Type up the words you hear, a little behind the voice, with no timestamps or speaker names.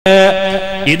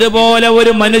ഇതുപോലെ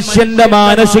ഒരു മനുഷ്യന്റെ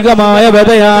മാനസികമായ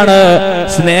വ്യതയാണ്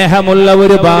സ്നേഹമുള്ള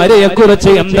ഒരു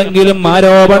ഭാര്യയെക്കുറിച്ച് എന്തെങ്കിലും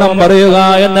ആരോപണം പറയുക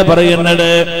എന്ന്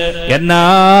പറയുന്നത്.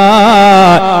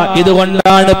 എന്നാൽ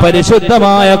ഇതുകൊണ്ടാണ്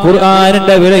പരിശുദ്ധമായ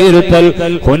ഖുർആനിന്റെ വിലയിരുത്തൽ,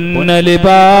 ഹുന്ന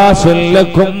ലിബാസുൽ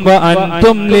ലക്കും വ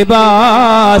അൻതും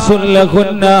ലിബാസുൽ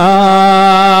ലഹുന്ന.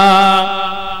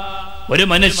 ഒരു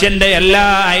മനുഷ്യന്റെ എല്ലാ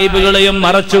ഐബുകളെയും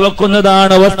മറച്ചു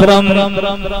വെക്കുന്നതാണ് വസ്ത്രം.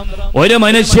 ഒരു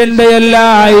മനുഷ്യന്റെ എല്ലാ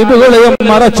ഐബുകളെയും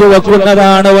മറച്ചു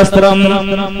വെക്കുന്നതാണ് വസ്ത്രം.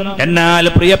 എന്നാൽ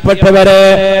പ്രിയപ്പെട്ടവരെ,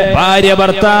 ഭാര്യ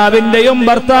ഭർത്താവിന്റെയും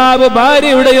ഭർത്താവ്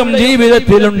ഭാര്യയുടെയും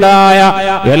ജീവിതത്തിലുണ്ടായ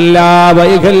എല്ലാ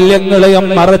വൈകല്യങ്ങളെയും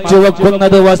മറച്ചു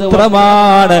വെക്കുന്നത്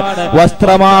വസ്ത്രമാണ്,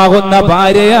 വസ്ത്രമാകുന്ന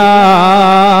ഭാര്യയാണ്.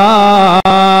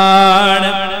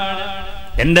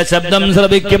 എന്റെ ശബ്ദം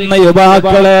ശ്രവിക്കുന്ന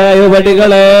യുവാക്കളെ,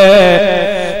 യുവതികളെ,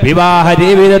 വിവാഹ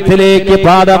ജീവിതത്തിലേക്ക്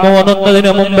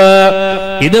പാദമോന്നുന്നതിനു മുമ്പ്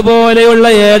ഇതുപോലെയുള്ള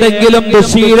ഏതെങ്കിലും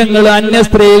ദുശീലങ്ങൾ അന്യ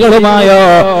സ്ത്രീകളുമായോ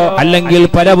അല്ലെങ്കിൽ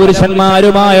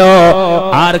പരപുരുഷന്മാരുമായോ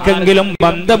ആർക്കെങ്കിലും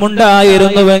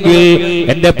ബന്ധമുണ്ടായിരുന്നുവെങ്കിൽ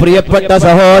എന്റെ പ്രിയപ്പെട്ട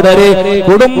സഹോദരി,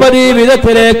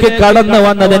 കുടുംബജീവിതത്തിലേക്ക് കടന്നു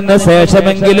വന്നതിന്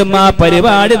ശേഷമെങ്കിലും ആ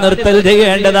പരിപാടി നിർത്തൽ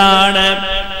ചെയ്യേണ്ടതാണ്.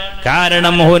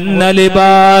 കാരണം ഹുന്ന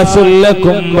ലിബാസുൽ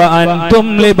ലക്കും വ അൻതും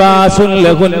ലിബാസുൽ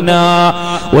ലഹുന്ന.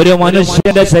 ഒരു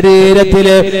മനുഷ്യന്റെ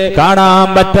ശരീരത്തില് കാണാൻ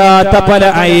പറ്റാത്ത പല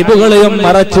ഐബുകളെയും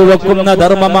മറച്ചു വെക്കുന്ന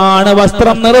ധർമ്മമാണ്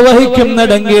വസ്ത്രം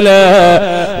നിർവഹിക്കുന്നതെങ്കിൽ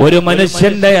ഒരു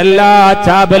മനുഷ്യന്റെ എല്ലാ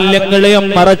ചാബല്യങ്ങളെയും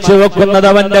മറച്ചു വെക്കുന്നത്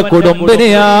അവന്റെ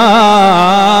കുടുംബിനെയാണ്.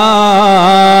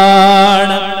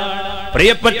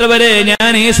 പ്രിയപ്പെട്ടവരെ,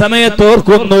 ഞാൻ ഈ സമയത്ത്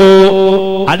ഓർക്കുന്നു,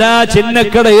 അതാ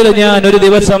ചിന്നക്കടയിൽ ഞാൻ ഒരു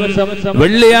ദിവസം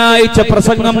വെള്ളിയാഴ്ച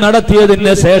പ്രസംഗം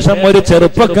നടത്തിയതിന് ശേഷം ഒരു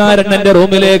ചെറുപ്പക്കാരൻ എന്റെ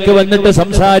റൂമിലേക്ക് വന്നിട്ട്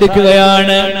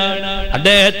സംസാരിക്കുകയാണ്.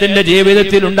 അദ്ദേഹത്തിന്റെ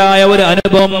ജീവിതത്തിൽ ഉണ്ടായ ഒരു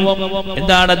അനുഭവം.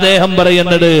 എന്താണ് അദ്ദേഹം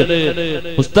പറയുന്നത്?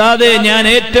 ഉസ്താദേ, ഞാൻ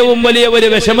ഏറ്റവും വലിയ ഒരു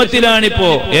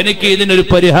വിഷമത്തിലാണിപ്പോ, എനിക്ക് ഇതിനൊരു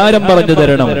പരിഹാരം പറഞ്ഞു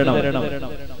തരണം.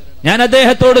 ഞാൻ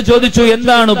അദ്ദേഹത്തോട് ചോദിച്ചു,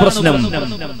 എന്താണ് പ്രശ്നം?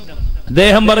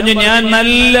 അദ്ദേഹം പറഞ്ഞു, ഞാൻ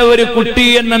നല്ല ഒരു കുട്ടി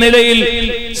എന്ന നിലയിൽ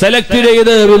സെലക്ട്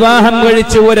ചെയ്ത് വിവാഹം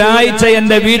കഴിച്ച് ഒരാഴ്ച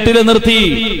എന്റെ വീട്ടിൽ നിർത്തി.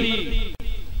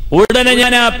 ഉടനെ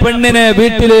ഞാൻ ആ പെണ്ണിനെ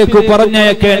വീട്ടിലേക്ക്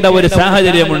പറഞ്ഞയക്കേണ്ട ഒരു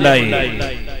സാഹചര്യമുണ്ടായി.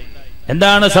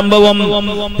 എന്താണ് സംഭവം?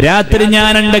 രാത്രി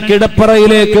ഞാൻ എന്റെ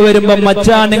കിടപ്പറയിലേക്ക് വരുമ്പോ,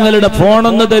 മച്ചാ നിങ്ങളുടെ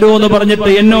ഫോണൊന്ന് തരൂ എന്ന്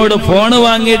പറഞ്ഞിട്ട് എന്നോട് ഫോണ്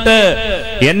വാങ്ങിയിട്ട്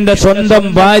എന്റെ സ്വന്തം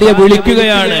ഭാര്യ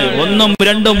വിളിക്കുകയാണ്. 1,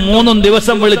 2, 3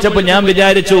 ദിവസം വിളിച്ചപ്പോ ഞാൻ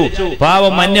വിചാരിച്ചു,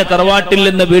 പാവം അന്യ തറവാട്ടിൽ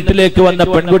നിന്ന് വീട്ടിലേക്ക് വന്ന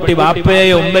പെൺകുട്ടി വാപ്പയെ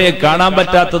ഉമ്മയെ കാണാൻ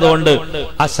പറ്റാത്തതുകൊണ്ട്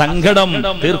ആ സങ്കടം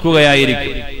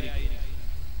തീർക്കുകയായിരിക്കും.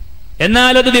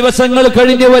 എന്നാൽ അത് ദിവസങ്ങൾ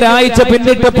കഴിഞ്ഞ് ഒരാഴ്ച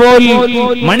പിന്നിട്ടപ്പോൾ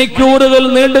മണിക്കൂറുകൾ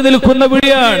നീണ്ടു നിൽക്കുന്ന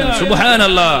വിളിയാണ്.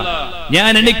 സുബ്ഹാനല്ലാഹ്,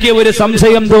 എനിക്ക് ഒരു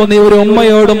സംശയം തോന്നി, ഒരു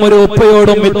ഉമ്മയോടും ഒരു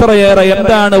ഉപ്പയോടും ഇത്രയേറെ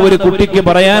എന്താണ് ഒരു കുട്ടിക്ക്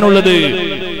പറയാനുള്ളത്?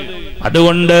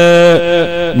 അതുകൊണ്ട്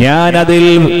ഞാനതിൽ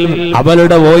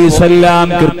അവളുടെ വോയിസ് എല്ലാം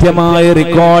കൃത്യമായി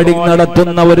റെക്കോർഡിംഗ്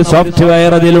നടത്തുന്ന ഒരു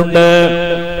സോഫ്റ്റ്വെയർ അതിലുണ്ട്.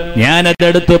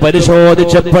 ഞാനതെടുത്ത്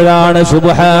പരിശോധിച്ചപ്പോഴാണ്,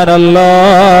 സുബ്ഹാനല്ലാഹ്,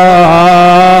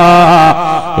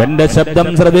 എന്റെ ശബ്ദം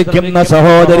ശ്രവിക്കുന്ന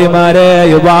സഹോദരിമാരെ,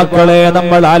 യുവാക്കളെ,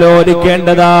 നമ്മൾ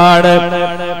ആലോചിക്കേണ്ടതാണ്.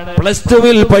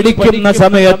 +2 പഠിക്കുന്ന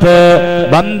സമയത്ത്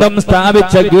ബന്ധം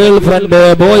സ്ഥാപിച്ച ഗേൾ ഫ്രണ്ട്,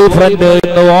 ബോയ് ഫ്രണ്ട്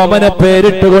എന്ന് ഓമന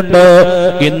പേരിട്ടുകൊണ്ട്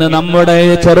ഇന്ന് നമ്മുടെ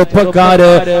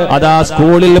ചെറുപ്പക്കാര്, അതാ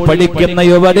സ്കൂളിൽ പഠിക്കുന്ന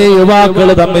യുവതി യുവാക്കൾ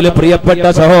തമ്മിൽ, പ്രിയപ്പെട്ട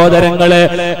സഹോദരങ്ങളെ,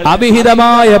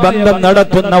 അവിഹിതമായ ബന്ധം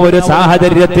നടത്തുന്ന ഒരു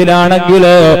സാഹചര്യത്തിലാണെങ്കിൽ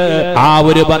ആ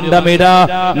ഒരു ബന്ധമിതാ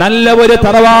നല്ല ഒരു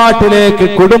തറവാട്ടിലേക്ക്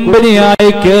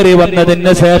കുടുംബിനിയായി കയറി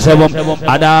വന്നതിന് ശേഷവും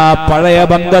അതാ പഴയ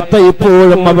ബന്ധത്തെ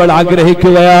ഇപ്പോഴും അവൾ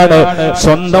ആഗ്രഹിക്കുകയാണ്.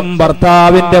 സ്വന്തം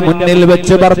ഭർത്താവിന്റെ മുന്നിൽ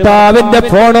വെച്ച് ഭർത്താവിന്റെ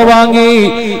ഫോണ് വാങ്ങി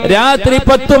രാത്രി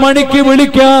 10 മണിക്ക്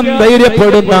വിളിക്കാൻ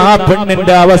ധൈര്യപ്പെടുന്ന ആ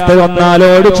പെണ്ണിന്റെ അവസ്ഥ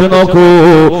ഒന്നാലോടിച്ചു നോക്കൂ.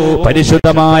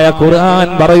 പരിശുദ്ധമായ ഖുർആൻ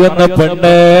പറയുന്ന,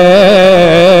 പെണ്ണേ,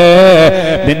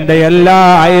 നിന്റെ എല്ലാ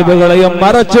അയബുകളെയും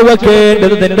മറച്ചു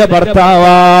വെക്കേണ്ടത് നിന്റെ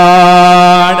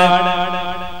ഭർത്താവാണ്.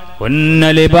 ഹുന്ന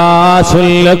ലിബാസുൽ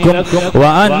ലക്കും വ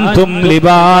അൻതും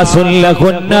ലിബാസുൽ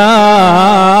ലഹുന്ന.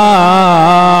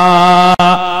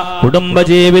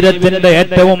 കുടുംബജീവിതത്തിന്റെ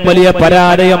ഏറ്റവും വലിയ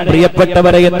പരാജയം,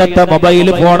 പ്രിയപ്പെട്ടവരെ, ഇന്നത്തെ മൊബൈൽ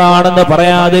ഫോണാണെന്ന്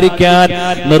പറയാതിരിക്കാൻ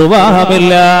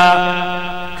നിർവാഹമില്ല.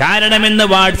 കാരണം ഇന്ന്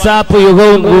വാട്സാപ്പ്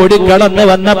യുഗവും കൂടി കടന്നു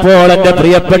വന്നപ്പോൾ എന്റെ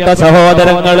പ്രിയപ്പെട്ട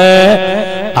സഹോദരങ്ങളെ,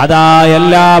 അതാ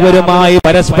എല്ലാവരുമായി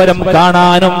പരസ്പരം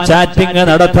കാണാനും ചാറ്റിംഗ്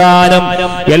നടത്താനും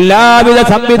എല്ലാവിധ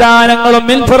സംവിധാനങ്ങളും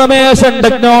ഇൻഫർമേഷൻ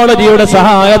ടെക്നോളജിയുടെ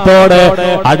സഹായത്തോടെ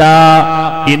അതാ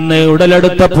ഇന്ന്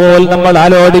ഉടലെടുത്തപ്പോൾ നമ്മൾ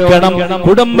ആലോചിക്കണം,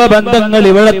 കുടുംബ ബന്ധങ്ങൾ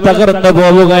ഇവിടെ തകർന്നു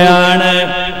പോവുകയാണ്.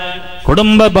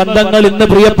 കുടുംബ ബന്ധങ്ങൾ ഇന്ന്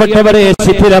പ്രിയപ്പെട്ടവരെ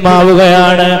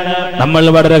ശിഥിലമാവുകയാണ്. നമ്മൾ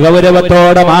വളരെ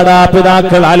ഗൗരവത്തോടെ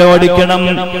മാതാപിതാക്കൾ ആലോചിക്കണം.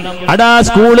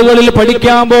 സ്കൂളുകളിൽ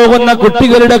പഠിക്കാൻ പോകുന്ന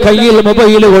കുട്ടികളുടെ കയ്യിൽ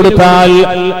മൊബൈൽ കൊടുത്താൽ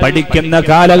പഠിക്കുന്ന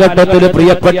കാലഘട്ടത്തിൽ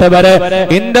പ്രിയപ്പെട്ടവരെ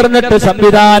ഇന്റർനെറ്റ്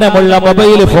സംവിധാനമുള്ള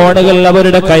മൊബൈൽ ഫോണുകൾ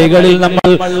അവരുടെ കൈകളിൽ നമ്മൾ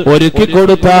ഒരുക്കി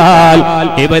കൊടുത്താൽ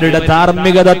ഇവരുടെ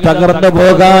ധാർമ്മികത തകർന്നു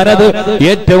പോകാനത്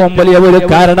ഏറ്റവും വലിയ ഒരു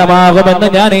കാരണമാകുമെന്ന്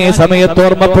ഞാൻ ഈ സമയത്ത്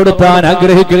ഓർമ്മപ്പെടുത്താൻ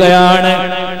ആഗ്രഹിക്കുകയാണ്.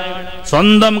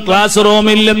 സ്വന്തം ക്ലാസ്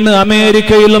റൂമിൽ നിന്ന്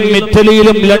അമേരിക്കയിലും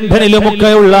ഇറ്റലിയിലും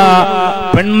ലണ്ടനിലുമൊക്കെയുള്ള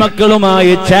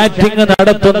പെൺമക്കളുമായി ചാറ്റിംഗ്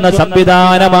നടത്തുന്ന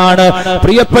സംവിധാനമാണ്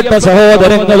പ്രിയപ്പെട്ട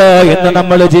സഹോദരങ്ങള് എന്ന്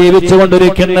നമ്മൾ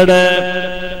ജീവിച്ചുകൊണ്ടിരിക്കുന്നത്.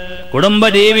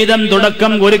 കുടുംബജീവിതം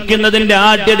തുടക്കം കുറിക്കുന്നതിന്റെ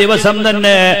ആദ്യ ദിവസം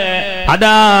തന്നെ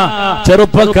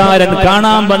ചെറുപ്പക്കാരൻ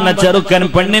കാണാൻ വന്ന ചെറുക്കൻ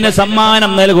പെണ്ണിന്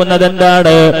സമ്മാനം നൽകുന്നത്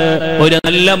എന്താണ്? ഒരു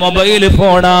നല്ല മൊബൈൽ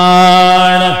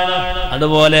ഫോണാണ്.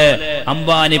 അതുപോലെ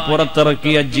അംബാനി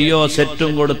പുറത്തിറക്കിയ ജിയോ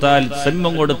സെറ്റും കൊടുത്താൽ,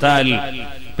 സിമ്മും കൊടുത്താൽ,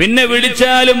 പിന്നെ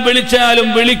വിളിച്ചാലും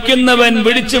വിളിക്കുന്നവൻ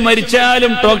വിളിച്ചു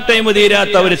മരിച്ചാലും ടോക്ക് ടൈം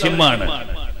തീരാത്ത ഒരു സിമ്മാണ്.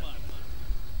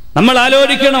 നമ്മൾ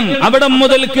ആലോചിക്കണം, അവിടെ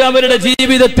മുതൽക്ക് അവരുടെ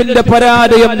ജീവിതത്തിന്റെ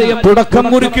പരാജയം തുടക്കം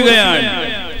കുറിക്കുകയാണ്.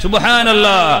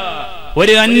 സുബ്ഹാനല്ലാഹ്.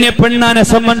 ഒരു അന്യ പെണ്ണാനെ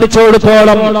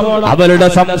സംബന്ധിച്ചിടത്തോളം അവരുടെ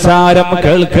സംസാരം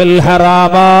കേൾക്കൽ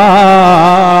ഹറാമാണ്.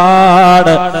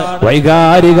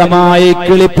 വൈകാരികമായി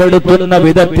കിളിപ്പെടുത്തുന്ന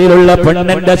വിധത്തിലുള്ള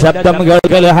പെണ്ണിന്റെ ശബ്ദം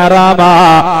കേൾക്കൽ ഹറാമാ.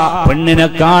 പെണ്ണിനെ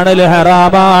കാണൽ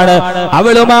ഹറാമാണ്.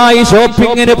 അവളുമായി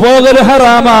ഷോപ്പിങ്ങിന് പോകൽ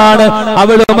ഹറാമാണ്.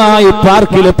 അവളുമായി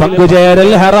പാർക്കിൽ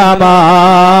പങ്കുചേരൽ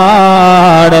ഹറാമാണ്.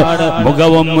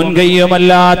 മുഖവും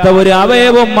മുൻകൈയുമല്ലാത്ത ഒരു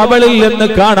അവയവം അവളിൽ നിന്ന്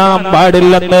കാണാൻ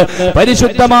പാടില്ലെന്ന്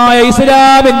പരിശുദ്ധമായ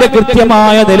ഇസ്ലാമിന്റെ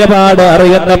കൃത്യമായ നിലപാട്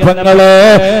അറിയുന്ന പെങ്ങളെ,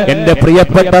 എന്റെ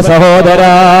പ്രിയപ്പെട്ട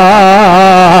സഹോദരാ,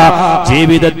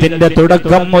 ജീവിതത്തിന്റെ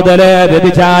തുടക്കം മുതലേ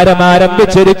വ്യഭിചാരം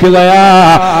ആരംഭിച്ചിരിക്കുകയാ.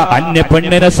 അന്യ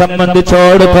പെണ്ണിനെ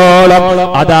സംബന്ധിച്ചോടത്തോളം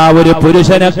ഒരു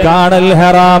പുരുഷനെ കാണൽ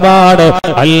ഹറാമാണ്.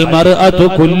 അൽ മർഅതു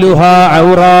കുല്ലുഹാ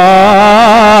ഔറാ.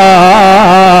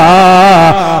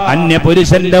 അന്യ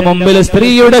പുരുഷന്റെ മുമ്പിൽ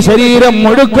സ്ത്രീയുടെ ശരീരം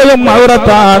മുഴുക്കലും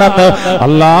ഔറത്താണെന്ന്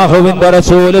അല്ലാഹുവിന്റെ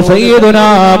റസൂൽ സയ്യിദുനാ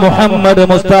മുഹമ്മദ്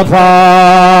മുസ്തഫ.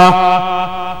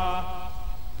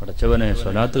 പടച്ചവനെ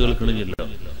സ്വലാത്ത് കേൾക്കണില്ലല്ലോ.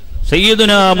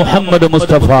 സയ്യിദുനാ മുഹമ്മദ്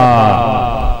മുസ്തഫ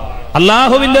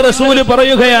അല്ലാഹുവിന്റെ റസൂല്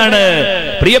പറയുകയാണ്,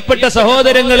 പ്രിയപ്പെട്ട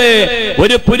സഹോദരങ്ങളെ,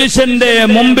 ഒരു പുരുഷന്റെ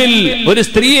മുമ്പിൽ ഒരു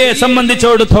സ്ത്രീയെ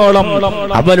സംബന്ധിച്ചിടത്തോളം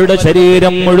അവരുടെ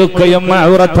ശരീരം മുഴുക്കയും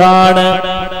ഔറത്താണ്.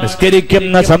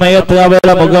 നിസ്കരിക്കുന്ന സമയത്ത്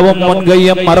അവരുടെ മുഖവും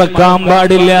മുൻകൈയും മറക്കാൻ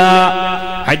പാടില്ല.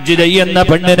 ഹജ്ജ് ചെയ്യുന്ന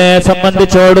പെണ്ണിനെ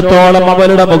സംബന്ധിച്ചിടത്തോളം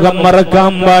അവരുടെ മുഖം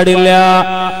മറക്കാൻ പാടില്ല.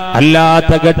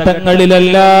 അല്ലാത്ത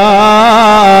ഘട്ടങ്ങളിലല്ല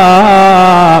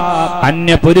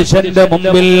അന്യ പുരുഷന്റെ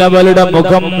മുമ്പിൽ അവളുടെ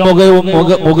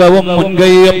മുഖവും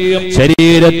മുൻകൈയും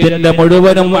ശരീരത്തിന്റെ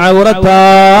മുഴുവനും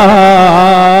ഔറത്താണ്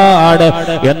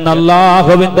എന്ന്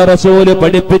അല്ലാഹുവിന്റെ റസൂല്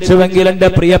പഠിപ്പിച്ചുവെങ്കിൽ എന്റെ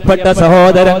പ്രിയപ്പെട്ട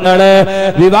സഹോദരങ്ങളെ,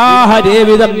 വിവാഹ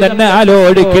ജീവിതം തന്നെ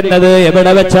ആലോചിക്കുന്നത്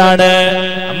എവിടെ വെച്ചാണ്?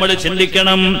 നമ്മൾ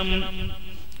ചിന്തിക്കണം.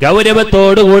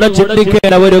 ഗൗരവത്തോടുകൂടെ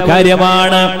ചിന്തിക്കേണ്ട ഒരു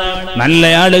കാര്യമാണ്. നല്ല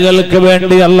ആളുകൾക്ക്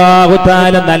വേണ്ടി അല്ലാഹു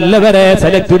തആല നല്ലവരെ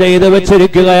സെലക്ട് ചെയ്ത്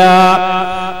വെച്ചിരിക്കുകയാ.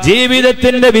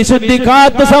 ജീവിതത്തിന്റെ വിശുദ്ധി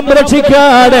കാത്തു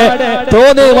സംരക്ഷിക്കാതെ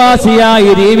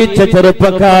തോന്നിവാസിയായി ജീവിച്ച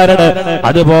ചെറുപ്പക്കാരന്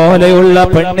അതുപോലെയുള്ള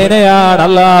പെണ്ണിനെയാണ്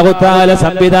അല്ലാഹു തആല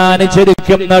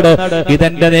സംവിധാനിച്ചിരിക്കുന്നത്.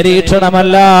 ഇതെന്റെ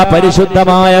നിരീക്ഷണമല്ല,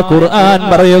 പരിശുദ്ധമായ ഖുർആൻ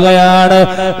പറയുകയാണ്,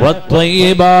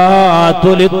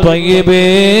 വത്വയ്യിബാതു ലിത്വയ്യിബീൻ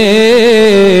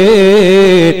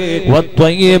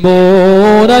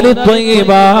വത്വയ്യിബൂന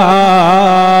ലിത്വയ്യിബാൻ.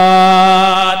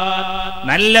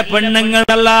 നല്ല പെണ്ണുങ്ങൾ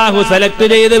അല്ലാഹു സെലക്ട്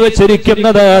ചെയ്ത്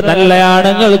വെച്ചിരിക്കുന്നത് നല്ല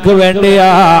ആണുങ്ങൾക്ക്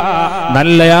വേണ്ടിയാ.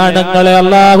 നല്ല ആണുങ്ങളെ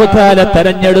അല്ലാഹു തആല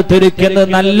തെരഞ്ഞെടുത്തിരിക്കുന്നത്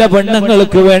നല്ല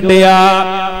പെണ്ണുങ്ങൾക്ക് വേണ്ടിയാ.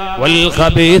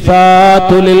 والخبيثات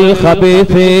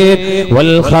للخبيثين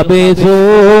والخبيثون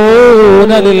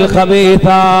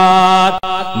للخبيثات.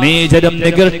 നീചരും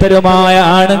നികൃഷ്ടരുമായ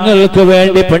ആണുങ്ങൾക്ക്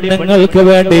വേണ്ടി പെണ്ണുങ്ങൾക്ക്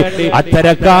വേണ്ടി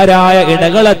അത്തരക്കാരായ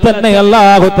ഇണകളെ തന്നെ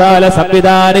അല്ലാഹു തആല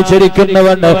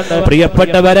സംവിധാനിച്ചിരിക്കുന്നുവെന്ന്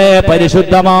പ്രിയപ്പെട്ടവരെ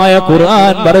പരിശുദ്ധമായ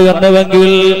ഖുർആൻ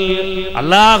പറയുന്നുവെങ്കിൽ,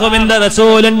 അല്ലാഹുവിന്റെ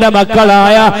റസൂലിന്റെ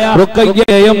മക്കളായ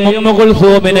റുഖയ്യയെയും ഉമ്മു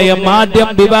കുൽസൂമിനെയും ആദ്യം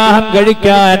വിവാഹം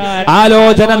കഴിക്കാൻ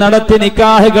ആലോചന നടത്തി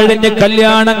നിക്കാഹ് കഴിഞ്ഞ്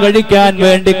കല്യാണം കഴിക്കാൻ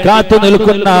വേണ്ടി കാത്തു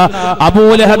നിൽക്കുന്ന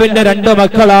അബൂലഹബിന്റെ രണ്ട്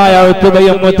മക്കളായ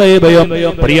ഉത്ബയും മുതൈബയും,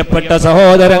 പ്രിയപ്പെട്ട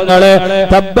സഹോദരങ്ങളെ,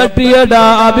 തബ്ബത് യദാ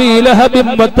അബീ ലഹബിൻ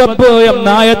വതബ്ബ്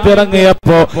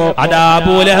എന്നായത്തിറങ്ങിയപ്പോ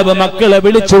അബൂലഹബ് മക്കളെ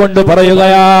വിളിച്ചുകൊണ്ട്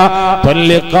പറയുകയാ,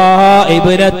 തല്ലിഖാ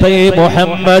ഇബ്നതൈ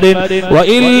മുഹമ്മദിൻ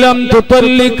വഇല്ലം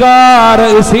തുതല്ലിഖാ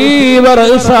റഅസീ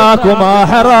വറഅസാകുമാ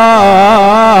ഹറാം.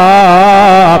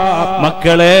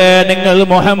 മക്കളെ, നിങ്ങൾ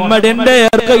മുഹമ്മദിന്റെ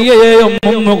റുഖയ്യയെയും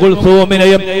ഉമ്മു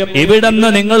കുൽസൂമിനെയും ഇവിടുന്ന്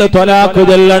നിങ്ങൾ ത്വലാഖ്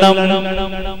ചൊല്ലണം.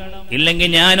 ഇല്ലെങ്കിൽ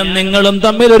ഞാനും നിങ്ങളും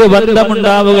തമ്മിൽ ഒരു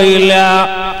ബന്ധമുണ്ടാവുകയില്ല.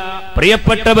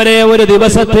 പ്രിയപ്പെട്ടവരെ, ഒരു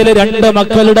ദിവസത്തിൽ 2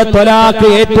 മക്കളുടെ ത്വലാഖ്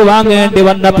ഏറ്റുവാങ്ങേണ്ടി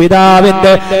വന്ന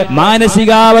പിതാവിന്റെ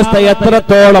മാനസികാവസ്ഥ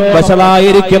എത്രത്തോളം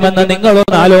വഷളായിരിക്കുമെന്ന്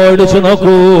നിങ്ങളൊന്ന് ആലോചിച്ചു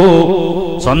നോക്കൂ.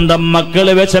 സ്വന്തം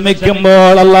മക്കള്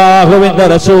വിഷമിക്കുമ്പോൾ അല്ലാഹുവിന്റെ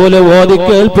റസൂല് ഓതി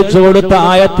കേൾപ്പിച്ചു കൊടുത്ത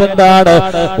ആയത്ത് എന്താണ്?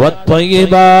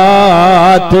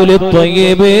 വത്വയ്യിബാതു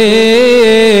ലിത്വയ്യിബീൻ.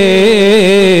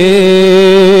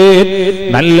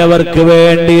 നല്ലവർക്ക്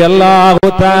വേണ്ടി അല്ലാഹു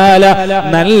തആല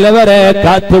നല്ലവരെ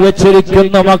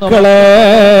കാത്തുവച്ചിരിക്കുന്നു മക്കളെ.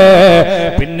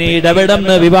 പിന്നീട്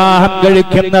എവിടുന്ന് വിവാഹം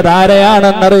കഴിക്കുന്നത്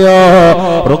ആരെയാണെന്നറിയോ?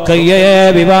 റുഖയ്യയെ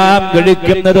വിവാഹം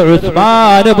കഴിക്കുന്നത്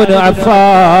ഉസ്മാൻ ഇബ്നു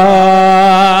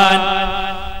അഫ്ഫാൻ.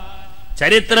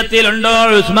 ചരിത്രത്തിലുണ്ടോ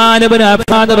ഉസ്മാൻ ഇബ്നു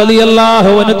അഫ്ഫാൻ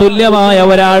റളിയല്ലാഹു അൻഹു തുല്യമായ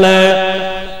ഒരാള്?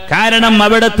 കാരണം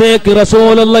അവിടത്തേക്ക്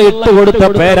റസൂലുള്ള ഇട്ടുകൊടുത്ത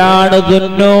പേരാണ്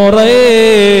ദുന്നൂറൈൻ.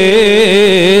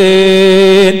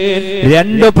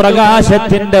 2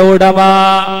 പ്രകാശത്തിന്റെ ഉടമ.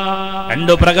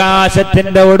 2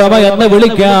 പ്രകാശത്തിന്റെ ഉടമ എന്ന്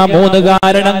വിളിക്കാം. 3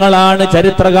 കാരണങ്ങളാണ്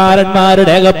ചരിത്രകാരന്മാർ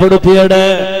രേഖപ്പെടുത്തിയത്.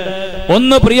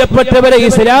 ഒന്ന്, പ്രിയപ്പെട്ടവരെ,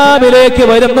 ഇസ്ലാമിലേക്ക്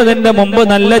വരുന്നതിന് മുമ്പ്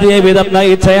നല്ല ജീവിതം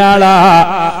നയിച്ചയാളാ.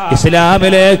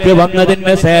 ഇസ്ലാമിലേക്ക്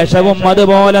വന്നതിന് ശേഷവും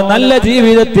അതുപോലെ നല്ല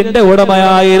ജീവിതത്തിന്റെ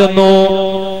ഉടമയായിരുന്നു.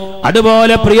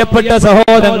 അതുപോലെ പ്രിയപ്പെട്ട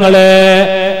സഹോദരങ്ങളെ,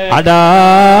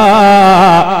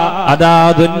 അതാ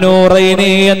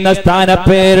ദുന്നൂറൈനി എന്ന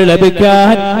സ്ഥാനപ്പേര്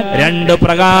ലഭിക്കാൻ 2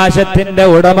 പ്രകാശത്തിന്റെ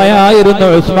ഉടമയായിരുന്നു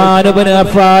ഉസ്മാൻ ഇബ്നു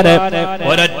അഫ്ഫാൻ.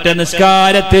 ഒരൊറ്റ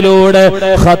നിസ്കാരത്തിലൂടെ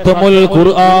ഖത്മുൽ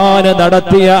ഖുർആൻ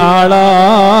നടത്തിയ ആളാണ്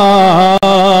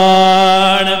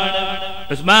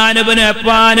ഉസ്മാൻ ഇബ്നു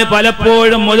അഫ്ഫാൻ.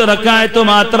 പലപ്പോഴും 1 റക്അത്ത്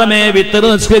മാത്രമേ വിത്ർ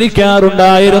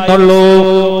നിസ്കരിക്കാറുണ്ടായിരുന്നുള്ളൂ.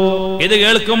 ഇത്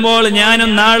കേൾക്കുമ്പോൾ ഞാനും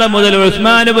നാളെ മുതൽ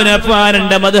ഉസ്മാൻ ഇബ്നു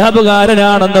അഫ്ഫാനിന്റെ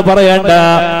മദ്ഹബുകാരനാണെന്ന് പറയണ്ട.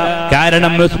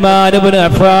 കാരണം ഉസ്മാൻ ഇബ്നു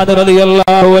അഫ്ഫാൻ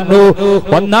റളിയല്ലാഹു അൻഹു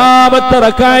 1ാമത്തെ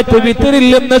റക്അത്ത് വിത്റിൽ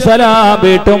നിന്ന് സലാം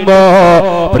വീട്ടുമ്പോ,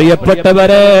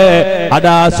 പ്രിയപ്പെട്ടവരെ,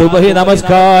 അതാ സുബ്ഹി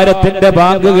നമസ്കാരത്തിന്റെ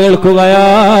ബാങ്ക് കേൾക്കുകയാണ്.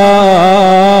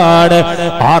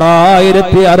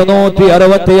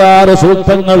 6666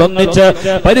 സൂക്തങ്ങൾ ഒന്നിച്ച്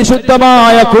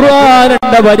പരിശുദ്ധമായ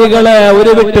ഖുർആനിന്റെ വരികളെ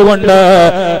ഉരുവിട്ടുകൊണ്ട്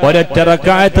ഒരൊറ്റ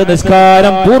റക്അത്ത്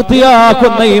നിസ്കാരം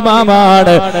പൂർത്തിയാക്കുന്ന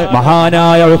ഇമാമാണ്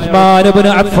മഹാനായ ഉസ്മാൻ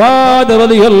ഇബ്നു അഫ്ഫാൻ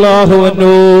റളിയല്ലാഹു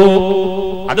അൻഹു.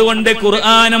 അതുകൊണ്ട്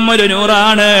ഖുർആനും ഒരു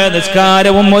നൂറാണ്,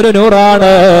 നിസ്കാരവും ഒരു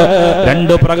നൂറാണ്.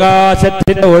 2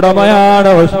 പ്രകാശത്തിന്റെ ഉടമയാണ്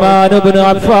ഉസ്മാൻ ഇബ്നു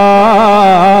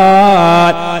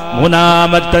അഫ്ഫാൻ.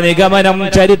 3ാമത്തെ നിഗമനം,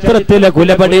 ചരിത്രത്തിലെ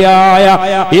കുലപടിയായ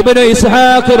ഇബ്നു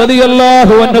ഇസ്ഹാഖ്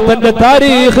റളിയല്ലാഹു അൻഹു തന്റെ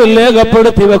താരീഖിൽ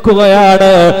രേഖപ്പെടുത്തി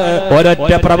വെക്കുകയാണ്.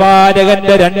 ഒരൊറ്റ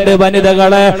പ്രവാചകന്റെ 2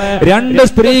 വനിതകളെ, 2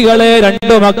 സ്ത്രീകളെ,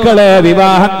 2 മക്കളെ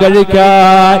വിവാഹം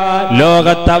കഴിക്കാൻ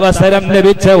ലോകത്ത് അവസരം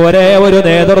ലഭിച്ച ഒരേ ഒരു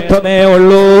നേതൃത്വമേ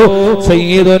ഉള്ളൂ,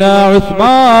 സയ്യിദുനാ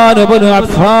ഉസ്മാൻ ഇബ്നു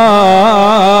അഫ്ഫാൻ.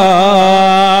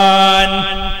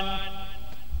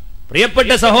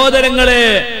 പ്രിയപ്പെട്ട സഹോദരങ്ങളെ,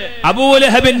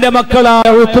 അബൂലഹബിന്റെ മക്കളായ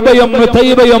ഉത്ബയും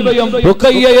ഉതൈബയും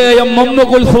റുഖയ്യയെയും ഉമ്മു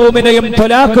കുൽസൂമിനെയും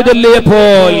ത്വലാഖ്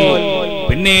ചൊല്ലിയപ്പോൾ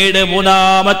പിന്നീട്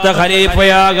 3ാമത്തെ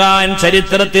ഖലീഫയാകാൻ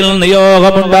ചരിത്രത്തിൽ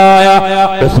നിയോഗമുണ്ടായ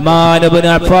ഉസ്മാൻ ഇബ്നു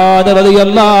അഫ്ഫാൻ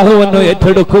റളിയല്ലാഹു അൻഹു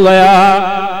ഏറ്റെടുക്കുകയാണ്.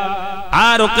 ആ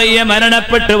റുഖയ്യ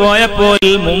മരണപ്പെട്ടു പോയപ്പോൾ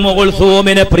ഉമ്മു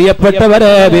കുൽസൂമിനെ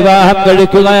പ്രിയപ്പെട്ടവരെ വിവാഹം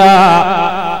കഴിക്കുകയാ.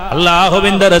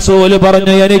 അല്ലാഹുവിന്റെ റസൂല്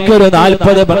പറഞ്ഞു, എനിക്കൊരു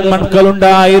 40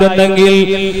 പെൺമക്കളുണ്ടായിരുന്നെങ്കിൽ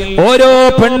ഓരോ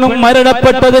പെണ്ണും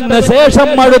മരണപ്പെട്ടതിന് ശേഷം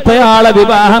അടുത്തയാളെ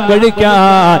വിവാഹം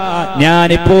കഴിക്കാൻ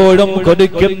ഞാനിപ്പോഴും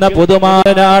കൊതിക്കുന്ന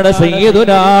പുതുമാരനാണ്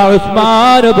സയ്യിദുനാ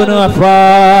ഉസ്മാൻ ഇബ്നു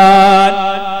അഫ്ഫാൻ.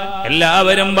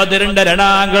 എല്ലാവരും ബദറിന്റെ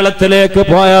രണാങ്കളത്തിലേക്ക്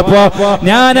പോയപ്പോ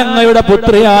ഞാൻ അങ്ങയുടെ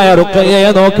പുത്രിയായ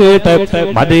റുഖയ്യയെ നോക്കിയിട്ട്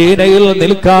മദീനയിൽ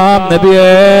നിൽക്കാം നബിയേ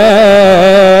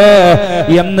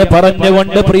എന്ന്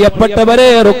പറഞ്ഞുകൊണ്ട് പ്രിയപ്പെട്ടവരെ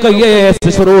റുഖയ്യയെ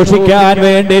ശുശ്രൂഷിക്കാൻ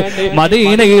വേണ്ടി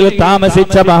മദീനയിൽ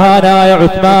താമസിച്ച മഹാനായ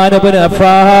ഉസ്മാൻ ഇബ്നു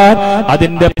അഫ്ഫാൻ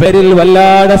അതിന്റെ പേരിൽ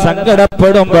വല്ലാതെ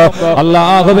സങ്കടപ്പെടുമ്പോ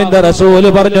അല്ലാഹുവിന്റെ റസൂല്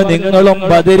പറഞ്ഞു, നിങ്ങളും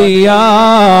ബദരിയാണ്.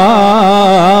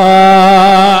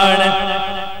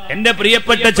 എന്റെ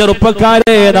പ്രിയപ്പെട്ട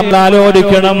ചെറുപ്പക്കാരെ, നമ്മൾ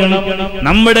ആലോചിക്കണം,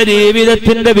 നമ്മുടെ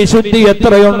ജീവിതത്തിന്റെ വിശുദ്ധി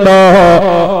എത്രയുണ്ടോ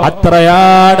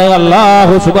അത്രയാണ്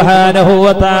അല്ലാഹു സുബ്ഹാനഹു വ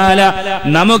തആല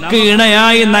നമുക്ക്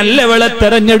ഇണയായി നല്ലവളെ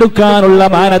തെരഞ്ഞെടുക്കാനുള്ള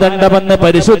മാനദണ്ഡമെന്ന്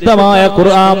പരിശുദ്ധമായ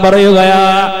ഖുർആൻ പറയുകയാ.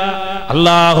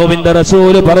 അല്ലാഹുവിന്റെ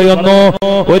റസൂല് പറയുന്നു,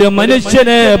 ഒരു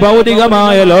മനുഷ്യന്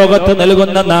ഭൗതികമായ ലോകത്ത്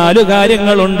നൽകുന്ന 4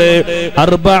 കാര്യങ്ങളുണ്ട്.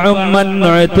 അർബഉം മൻ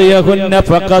ഉഅതിയഹുന്ന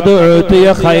ഫഖദ് ഉഅതിയ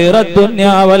ഖൈറദ് ദുനിയ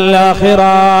വൽ ആഖിറ.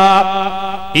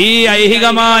 ഈ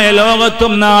ഐഹികമായ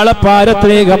ലോകത്തും നാളെ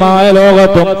പാരത്രികമായ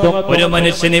ലോകത്തും ഒരു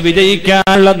മനുഷ്യന്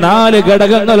വിജയിക്കാനുള്ള 4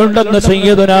 ഘടകങ്ങളുണ്ടെന്ന്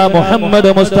സയ്യിദുനാ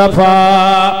മുഹമ്മദ് മുസ്തഫ.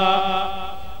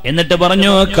 എന്നിട്ട്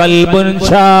പറഞ്ഞു ഖൽബുൻ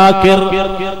ഷാകിർ.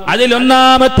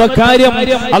 അതിലൊന്നാമത്തെ കാര്യം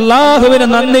അല്ലാഹുവിന്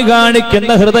നന്ദി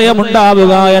കാണിക്കുന്ന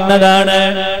ഹൃദയമുണ്ടാവുക എന്നതാണ്.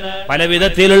 പല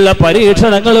വിധത്തിലുള്ള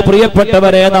പരീക്ഷണങ്ങൾ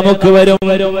പ്രിയപ്പെട്ടവരെ നമുക്ക് വരും.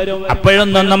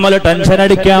 അപ്പോഴൊന്നും നമ്മൾ ടെൻഷൻ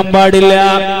അടിക്കാൻ പാടില്ല.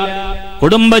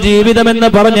 കുടുംബജീവിതം എന്ന്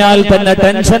പറഞ്ഞാൽ തന്നെ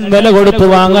ടെൻഷൻ വില കൊടുത്തു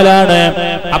വാങ്ങലാണ്.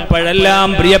 അപ്പോഴെല്ലാം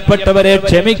പ്രിയപ്പെട്ടവരെ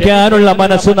ക്ഷമിക്കാനുള്ള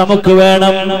മനസ്സ് നമുക്ക്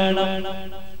വേണം.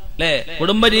 അല്ലേ?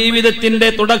 കുടുംബജീവിതത്തിന്റെ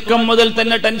തുടക്കം മുതൽ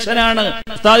തന്നെ ടെൻഷനാണ്.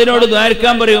 ഉസ്താദിനോട്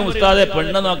ദ്വാരക്കാൻ പറയും, ഉസ്താദെ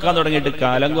പെണ്ണ് നോക്കാൻ തുടങ്ങിയിട്ട്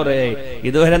കാലം കുറേയായി,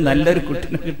 ഇതുവരെ നല്ലൊരു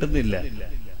കുട്ടിനെ കിട്ടുന്നില്ല.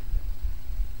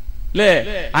 അല്ലേ?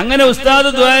 അങ്ങനെ ഉസ്താദ്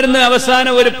ദ്വാരുന്ന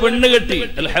അവസാനം ഒരു പെണ്ണ് കെട്ടി.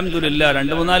 അൽഹംദുലില്ലാഹ്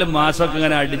 2-3 മാസമൊക്കെ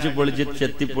ഇങ്ങനെ അടിച്ചു പൊളിച്ച്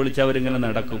ചെത്തിപ്പൊളിച്ച് അവരിങ്ങനെ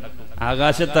നടക്കും.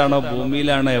 ആകാശത്താണോ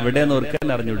ഭൂമിയിലാണോ എവിടെയെന്ന് ഓർക്കാൻ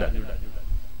അറിഞ്ഞൂടാ.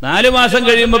 4 മാസം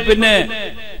കഴിയുമ്പോ പിന്നെ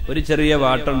ഒരു ചെറിയ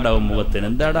വാട്ടം ഉണ്ടാവും മുഖത്തിന്.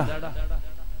 എന്താടാ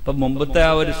ഇപ്പൊ മുമ്പത്തെ ആ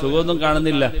ഒരു സുഖമൊന്നും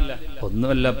കാണുന്നില്ല.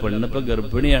 ഒന്നുമല്ല, പെണ്ണിപ്പോ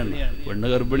ഗർഭിണിയാണ്. പെണ്ണ്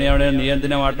ഗർഭിണിയാവണേ നീ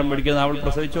എന്തിനാ വാട്ടം പിടിക്കുന്നത്, അവൾ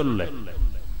പ്രസവിച്ചോളൂല്ലേ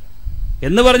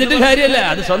എന്ന് പറഞ്ഞിട്ട് കാര്യമല്ല.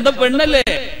 അത് സ്വന്തം പെണ്ണല്ലേ.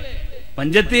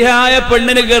 പഞ്ചത്തിയായ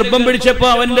പെണ്ണിന് ഗർഭം പിടിച്ചപ്പോ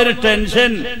അവന്റെ ഒരു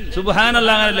ടെൻഷൻ,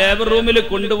 സുബ്ഹാനല്ലാഹ്. അങ്ങനെ ലേബർ റൂമിൽ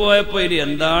കൊണ്ടുപോയപ്പോ ഇനി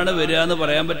എന്താണ് വരിക എന്ന്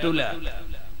പറയാൻ പറ്റൂല.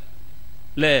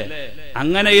 അല്ലേ?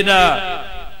 അങ്ങനെ ഇതാ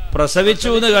പ്രസവിച്ചു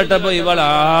എന്ന് കേട്ടപ്പോ ഇവൾ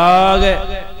ആകെ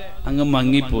അങ്ങ്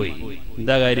മങ്ങിപ്പോയി.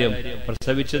 എന്താ കാര്യം?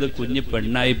 പ്രസവിച്ചത് കുഞ്ഞ്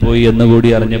പെണ്ണായി പോയി എന്നുകൂടി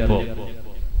അറിഞ്ഞപ്പോ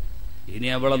ഇനി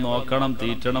അവളെ നോക്കണം,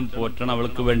 തീറ്റണം, പോറ്റണം,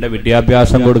 അവൾക്ക് വേണ്ട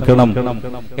വിദ്യാഭ്യാസം കൊടുക്കണം,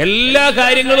 എല്ലാ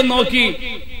കാര്യങ്ങളും നോക്കി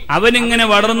അവനിങ്ങനെ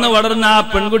വളർന്ന് ആ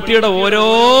പെൺകുട്ടിയുടെ ഓരോ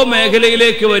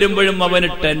മേഖലയിലേക്ക് വരുമ്പോഴും അവന്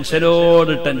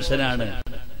ടെൻഷനോട് ടെൻഷനാണ്.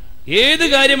 ഏത്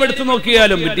കാര്യം എടുത്തു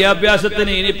നോക്കിയാലും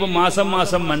വിദ്യാഭ്യാസത്തിന് ഇനിയിപ്പോ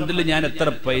മാസം മന്തിൽ ഞാൻ എത്ര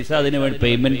പൈസ അതിന് വേണ്ടി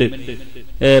പേയ്മെന്റ്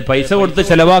പൈസ കൊടുത്ത്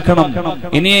ചെലവാക്കണം.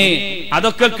 ഇനി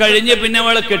അതൊക്കെ കഴിഞ്ഞ് പിന്നെ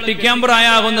അവളെ കെട്ടിക്കാൻ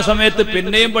പ്രായമാകുന്ന സമയത്ത്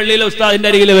പിന്നെയും പള്ളിയിലെ ഉസ്താദിന്റെ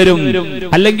അരികിൽ വരും.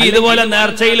 അല്ലെങ്കിൽ ഇതുപോലെ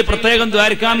നേർച്ചയിൽ പ്രത്യേകം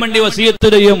ദ്വാരക്കാൻ വേണ്ടി വസിയത്ത്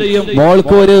ചെയ്യും.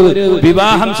 മോൾക്ക് ഒരു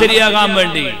വിവാഹം ശരിയാകാൻ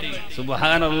വേണ്ടി.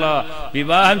 സുബ്ഹാനല്ലാഹ്,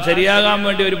 വിവാഹം ശരിയാകാൻ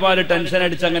വേണ്ടി ഒരുപാട് ടെൻഷൻ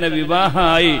അടിച്ച് അങ്ങനെ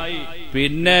വിവാഹമായി.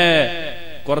 പിന്നെ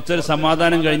കുറച്ചൊരു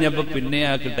സമാധാനം കഴിഞ്ഞപ്പോ പിന്നെ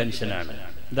ആൾക്ക് ടെൻഷനാണ്.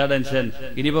 എന്താ ടെൻഷൻ?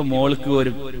 ഇനിയിപ്പോ മോൾക്ക്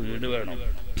ഒരു വീട് വേണം,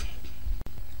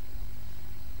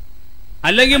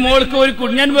 അല്ലെങ്കിൽ മോൾക്ക് ഒരു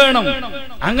കുഞ്ഞൻ വേണം.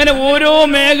 അങ്ങനെ ഓരോ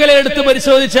മേഖല എടുത്ത്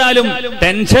പരിശോധിച്ചാലും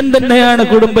ടെൻഷൻ തന്നെയാണ്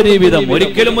കുടുംബജീവിതം.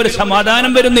 ഒരിക്കലും ഒരു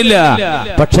സമാധാനം വരുന്നില്ല.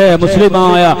 പക്ഷേ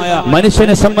മുസ്ലിമായ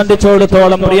മനുഷ്യനെ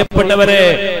സംബന്ധിച്ചിടത്തോളം പ്രിയപ്പെട്ടവരെ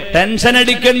ടെൻഷൻ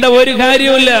അടിക്കേണ്ട ഒരു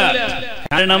കാര്യമില്ല.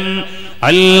 കാരണം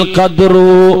അൽ ഖദ്റു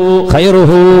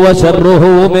ഖൈറുഹു വശർറുഹു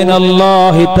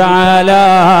മിനല്ലാഹി തആല.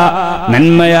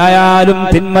 നന്മയായാലും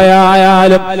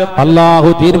തിന്മയായാലും അല്ലാഹു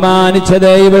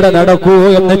തീരുമാനിച്ചതേ ഇവിടെ നടക്കൂ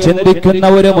എന്ന് ചിന്തിക്കുന്ന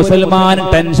ഒരു മുസൽമാൻ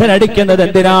ടെൻഷൻ അടിക്കുന്നത്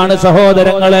എന്തിനാണ്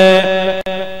സഹോദരങ്ങളെ?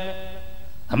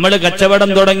 നമ്മൾ കച്ചവടം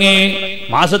തുടങ്ങി,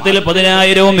 മാസത്തിൽ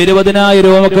 10,000-ഉം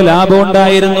 20,000-ഉം ഒക്കെ ലാഭം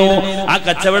ഉണ്ടായിരുന്നു. ആ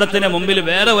കച്ചവടത്തിന് മുമ്പിൽ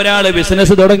വേറെ ഒരാൾ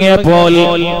ബിസിനസ് തുടങ്ങിയപ്പോൾ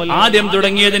ആദ്യം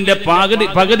തുടങ്ങിയതിന്റെ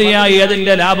പകുതിയായി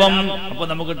അതിന്റെ ലാഭം. അപ്പൊ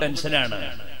നമുക്ക് ടെൻഷനാണ്.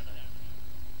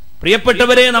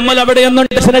 പ്രിയപ്പെട്ടവരെ, നമ്മൾ അവിടെയൊന്നും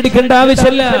ടെൻഷൻ അടിക്കേണ്ട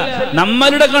ആവശ്യമില്ല.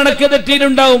 നമ്മളുടെ കണക്ക്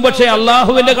തെറ്റിയിട്ടുണ്ടാവും, പക്ഷെ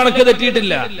അള്ളാഹുവിന്റെ കണക്ക്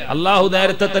തെറ്റിയിട്ടില്ല. അള്ളാഹു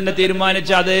നേരത്തെ തന്നെ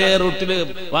തീരുമാനിച്ച അതേ റൂട്ടിൽ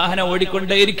വാഹനം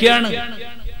ഓടിക്കൊണ്ടേയിരിക്കുകയാണ്.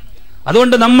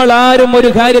 അതുകൊണ്ട് നമ്മൾ ആരും ഒരു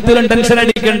കാര്യത്തിലും ടെൻഷൻ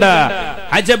അടിക്കണ്ട.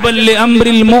 അജബൻ ലി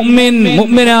അംറിൽ മുഅ്മിൻ,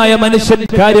 മുഅ്മിനായ മനുഷ്യൻ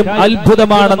കാര്യം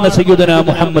അത്ഭുതമാണെന്ന് സയ്യിദുനാ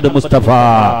മുഹമ്മദ് മുസ്തഫ.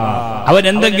 അവൻ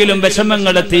എന്തെങ്കിലും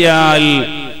വിഷമങ്ങൾ എത്തിയാൽ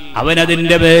അവൻ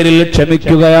അതിന്റെ പേരിൽ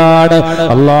ക്ഷമിക്കുകയാണ്.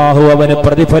 അല്ലാഹു അവന്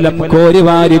പ്രതിഫലം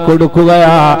കോരിവാരി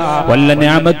കൊടുക്കുകയാ. വല്ല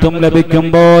നിഅമത്തും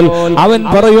ലഭിക്കുമ്പോൾ അവൻ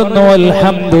പറയുന്നു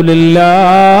അൽഹംദുലില്ലാഹ്.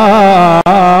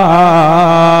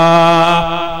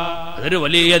 അതൊരു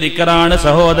വലിയ ദിക്റാണ്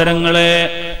സഹോദരങ്ങളെ.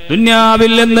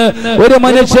 ദുനിയാവിൽ നിന്ന് ഒരു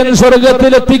മനുഷ്യൻ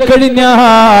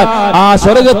സ്വർഗത്തിലെത്തിക്കഴിഞ്ഞാൽ ആ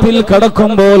സ്വർഗത്തിൽ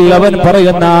കടക്കുമ്പോൾ അവൻ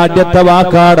പറയുന്ന ആദ്യത്തെ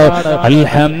വാക്കാണ്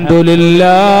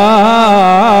അൽഹംദുലില്ലാഹ്.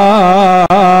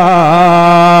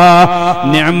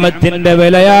 നിഅമത്തിന്റെ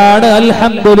വിലയാണ്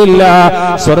അൽഹംദുലില്ലാഹ്.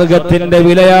 സ്വർഗത്തിന്റെ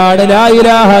വിലയാണ് ലാ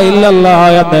ഇലാഹ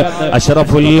ഇല്ലല്ലാഹ് എന്ന്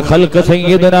അഷ്റഫുൽ ഖൽഖ്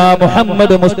സയ്യിദുനാ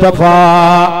മുഹമ്മദ് മുസ്തഫ.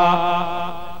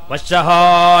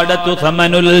 والشهادة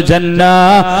ثمن الجنة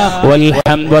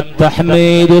والحمد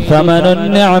والتحميد ثمن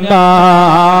النعمة.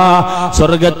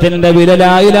 സ്വർഗത്തിന്റെ വില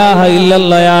ലാ ഇലാഹ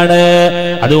ഇല്ലല്ലാഹയാണ്.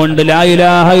 അതുകൊണ്ട് ലാ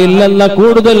ഇലാഹ ഇല്ലല്ലാഹ്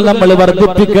കൂടുതൽ നമ്മൾ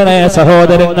വർദ്ധിപ്പിക്കണേ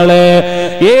സഹോദരങ്ങളെ.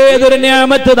 ഏതൊരു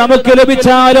നിഅമത്ത് നമുക്ക്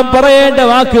ലഭിച്ചാലും പറയേണ്ട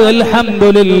വാക്ക്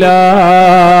അൽഹംദുലില്ലാഹ്.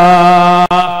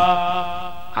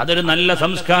 അതൊരു നല്ല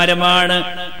സംസ്കാരമാണ്,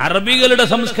 അറബികളുടെ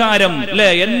സംസ്കാരം അല്ലെ.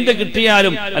 എന്ത്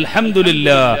കിട്ടിയാലും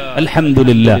അൽഹംദുലില്ലാഹ്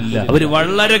അൽഹംദുലില്ലാഹ്. അവര്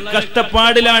വളരെ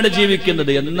കഷ്ടപ്പാടിലാണ്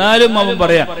ജീവിക്കുന്നത്, എന്നാലും അവൻ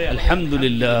പറയാ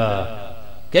അൽഹംദുലില്ലാഹ്.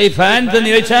 എന്ന്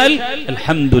ചോദിച്ചാൽ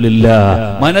അൽഹംദുലില്ലാഹ്,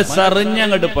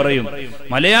 മനസ്സറിഞ്ഞങ്ങോട്ട് പറയും.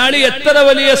 മലയാളി എത്ര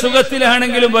വലിയ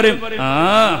സുഖത്തിലാണെങ്കിലും പറയും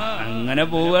അങ്ങനെ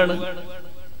പോവാണ്,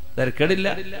 തിരക്കടില്ല.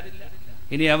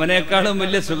 ഇനി അവനേക്കാളും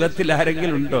വലിയ സുഖത്തിൽ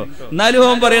ആരെങ്കിലും ഉണ്ടോ? എന്നാലും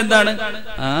അവൻ പറയും എന്താണ്,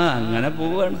 അങ്ങനെ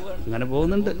പോവാണ്, അങ്ങനെ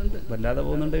പോകുന്നുണ്ട്, വല്ലാതെ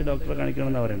പോകുന്നുണ്ട്, ഡോക്ടറെ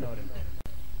കാണിക്കണമെന്നാ പറയുന്നത്.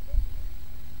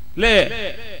 അല്ലേ?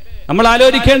 നമ്മൾ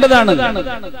ആലോചിക്കേണ്ടതാണ്.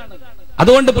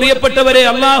 അതുകൊണ്ട് പ്രിയപ്പെട്ടവരെ,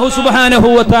 അല്ലാഹു സുബ്ഹാനഹു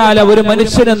വ തആല ഒരു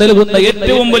മനുഷ്യന് നൽകുന്ന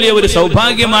ഏറ്റവും വലിയ ഒരു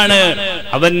സൗഭാഗ്യമാണ്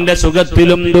അവന്റെ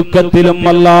സുഖത്തിലും ദുഃഖത്തിലും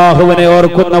അല്ലാഹുവിനെ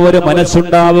ഓർക്കുന്ന ഒരു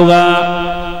മനസ്സുണ്ടാവുക.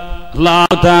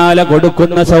 അല്ലാഹു തആല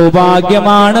കൊടുക്കുന്ന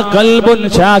സൗഭാഗ്യമാണ് ഖൽബുൻ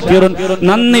ഷാകിറുൻ,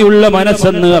 നന്ദിയുള്ള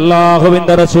മനസ്സെന്ന്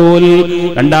അല്ലാഹുവിന്റെ റസൂൽ.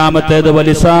 രണ്ടാമത്തേത്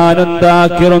വലിസാനുൻ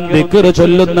ദാകിറുൻ, ദിക്ർ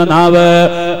ചൊല്ലുന്ന നാവ്.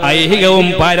 ഐഹികവും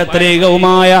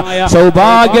പാരത്രികവുമായ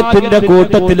സൗഭാഗ്യത്തിന്റെ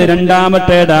കൂട്ടത്തിൽ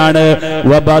രണ്ടാമത്തേതാണ്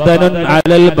വബദനുൻ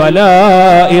അലൽ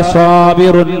ബലാഇ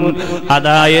സാബിറുൻ,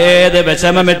 അതായത്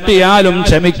വിഷമമെത്തിയാലും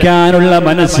ക്ഷമിക്കാനുള്ള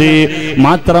മനസ്സ്.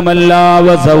 മാത്രമല്ല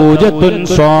വസൗജത്തുൻ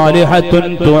സാലിഹത്തുൻ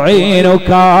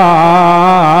തുഈനുക,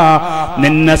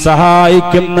 നിന്നെ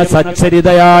സഹായിക്കുന്ന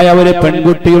സച്ചരിതയായ ഒരു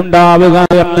പെൺകുട്ടി ഉണ്ടാവുക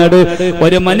എന്നത്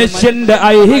ഒരു മനുഷ്യന്റെ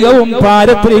ഐഹികവും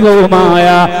പാരത്രികവുമായ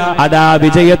അതാ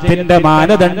വിജയത്തിന്റെ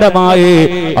മാനദണ്ഡമായി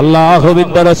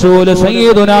അല്ലാഹുവിന്റെ റസൂൽ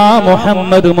സയ്യിദുനാ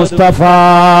മുഹമ്മദ് മുസ്തഫ.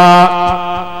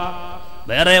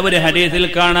 വേറെ ഒരു ഹദീസിൽ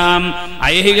കാണാം,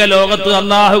 ഐഹിക ലോകത്ത്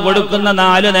അല്ലാഹു കൊടുക്കുന്ന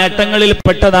 4 നേട്ടങ്ങളിൽ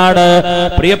പെട്ടതാണ്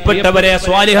പ്രിയപ്പെട്ടവരെ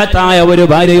സ്വാലിഹത്തായ ഒരു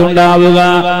ഭാര്യയുണ്ടാവുക,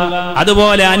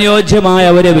 അതുപോലെ അനുയോജ്യമായ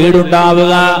ഒരു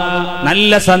വീടുണ്ടാവുക,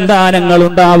 നല്ല സന്താനങ്ങൾ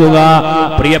ഉണ്ടാവുക,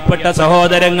 പ്രിയപ്പെട്ട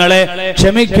സഹോദരങ്ങളെ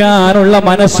ക്ഷമിക്കാനുള്ള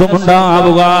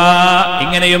മനസ്സുമുണ്ടാവുക.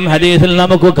 ഇങ്ങനെയും ഹദീസിൽ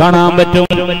നമുക്ക് കാണാൻ പറ്റും.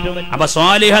 അപ്പൊ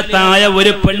സ്വാലിഹത്തായ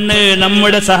ഒരു പെണ്ണ്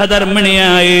നമ്മുടെ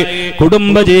സഹധർമ്മിണിയായി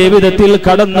കുടുംബ ജീവിതത്തിൽ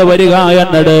കടന്നു വരിക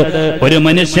എന്നത് ഒരു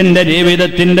മനുഷ്യന്റെ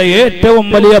ജീവിതത്തിന്റെ ഏറ്റവും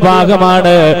വലിയ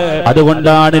ഭാഗമാണ്.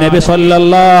 അതുകൊണ്ടാണ് നബി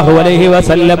സല്ലല്ലാഹു അലൈഹി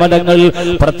വസല്ലം തങ്ങൾ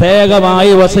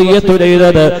പ്രത്യേകമായി വസിയ്യത്ത്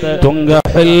ചെയ്തത്,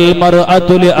 തുങ്കഹിൽ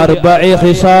മർഅതു ലിഅർബഇ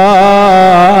ഖിസാൽ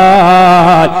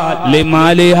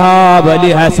ലിമാലിഹാ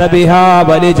വലിഹസബിഹാ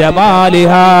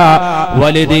വലിജമാലിഹാ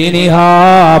വലിദീനിഹാ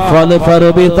ഫദ്ഫർ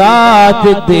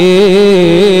ബിതാത്തിദ്ദീൻ.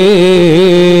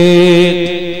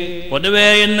 പൊതുവെ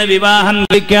ഇന്ന് വിവാഹം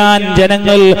കഴിക്കാൻ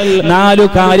ജനങ്ങൾ 4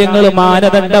 കാര്യങ്ങൾ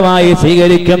മാനദണ്ഡമായി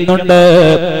സ്വീകരിക്കുന്നുണ്ട്.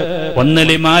 ഒന്ന്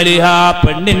ലിമാലിഹ,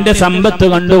 പെണ്ണിന്റെ സമ്പത്ത്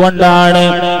കണ്ടുകൊണ്ടാണ്.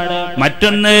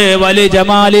 മറ്റൊന്ന് വലി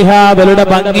ജമാലിഹ, അവളുടെ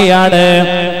ഭംഗിയാണ്.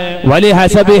 വലി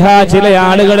ഹസബിഹ, ചില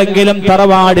ആളുകളെങ്കിലും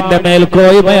തറവാടിന്റെ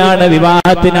മേൽക്കോയ്മയാണ്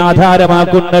വിവാഹത്തിന്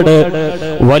ആധാരമാക്കുന്നത്.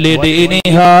 വലി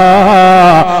ദീനിഹ,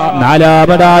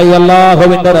 നാലാമതായി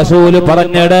അല്ലാഹുവിന്റെ റസൂല്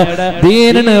പറഞ്ഞത്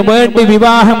ദീനിന് വേണ്ടി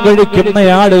വിവാഹം കഴിക്കുന്ന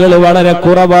ആളുകൾ വളരെ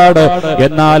കുറവാണ്.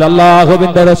 എന്നാൽ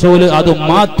അല്ലാഹുവിന്റെ റസൂല് അത്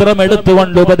മാത്രം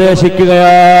എടുത്തുകൊണ്ട്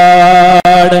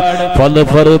ഉപദേശിക്കുകയാണ്.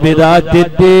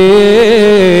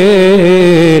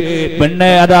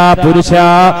 പെണ്ണെ, അതാ പുരുഷ,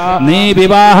 നീ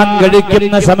വിവാഹം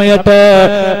കഴിക്കുന്ന സമയത്ത്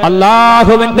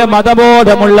അല്ലാഹുവിന്റെ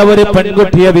മതബോധമുള്ള ഒരു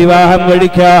പെൺകുട്ടിയെ വിവാഹം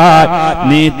കഴിക്കാൻ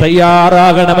നീ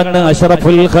തയ്യാറാകണമെന്ന്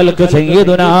അഷ്റഫുൽ ഖൽഖ്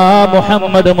സയ്യിദുനാ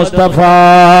മുഹമ്മദ് മുസ്തഫ.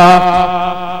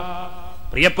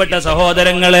 പ്രിയപ്പെട്ട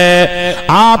സഹോദരങ്ങളെ,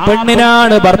 ആ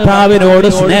പെണ്ണിനാണ് ഭർത്താവിനോട്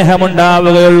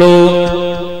സ്നേഹമുണ്ടാവുകയുള്ളൂ.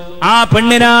 ആ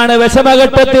പെണ്ണിനാണ്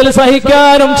വിഷമഘട്ടത്തിൽ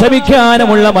സഹിക്കാനും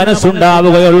ക്ഷമിക്കാനുമുള്ള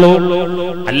മനസ്സുണ്ടാവുകയുള്ളൂ.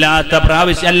 അല്ലാത്ത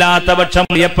പക്ഷം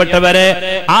പ്രിയപ്പെട്ടവരെ,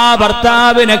 ആ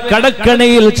ഭർത്താവിനെ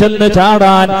കടക്കണിയിൽ ചെന്ന്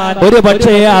ചാടാൻ ഒരു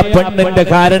പക്ഷേ ആ പെണ്ണിന്റെ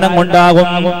കാരണം ഉണ്ടാകും.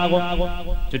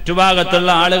 ചുറ്റുഭാഗത്തുള്ള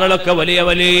ആളുകളൊക്കെ വലിയ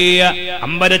വലിയ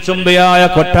അമ്പരച്ചുംബിയായ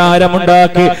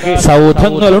കൊട്ടാരമുണ്ടാക്കി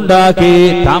സൗധങ്ങളുണ്ടാക്കി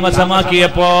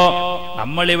താമസമാക്കിയപ്പോ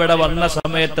നമ്മളിവിടെ വന്ന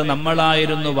സമയത്ത്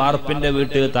നമ്മളായിരുന്നു വാർപ്പിന്റെ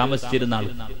വീട്ടിൽ താമസിച്ചിരുന്ന ആൾ.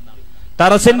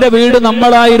 തറസിന്റെ വീട്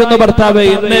നമ്മളായിരുന്നു ഭർത്താവ്.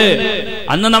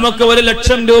 അന്ന് നമുക്ക് 1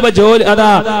 ലക്ഷം രൂപ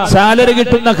സാലറി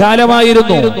കിട്ടുന്ന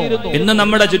കാലമായിരുന്നു. ഇന്ന്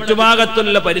നമ്മുടെ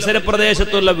ചുറ്റുഭാഗത്തുള്ള പരിസര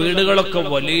പ്രദേശത്തുള്ള വീടുകളൊക്കെ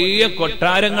വലിയ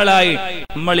കൊട്ടാരങ്ങളായി.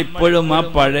 നമ്മൾ ഇപ്പോഴും ആ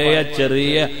പഴയ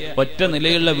ചെറിയ ഒറ്റ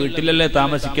നിലയുള്ള വീട്ടിലല്ലേ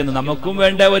താമസിക്കുന്നത്. നമുക്കും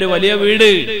വേണ്ട ഒരു വലിയ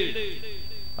വീട്.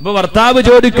 അപ്പൊ ഭർത്താവ്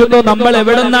ചോദിക്കുന്നു, നമ്മൾ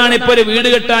എവിടെ നിന്നാണ് ഇപ്പൊ ഒരു വീട്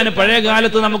കെട്ടാൻ? പഴയ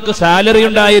കാലത്ത് നമുക്ക് സാലറി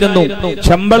ഉണ്ടായിരുന്നു,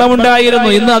 ശമ്പളം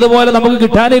ഉണ്ടായിരുന്നു, ഇന്ന് അതുപോലെ നമുക്ക്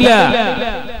കിട്ടാനില്ല.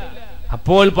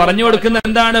 അപ്പോൾ പറഞ്ഞു കൊടുക്കുന്ന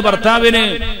എന്താണ് ഭർത്താവിന്?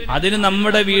 അതിന്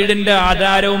നമ്മുടെ വീടിന്റെ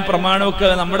ആധാരവും പ്രമാണവും ഒക്കെ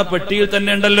നമ്മുടെ പെട്ടിയിൽ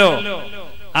തന്നെ ഉണ്ടല്ലോ.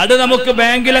 അത് നമുക്ക്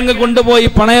ബാങ്കിൽ അങ്ങ് കൊണ്ടുപോയി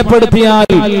പണയപ്പെടുത്തിയാൽ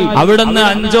അവിടുന്ന്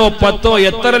 5ഓ 10ഓ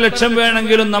എത്ര ലക്ഷം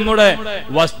വേണമെങ്കിലും നമ്മുടെ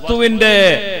വസ്തുവിന്റെ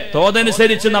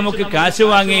തോതനുസരിച്ച് നമുക്ക് കാശ്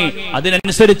വാങ്ങി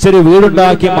അതിനനുസരിച്ചൊരു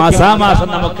വീടുണ്ടാക്കി മാസാമാസം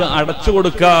നമുക്ക് അടച്ചു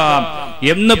കൊടുക്കാം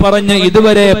എന്ന് പറഞ്ഞ്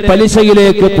ഇതുവരെ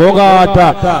പലിശയിലേക്ക് പോകാത്ത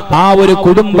ആ ഒരു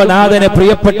കുടുംബനാഥനെ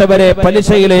പ്രിയപ്പെട്ടവരെ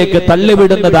പലിശയിലേക്ക്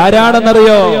തള്ളിവിടുന്നത്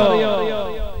ആരാണെന്നറിയോ?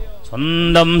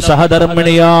 സ്വന്തം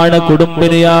സഹധർമ്മിണിയാണ്,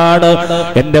 കുടുംബിനിയാണ്.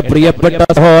 എന്റെ പ്രിയപ്പെട്ട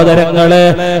സഹോദരങ്ങളെ,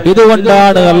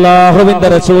 ഇതുകൊണ്ടാണ് അല്ലാഹുവിന്റെ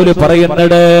റസൂല്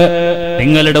പറയുന്നത്,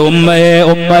 നിങ്ങളുടെ ഉമ്മയെ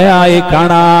ഉമ്മയായി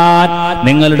കാണാൻ,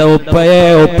 നിങ്ങളുടെ ഉപ്പയെ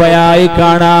ഉപ്പയായി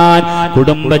കാണാൻ,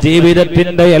 കുടുംബ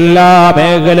ജീവിതത്തിന്റെ എല്ലാ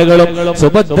മേഖലകളും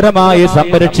സുഭദ്രമായി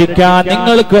സംരക്ഷിക്കാൻ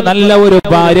നിങ്ങൾക്ക് നല്ല ഒരു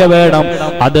ഭാര്യ വേണം.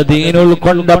 അത് ദീൻ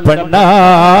ഉൾക്കൊണ്ട പെണ്ണാണ്.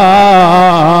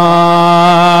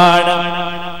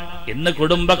 ഇന്ന്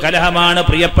കുടുംബ കലഹമാണ്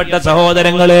പ്രിയപ്പെട്ട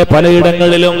സഹോദരങ്ങളെ.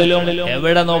 പലയിടങ്ങളിലും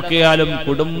എവിടെ നോക്കിയാലും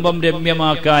കുടുംബം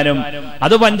രമ്യമാക്കാനും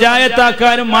അത്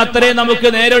പഞ്ചായത്താക്കാനും മാത്രമേ നമുക്ക്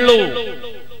നേരുള്ളൂ.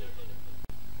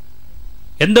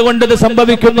 എന്തുകൊണ്ടിത്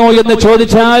സംഭവിക്കുന്നു എന്ന്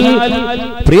ചോദിച്ചാൽ,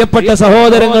 പ്രിയപ്പെട്ട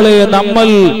സഹോദരങ്ങളെ, നമ്മൾ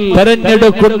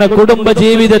തെരഞ്ഞെടുക്കുന്ന കുടുംബ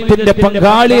ജീവിതത്തിന്റെ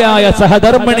പങ്കാളിയായ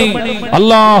സഹധർമ്മിണി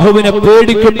അള്ളാഹുവിനെ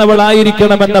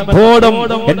പേടിക്കുന്നവളായിരിക്കണമെന്ന ബോധം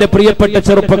എന്റെ പ്രിയപ്പെട്ട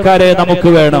ചെറുപ്പക്കാരെ നമുക്ക്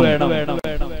വേണം.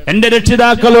 എന്റെ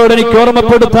രക്ഷിതാക്കളോട് എനിക്ക്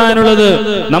ഓർമ്മപ്പെടുത്താനുള്ളത്,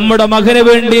 നമ്മുടെ മകന്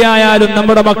വേണ്ടിയായാലും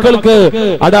നമ്മുടെ മക്കൾക്ക്,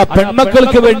 അതാ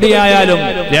പെൺമക്കൾക്ക് വേണ്ടിയായാലും,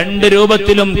 രണ്ട്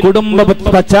രൂപത്തിലും കുടുംബ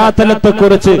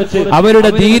പശ്ചാത്തലത്തെക്കുറിച്ച്, അവരുടെ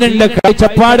ദീനിന്റെ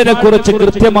കാഴ്ചപ്പാടിനെ കുറിച്ച്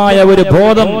കൃത്യമായ ഒരു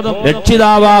ബോധം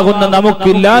രക്ഷിതാവാകുന്ന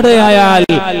നമുക്കില്ലാതെയായാൽ,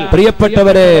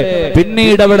 പ്രിയപ്പെട്ടവരെ,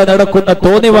 പിന്നീട് അവിടെ നടക്കുന്ന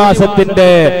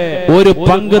തോന്നിവാസത്തിന്റെ ഒരു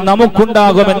പങ്ക്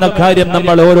നമുക്കുണ്ടാകുമെന്ന കാര്യം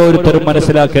നമ്മൾ ഓരോരുത്തരും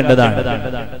മനസ്സിലാക്കേണ്ടതാണ്.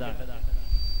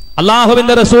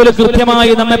 അല്ലാഹുവിന്റെ റസൂല്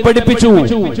കൃത്യമായി നമ്മെ പഠിപ്പിച്ചു,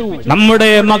 നമ്മുടെ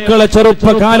മക്കളെ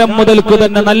ചെറുപ്പകാലം മുതൽക്ക്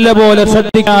തന്നെ നല്ലപോലെ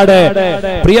ശ്രദ്ധിക്കാതെ,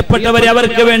 പ്രിയപ്പെട്ടവരെ,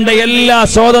 അവർക്ക് വേണ്ട എല്ലാ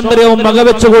സ്വാതന്ത്ര്യവും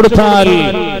വകവെച്ചു കൊടുത്താൽ,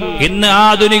 ഇന്ന്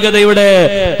ആധുനികതയുടെ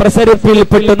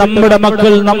പ്രസരിപ്പിൽപ്പെട്ട് നമ്മുടെ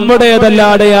മക്കൾ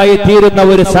നമ്മുടേതല്ലാതെയായി തീരുന്ന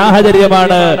ഒരു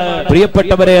സാഹചര്യമാണ്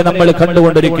പ്രിയപ്പെട്ടവരെ നമ്മൾ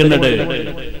കണ്ടുകൊണ്ടിരിക്കുന്നത്.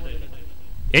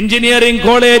 എഞ്ചിനീയറിംഗ്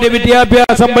കോളേജ്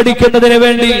വിദ്യാഭ്യാസം പഠിക്കുന്നതിന്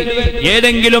വേണ്ടി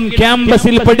ഏതെങ്കിലും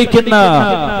ക്യാമ്പസിൽ പഠിക്കുന്ന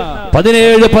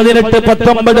 17, 18,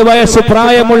 19 വയസ്സ്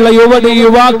പ്രായമുള്ള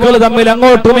യുവാക്കൾ തമ്മിൽ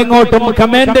അങ്ങോട്ടും ഇങ്ങോട്ടും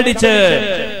കമന്റ് അടിച്ച്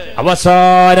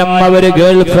അവസാനം അവര്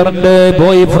ഗേൾ ഫ്രണ്ട്,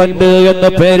 ബോയ് ഫ്രണ്ട് എന്ന്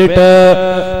പേരിട്ട്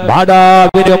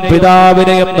മാതാവിനെയും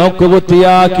പിതാവിനെയും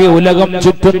നോക്കുകുത്തിയാക്കി ഉലകം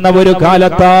ചുറ്റുന്ന ഒരു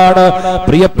കാലത്താണ്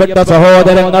പ്രിയപ്പെട്ട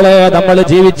സഹോദരങ്ങളെ നമ്മൾ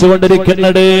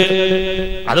ജീവിച്ചുകൊണ്ടിരിക്കുന്നത്.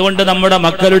 അതുകൊണ്ട് നമ്മുടെ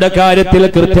മക്കളുടെ കാര്യത്തിൽ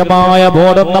കൃത്യമായ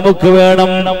ബോധം നമുക്ക്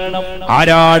വേണം.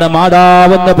 ആരാണ്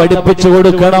മാതാവെന്ന് പഠിപ്പിച്ചു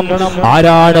കൊടുക്കണം,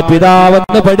 ആരാണ്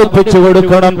പിതാവെന്ന് പഠിപ്പിച്ചു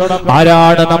കൊടുക്കണം,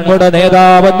 ആരാണ് നമ്മുടെ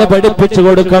നേതാവെന്ന് പഠിപ്പിച്ചു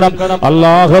കൊടുക്കണം.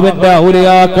 അല്ലാഹുവിന്റെ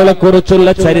ഔലിയാക്കളെ കുറിച്ചുള്ള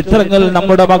ചരിത്രങ്ങൾ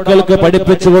നമ്മുടെ മക്കൾക്ക്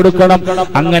പഠിപ്പിച്ചു കൊടുക്കണം.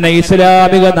 അങ്ങനെ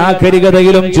ഇസ്ലാമിക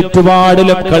നാഗരികതയിലും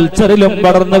ചുറ്റുപാടിലും കൾച്ചറിലും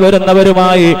വളർന്നു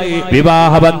വരുന്നവരുമായി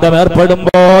വിവാഹബന്ധം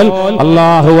ഏർപ്പെടുമ്പോൾ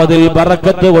അല്ലാഹു അതിൽ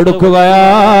ബറക്കത്ത് കൊടുക്കുകയാണ്.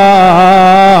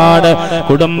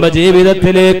 കുടുംബ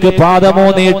ജീവിതത്തിലേക്ക്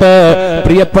പാദമൂന്നിയിട്ട്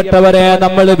പ്രിയപ്പെട്ടവരെ,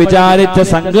 നമ്മൾ വിചാരിച്ച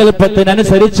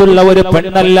സങ്കല്പത്തിനനുസരിച്ചുള്ള ഒരു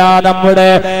പെണ്ണല്ല നമ്മുടെ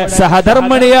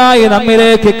സഹധർമ്മിണിയായി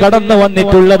നമ്മിലേക്ക് കടന്നു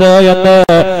വന്നിട്ടുള്ളത് എന്ന്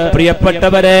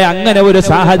പ്രിയപ്പെട്ടവരെ, അങ്ങനെ ഒരു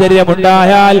സാഹചര്യം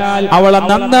ഉണ്ടായാൽ അവളെ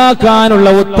നന്നാക്കാനുള്ള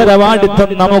ഉത്തരവാദിത്വം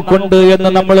നമുക്കുണ്ട് എന്ന്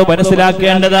നമ്മൾ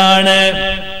മനസ്സിലാക്കേണ്ടതാണ്.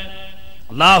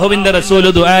 അല്ലാഹുവിന്റെ റസൂൽ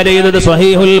ദുആ ചെയ്തത്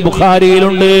സ്വഹീഹുൽ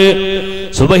ബുഖാരിയിലുണ്ട്.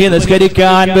 സുബഹി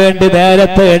നിസ്കരിക്കാൻ വേണ്ടി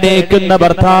നേരത്തെ എണീക്കുന്ന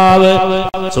ഭർത്താവ്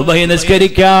സുബഹി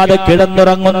നിസ്കരിക്കാതെ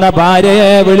കിടന്നുറങ്ങുന്ന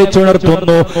ഭാര്യയെ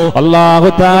വിളിച്ചുണർത്തുന്നു. അല്ലാഹു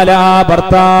തആല ആ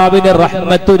ഭർത്താവിന്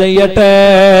റഹ്മത്ത് ചെയ്യട്ടെ,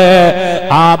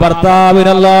 ആ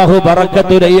ഭർത്താവിന് അല്ലാഹു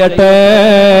ബറക്കത്ത് ചെയ്യട്ടെ.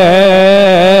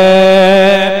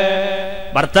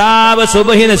 ഭർത്താവ്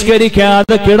സുബഹി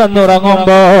നിസ്കരിക്കാതെ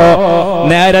കിടന്നുറങ്ങുമ്പോ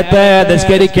നേരത്തെ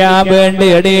നിസ്കരിക്കാൻ വേണ്ടി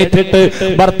എണീറ്റിട്ട്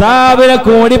ഭർത്താവിനെ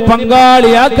കൂടി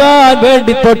പങ്കാളിയാക്കാൻ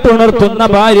വേണ്ടി തൊട്ടുണർത്തുന്ന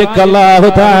ഭാര്യക്ക് അല്ലാഹു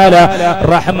തആല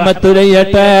റഹ്മത്ത്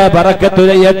ചെയ്യട്ടെ, ബറക്കത്ത്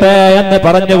ചെയ്യട്ടെ എന്ന്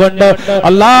പറഞ്ഞുകൊണ്ട്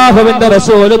അല്ലാഹുവിന്റെ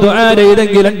റസൂൽ ദുആ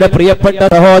ചെയ്തെങ്കിൽ എന്റെ പ്രിയപ്പെട്ട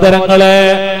സഹോദരങ്ങളെ,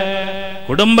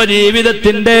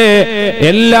 കുടുംബജീവിതത്തിന്റെ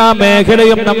എല്ലാ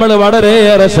മേഖലയും നമ്മൾ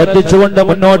വളരെയേറെ ശ്രദ്ധിച്ചുകൊണ്ട്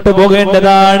മുന്നോട്ട്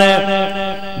പോകേണ്ടതാണ്.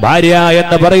 ഭാര്യ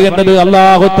എന്ന് പറയുന്നത്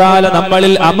അല്ലാഹു തആല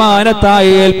നമ്മളിൽ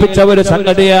അമാനത്തായി ഏൽപ്പിച്ച ഒരു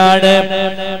സംഗതിയാണ്.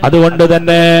 അതുകൊണ്ട്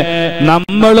തന്നെ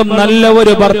നമ്മളും നല്ല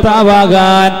ഒരു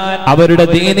ഭർത്താവാകാൻ അവരുടെ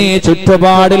ദീനീ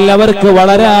ചുറ്റുപാടിൽ അവർക്ക്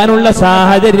വളരാനുള്ള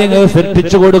സാഹചര്യങ്ങൾ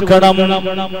സൃഷ്ടിച്ചു കൊടുക്കണം.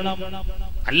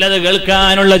 നല്ലത്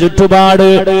കേൾക്കാനുള്ള ചുറ്റുപാട്,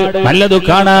 നല്ലത്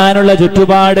കാണാനുള്ള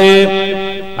ചുറ്റുപാട്.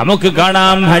 നമുക്ക്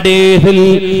കാണാം ഹദീസിൽ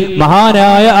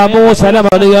മഹാനായ അബൂ സലമ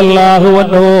റളിയല്ലാഹു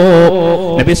അൻഹു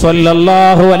നബി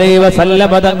സല്ലല്ലാഹു അലൈഹി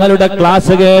വസല്ലം തങ്ങളുടെ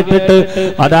ക്ലാസ് കേട്ടിട്ട്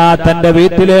അതാ തന്റെ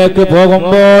വീട്ടിലേക്ക്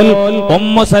പോകുമ്പോൾ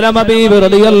ഉമ്മു സലമ ബീവി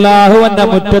റളിയല്ലാഹു അൻഹ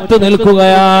മുറ്റത്ത്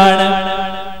നിൽക്കുകയാണ്.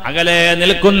 അകലെ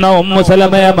നിൽക്കുന്ന ഉമ്മു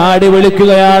സലമയെ മാടി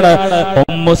വിളിക്കുകയാണ്,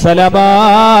 ഉമ്മു സലമ,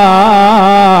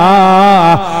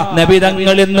 നബി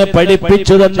തങ്ങൾ ഇന്ന്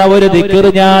പഠിപ്പിച്ചു തന്ന ഒരു ദിക്ർ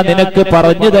ഞാൻ നിനക്ക്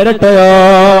പറഞ്ഞു തരട്ടെയോ?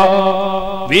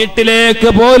 വീട്ടിലേക്ക്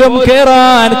പോലും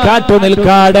കേറാൻ കാത്തു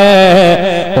നിൽക്കാതെ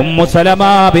ഉമ്മു സലമ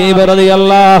ബീവി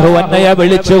റളിയല്ലാഹു അൻഹയെ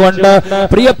വിളിച്ചുകൊണ്ട്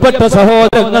പ്രിയപ്പെട്ട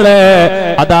സഹോദരങ്ങളെ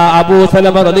അതാ അബൂ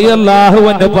സലമ റളിയല്ലാഹു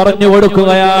അൻഹു പറഞ്ഞു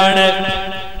കൊടുക്കുകയാണ്,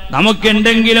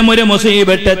 നമുക്കെന്തെങ്കിലും ഒരു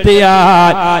മുസീബത്ത്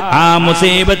എത്തിയാൽ ആ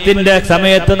മുസീബത്തിന്റെ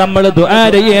സമയത്ത് നമ്മൾ ദുആ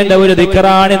ചെയ്യേണ്ട ഒരു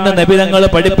ദിക്റാണെന്ന് നബി തങ്ങൾ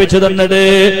പഠിപ്പിച്ചു തന്നത്.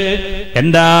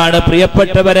 എന്താണ്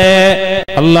പ്രിയപ്പെട്ടവരെ?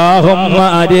 അല്ലാഹുമ്മ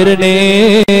അജിർനി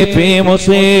ഫീ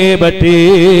മുസീബതി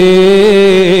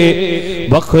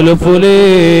വഖ്ലുഫ് ലീ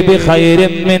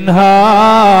ബിഖൈരിൻ മിൻഹാ.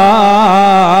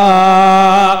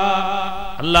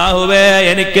 അല്ലാഹുവേ,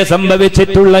 എനിക്ക്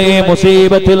സംഭവിച്ചിട്ടുള്ള ഈ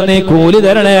മുസീബത്തിൽ നീ കൂലി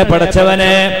തരണേ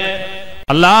പടച്ചവനെ.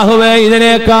 അല്ലാഹുവേ,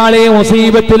 ഇതിനേക്കാൾ ഈ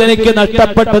മുസീബത്തിൽ എനിക്ക്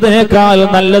നഷ്ടപ്പെട്ടതിനേക്കാൾ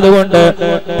നല്ലതുകൊണ്ട്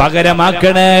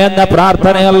പകരമാക്കണേ എന്ന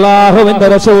പ്രാർത്ഥന അല്ലാഹുവിന്റെ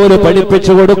റസൂൽ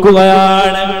പഠിപ്പിച്ചു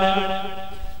കൊടുക്കുകയാണ്.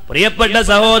 പ്രിയപ്പെട്ട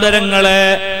സഹോദരങ്ങളെ,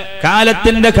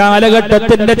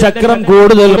 കാലഘട്ടത്തിന്റെ ചക്രം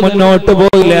കൂടുതൽ മുന്നോട്ട്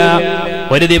പോയില്ല.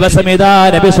 ഒരു ദിവസം ഇതാ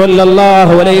നബി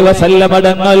സല്ലല്ലാഹു അലൈഹി വസല്ലം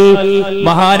തങ്ങൾ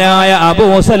മഹാനായ അബൂ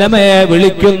സലമയെ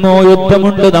വിളിക്കുന്നു,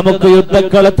 യുദ്ധമുണ്ട്, നമുക്ക്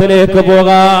യുദ്ധക്കളത്തിലേക്ക്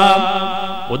പോകാം.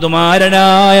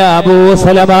 ഉദുമാരനായ അബൂ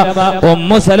സലമ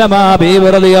ഉമ്മു സലമ ബീവി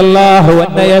റളിയല്ലാഹു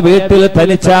അൻഹയെ വീട്ടിൽ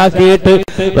തനിച്ചാക്കിയിട്ട്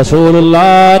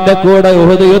റസൂലുള്ളാഹിന്റെ കൂടെ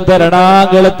ഉഹദ്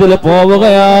യുദ്ധരണാങ്കളത്തിൽ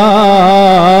പോവുകയാണ്.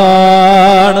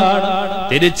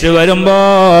 തിരിച്ചു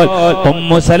വരുമ്പോൾ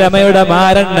ഉമ്മു സലമയുടെ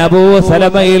മാരൻ അബൂ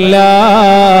സലമയില്ല.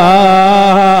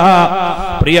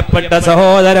 പ്രിയപ്പെട്ട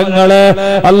സഹോദരങ്ങളെ,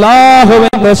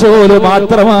 അല്ലാഹുവിന്റെ റസൂൽ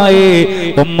മാത്രമായി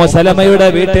ഉമ്മു സലമയുടെ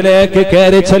വീട്ടിലേക്ക്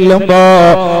കയറി ചെല്ലുമ്പോ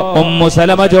ഉമ്മു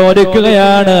സലമ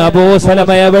ചോദിക്കുകയാണ്, അബൂ സലമ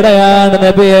എവിടെയാണ്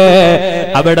നബിയെ?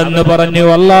 അവിടെന്ന് പറഞ്ഞു,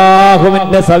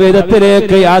 അല്ലാഹുവിന്റെ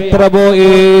സവിധത്തിലേക്ക് യാത്ര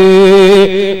പോയി.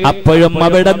 അപ്പോഴും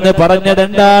അവിടെന്ന്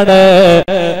പറഞ്ഞതെന്താണ്?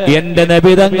 എന്റെ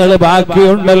നബിതങ്ങൾ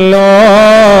ബാക്കിയുണ്ടല്ലോ.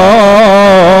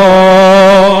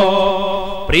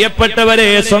 പ്രിയപ്പെട്ടവരെ,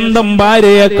 സ്വന്തം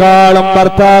ഭാര്യയെക്കാളും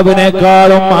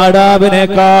ഭർത്താവിനേക്കാളും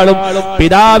മാതാവിനേക്കാളും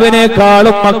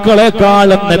പിതാവിനേക്കാളും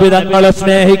മക്കളെക്കാളും നബിതങ്ങളെ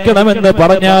സ്നേഹിക്കണമെന്ന്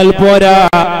പറഞ്ഞാൽ പോരാ,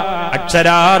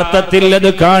 അക്ഷരാർത്ഥത്തിൽ അത്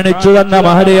കാണിച്ചു തന്ന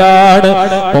മഹരിയാണ്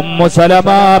ഉമ്മു സലമ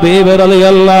ബീവി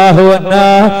റളിയല്ലാഹു അൻഹാ.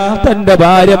 തന്റെ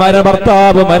ഭാര്യ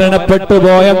ഭർത്താവ് മരണപ്പെട്ടു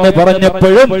പോയെന്ന്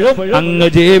പറഞ്ഞപ്പോഴും അങ്ങ്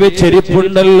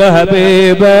ജീവിച്ചിരിപ്പുണ്ടല്ലോ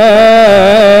ഹബീബേ,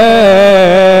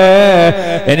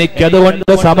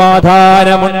 എനിക്കതുകൊണ്ട്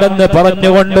സമാധാനമുണ്ടെന്ന്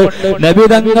പറഞ്ഞുകൊണ്ട്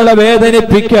നബിതങ്ങളെ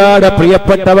വേദനിപ്പിക്കാതെ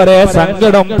പ്രിയപ്പെട്ടവരെ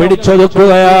സങ്കടം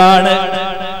പിടിച്ചൊതുക്കുകയാണ്.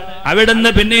 അവിടുന്ന്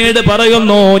പിന്നീട്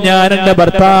പറയുന്നു, ഞാൻ എന്റെ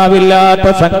ഭർത്താവില്ലാത്ത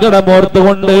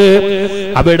സങ്കടമോർത്തുകൊണ്ട്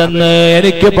അവിടുന്ന്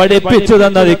എനിക്ക് പഠിപ്പിച്ചു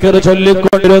തന്ന ദിക്ർ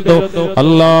ചൊല്ലിക്കൊണ്ടിരുന്നു,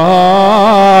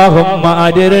 അല്ലാഹുമ്മ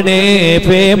അജിർനി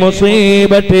ഫീ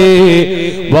മുസീബതി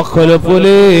വഖ്ലുഫ്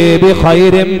ലീ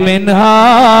ബിഖൈരിൻ മിൻഹാ.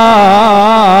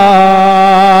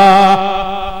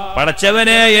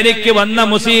 പടച്ചവനെ, എനിക്ക് വന്ന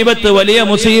മുസീബത്ത് വലിയ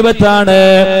മുസീബത്താണ്,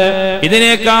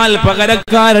 ഇതിനേക്കാൾ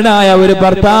പകരക്കാരനായ ഒരു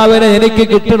ഭർത്താവിനെ എനിക്ക്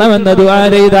കിട്ടണമെന്ന് ദുആ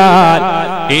ചെയ്താൽ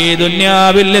ഈ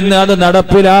ദുനിയാവിൽ നിന്ന് അത്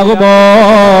നടപ്പിലാകുമോ?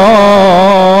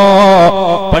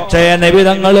 പക്ഷേ നബി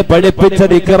തങ്ങൾ പഠിപ്പിച്ച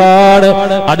ദിക്റാണ്,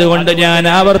 അതുകൊണ്ട് ഞാൻ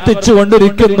ആവർത്തിച്ചു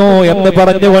കൊണ്ടിരിക്കുന്നു എന്ന്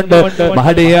പറഞ്ഞുകൊണ്ട്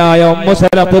മഹദിയായ ഉമ്മു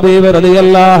സലമ ബീവി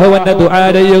റളിയല്ലാഹു അൻഹ ദുആ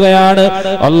ചെയ്യുകയാണ്,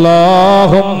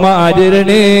 അല്ലാഹുമ്മ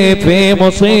അജിർനി ഫീ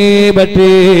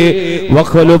മുസീബതി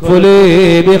വഖ്ലുഫ് ലീ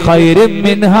ബിഖൈരിൻ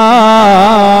മിൻഹാ.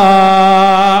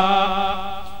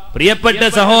 പ്രിയപ്പെട്ട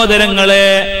സഹോദരങ്ങളെ,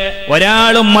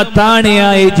 ഒരാളും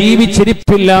മത്താണിയായി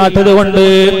ജീവിച്ചിരിപ്പില്ലാത്തത് കൊണ്ട്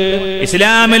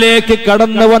ഇസ്ലാമിലേക്ക്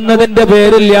കടന്നു വന്നതിന്റെ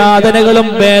പേരിൽ യാതനകളും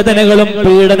വേദനകളും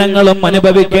പീഡനങ്ങളും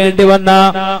അനുഭവിക്കേണ്ടി വന്ന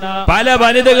പല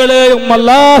വനിതകളെയും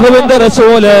അല്ലാഹുവിന്റെ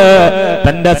റസൂല്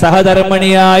തന്റെ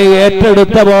സഹധർമ്മിണിയായി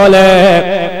ഏറ്റെടുത്ത പോലെ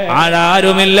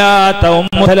ആരാരുമില്ലാത്ത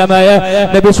ഉമ്മു സലമയെ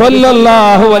നബി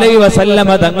സല്ലല്ലാഹു അലൈഹി വസല്ലമ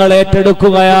തങ്ങൾ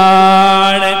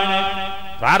ഏറ്റെടുക്കുകയാണ്.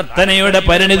 പ്രാർത്ഥനയുടെ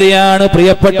പരിണിതിയാണ്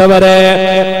പ്രിയപ്പെട്ടവരെ.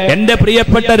 എന്റെ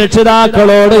പ്രിയപ്പെട്ട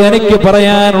രക്ഷിതാക്കളോട് എനിക്ക്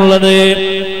പറയാനുള്ളത്,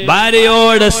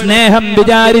 ഭാര്യയോട് സ്നേഹം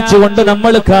വിചാരിച്ചുകൊണ്ട്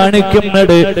നമ്മൾ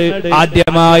കാണിക്കുന്നത്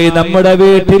ആദ്യമായി നമ്മുടെ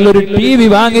വീട്ടിൽ ഒരു TV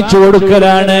വാങ്ങിച്ചു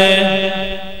കൊടുക്കലാണ്.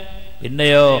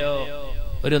 പിന്നെയോ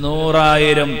ഒരു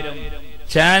 100,000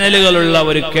 ചാനലുകളുള്ള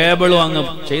ഒരു കേബിളും അങ്ങ്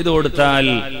ചെയ്തു കൊടുത്താൽ,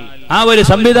 ആ ഒരു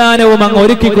സംവിധാനവും അങ്ങ്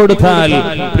ഒരുക്കി കൊടുത്താൽ,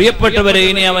 പ്രിയപ്പെട്ടവരെ,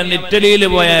 ഇനി അവൻ ഇറ്റലിയിൽ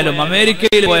പോയാലും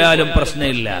അമേരിക്കയിൽ പോയാലും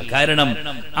പ്രശ്നമില്ല. കാരണം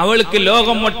അവൾക്ക്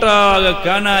ലോകം ഒട്ടാകെ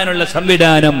കാണാനുള്ള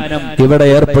സംവിധാനം ഇവിടെ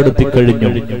ഏർപ്പെടുത്തി കഴിഞ്ഞു.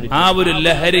 ആ ഒരു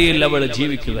ലഹരിയിൽ അവൾ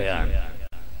ജീവിക്കുകയാണ്.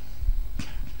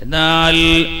 എന്നാൽ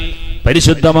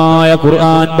പരിശുദ്ധമായ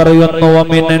ഖുർആൻ പറയുന്നു,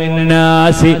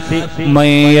 വമിനന്നാസി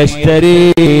മയ്യശ്തരീ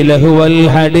ലഹുവൽ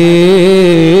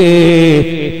ഹദീസ്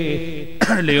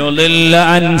ليضل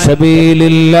عن سبيل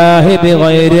الله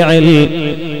بغير علم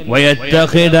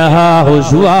ويتخذها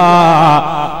هزوا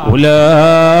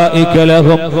ഉലൈക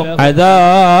ലഹും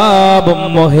അദാബും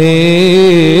മുഹീൻ.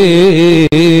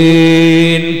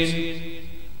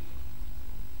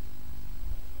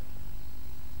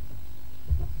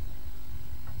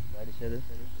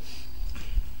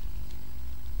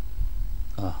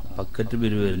 ബക്കറ്റ്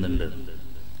പിരിവ് വരുന്നുണ്ട്,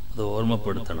 അത്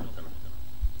ഓർമ്മപ്പെടുത്തണം.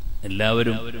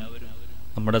 എല്ലാവരും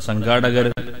നമ്മുടെ സംഘാടകർ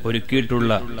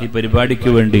ഒരുക്കിയിട്ടുള്ള ഈ പരിപാടിക്ക്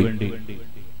വേണ്ടി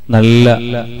നല്ല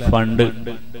ഫണ്ട്,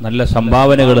 നല്ല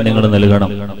സംഭാവനകൾ നിങ്ങൾ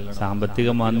നൽകണം. സാമ്പത്തിക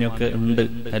മാന്യമൊക്കെ ഉണ്ട്,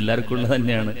 എല്ലാവർക്കും ഉള്ളത്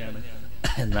തന്നെയാണ്.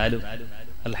 എന്നാലും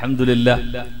അൽഹംദുലില്ലാഹ്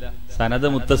സനദ്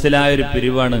മുത്തസിലായ ഒരു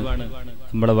പിരിവാണ്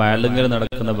നമ്മുടെ വയലുങ്കൽ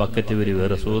നടക്കുന്ന ബക്കറ്റ് പിരിവ്.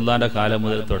 റസൂലുള്ളാഹിന്റെ കാലം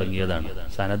മുതൽ തുടങ്ങിയതാണ്.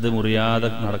 സനദ് മുറിയാതെ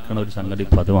നടക്കുന്ന ഒരു സംഗതി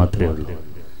ഇപ്പം അത് മാത്രമേ ഉള്ളൂ.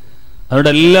 അതുകൊണ്ട്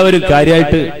എല്ലാവരും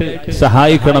കാര്യമായിട്ട്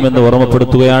സഹായിക്കണമെന്ന്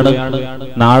ഓർമ്മപ്പെടുത്തുകയാണ്.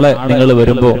 നാളെ നിങ്ങൾ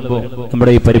വരുമ്പോ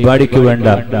നമ്മുടെ ഈ പരിപാടിക്ക് വേണ്ട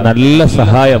നല്ല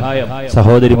സഹായം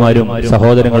സഹോദരിമാരും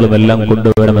സഹോദരങ്ങളും എല്ലാം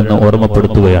കൊണ്ടുവരണമെന്ന്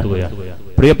ഓർമ്മപ്പെടുത്തുകയാണ്.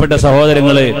 പ്രിയപ്പെട്ട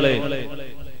സഹോദരങ്ങളെ,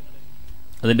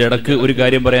 അതിന്റെ ഇടക്ക് ഒരു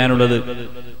കാര്യം പറയാനുള്ളത്,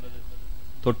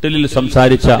 തൊട്ടിലിൽ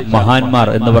സംസാരിച്ച മഹാന്മാർ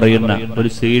എന്ന് പറയുന്ന ഒരു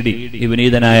CD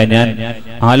വിനീതനായ ഞാൻ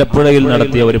ആലപ്പുഴയിൽ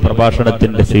നടത്തിയ ഒരു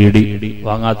പ്രഭാഷണത്തിന്റെ CD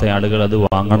വാങ്ങാത്ത ആളുകൾ അത്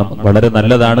വാങ്ങണം, വളരെ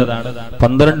നല്ലതാണ്.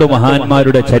 12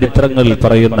 മഹാന്മാരുടെ ചരിത്രങ്ങൾ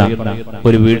പറയുന്ന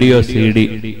ഒരു വീഡിയോ CD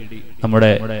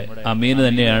നമ്മുടെ അമീന്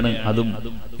തന്നെയാണ് അതും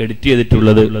എഡിറ്റ്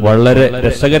ചെയ്തിട്ടുള്ളത്. വളരെ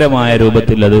രസകരമായ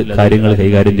രൂപത്തിൽ അത് കാര്യങ്ങൾ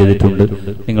കൈകാര്യം ചെയ്തിട്ടുണ്ട്.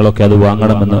 നിങ്ങളൊക്കെ അത്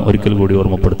വാങ്ങണമെന്ന് ഒരിക്കൽ കൂടി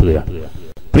ഓർമ്മപ്പെടുത്തുകയാണ്.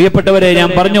 പ്രിയപ്പെട്ടവരെ, ഞാൻ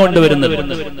പറഞ്ഞുകൊണ്ടുവരുന്നത്,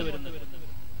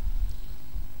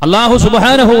 അല്ലാഹു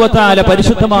സുബ്ഹാനഹു വ തആല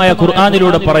പരിശുദ്ധമായ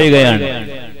ഖുർആനിലൂടെ പറയുകയാണ്,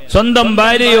 സ്വന്തം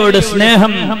ഭാര്യയോട്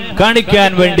സ്നേഹം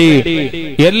കാണിക്കാൻ വേണ്ടി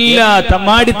എല്ലാ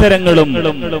തമ്മാടിത്തരങ്ങളും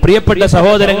പ്രിയപ്പെട്ട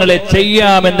സഹോദരങ്ങളെ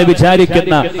ചെയ്യാമെന്ന്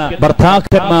വിചാരിക്കുന്ന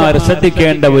ഭർത്താക്കന്മാർ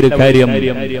ശ്രദ്ധിക്കേണ്ട ഒരു കാര്യം,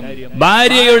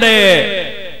 ഭാര്യയുടെ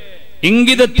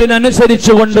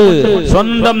ഇംഗിതത്തിനനുസരിച്ചുകൊണ്ട്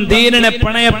സ്വന്തം ദീനിനെ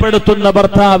പണയപ്പെടുത്തുന്ന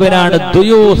ഭർത്താവിനാണ്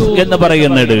ദുയൂസ് എന്ന്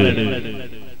പറയുന്നത്.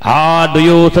 ആ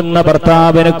ദുയൂസ് എന്ന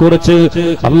ഭർത്താവിനെ കുറിച്ച്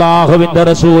അല്ലാഹുവിന്റെ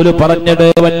റസൂല് പറഞ്ഞത്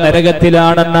അവൻ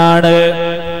നരകത്തിലാണെന്നാണ്.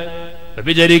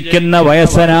 വ്യഭിചരിക്കുന്ന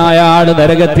വയസ്സനായ ആള്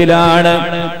നരകത്തിലാണ്.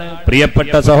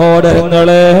 പ്രിയപ്പെട്ട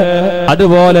സഹോദരങ്ങള്,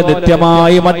 അതുപോലെ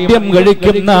നിത്യമായി മദ്യം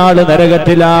കഴിക്കുന്ന ആള്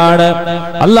നരകത്തിലാണ്.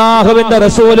 അല്ലാഹുവിന്റെ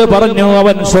റസൂല് പറഞ്ഞു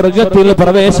അവൻ സ്വർഗത്തിൽ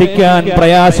പ്രവേശിക്കാൻ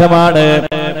പ്രയാസമാണ്.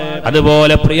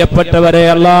 അതുപോലെ പ്രിയപ്പെട്ടവരെ,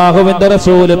 അല്ലാഹുവിന്റെ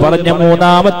റസൂല് പറഞ്ഞ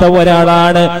മൂന്നാമത്തെ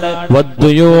ഒരാളാണ്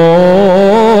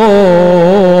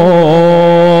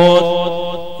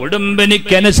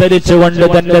കുടുംബനിക്കനുസരിച്ചുകൊണ്ട്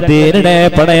തന്റെ ദീനിനെ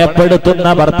പണയപ്പെടുത്തുന്ന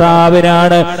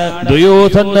ഭർത്താവിനാണ്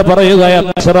ദുയൂസ് എന്ന് പറയുക.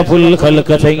 അഷ്റഫുൽ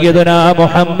ഖൽഖ് സയ്യിദുനാ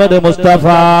മുഹമ്മദ് മുസ്തഫ.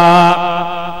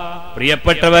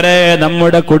 പ്രിയപ്പെട്ടവരെ,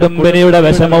 നമ്മുടെ കുടുംബിനിയുടെ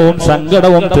വിഷമവും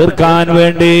സങ്കടവും തീർക്കാൻ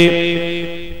വേണ്ടി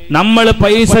നമ്മൾ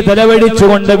പൈസ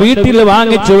ചെലവഴിച്ചുകൊണ്ട് വീട്ടിൽ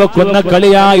വാങ്ങിച്ചു വെക്കുന്ന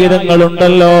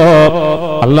കളിയായുധങ്ങളുണ്ടല്ലോ.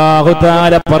 അല്ലാഹു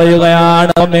തആല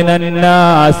പറയുകയാണ്,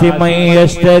 മിനന്നാസി മൻ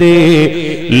യശ്തരി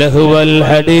ലഹുവൽ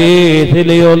ഹദീസ്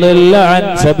ലിയുളില്ല അൻ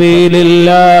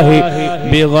സബീലില്ലാഹി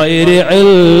ബിഗൈരി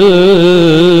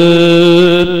ഇൽം.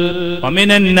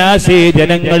 വമിനന്നാസി,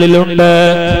 ജനങ്ങളിലുണ്ട്,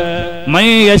 മൻ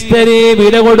യശ്തരി,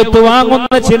 വില കൊടുത്തു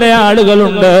വാങ്ങുന്ന ചില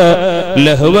ആളുകളുണ്ട്,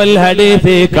 ലഹുവൽ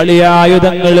ഹദീസ്,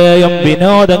 കളിയായുധങ്ങളെയും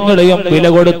വിനോദങ്ങളെയും വില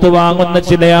കൊടുത്തു വാങ്ങുന്ന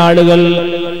ചില ആളുകൾ.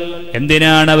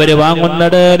 എന്തിനാണ് അവര്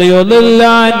വാങ്ങുന്നത്?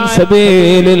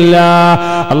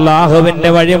 അല്ലാഹുവിന്റെ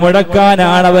വഴി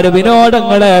മുടക്കാനാണ് അവർ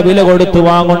വിനോദങ്ങളെ വില കൊടുത്തു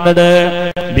വാങ്ങുന്നത്.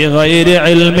 ബിഗൈരി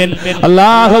ഇൽമിൻ,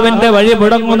 അല്ലാഹുവിന്റെ വഴി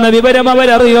മുടങ്ങുന്ന വിവരം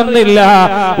അവരറിയുന്നില്ല.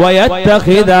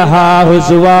 വയത്തഖിദഹാ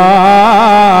ഹുസ്വാ,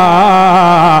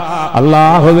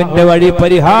 അല്ലാഹുവിന്റെ വഴി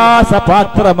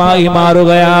പരിഹാസപാത്രമായി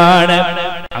മാറുകയാണ്.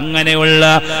 അങ്ങനെയുള്ള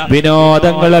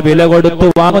വിനോദങ്ങളെ വില കൊടുത്തു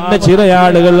വാങ്ങുന്ന ചില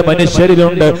ആളുകൾ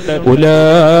മനുഷ്യരിലുണ്ട്.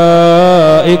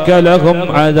 ഉലൈക ലഹും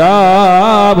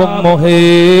അദാബും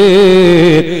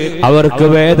മുഹീൻ, അവർക്ക്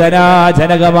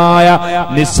വേദനാജനകമായ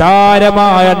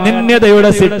നിസ്സാരമായ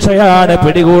നിന്ദ്യതയുടെ ശിക്ഷയാണ്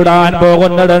പിടികൂടാൻ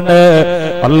പോകുന്നതെന്ന്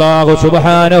അല്ലാഹു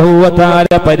സുബ്ഹാനഹു വ തആല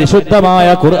പരിശുദ്ധമായ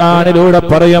ഖുർആനിലൂടെ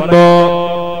പറയുമ്പോ,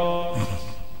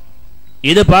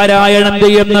 ഇത് പാരായണം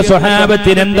ചെയ്യുന്ന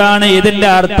സ്വഹാബത്തിന് എന്താണ് ഇതിന്റെ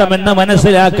അർത്ഥമെന്ന്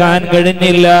മനസ്സിലാക്കാൻ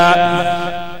കഴിഞ്ഞില്ല.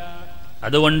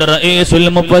 അതുകൊണ്ട് റഈസുൽ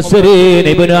മുഫസ്സിരീൻ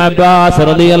ഇബ്നു അബ്ബാസ്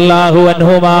റളിയല്ലാഹു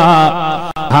അൻഹുമാ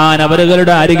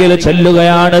അവരുടെ അരികിൽ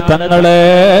ചെല്ലുകയാണ്, തങ്ങളെ,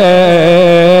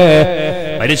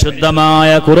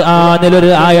 പരിശുദ്ധമായ ഖുർആനിൽ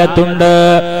ഒരു ആയത്തുണ്ട്,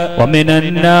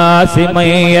 വമിനന്നാസി മൻ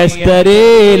യശ്തരി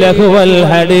ലഹുവൽ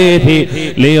ഹദീസ്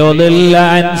ലിയുളില്ല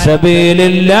അൻ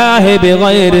സബീലില്ലാഹി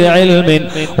ബിഗൈരി ഇൽമിൻ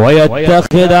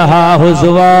വയത്തഖിദഹാ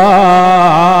ഹുസ്വാ.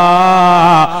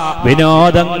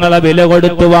 വിനോദങ്ങളെ വില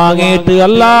കൊടുത്തു വാങ്ങിയിട്ട്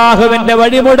അല്ലാഹുവിന്റെ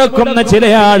വഴിമുടക്കുന്ന ചില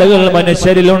ആളുകൾ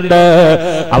മനുഷ്യരിലുണ്ട്.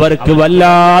 അവർക്ക്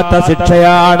വല്ലാത്ത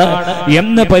ശിക്ഷയാണ്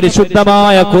എന്ന്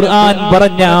പരിശുദ്ധമായ ഖുർആൻ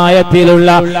പറഞ്ഞ ആയത്തിലുള്ള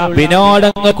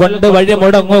വിനോദങ്ങൾ കൊണ്ട്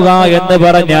വഴിമുടങ്ങുക എന്ന്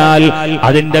പറഞ്ഞാൽ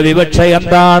അതിന്റെ വിവക്ഷ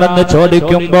എന്താണെന്ന്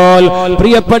ചോദിക്കുമ്പോൾ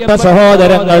പ്രിയപ്പെട്ട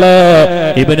സഹോദരങ്ങളെ,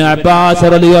 ഇബ്നു അബ്ബാസ്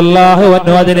റളിയല്ലാഹു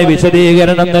അൻഹു അതിന്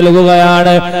വിശദീകരണം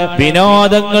നൽകുകയാണ്.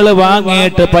 വിനോദങ്ങൾ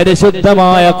വാങ്ങിയിട്ട്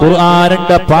പരിശുദ്ധമായ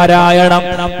ഖുർആനിന്റെ പാരായണം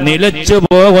നിലച്ചു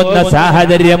പോകുന്ന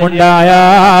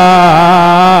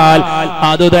സാഹചര്യമുണ്ടായാൽ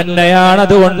അതുതന്നെയാണ്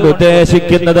അതുകൊണ്ട്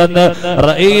ഉദ്ദേശിക്കുന്നതെന്ന്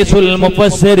റഈസുൽ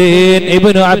മുഫസ്സിരീൻ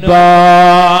ഇബ്നു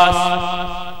അബ്ബാസ്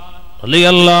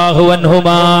റളിയല്ലാഹു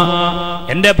അൻഹുമാ.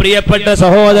 എന്റെ പ്രിയപ്പെട്ട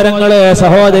സഹോദരങ്ങളെ,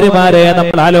 സഹോദരിമാരെ,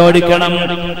 നമ്മൾ ആലോചിക്കണം.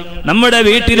 നമ്മുടെ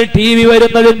വീട്ടിൽ TV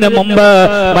വരുന്നതിന് മുമ്പ്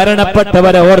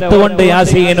മരണപ്പെട്ടവരെ ഓർത്തുകൊണ്ട്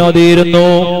യാസീൻ ഓതിയിരുന്നു.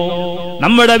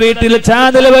 നമ്മുടെ വീട്ടിൽ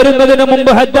ചാനൽ വരുന്നതിന്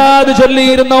മുമ്പ് ഹദ്ദാദ്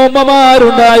ചൊല്ലിയിരുന്ന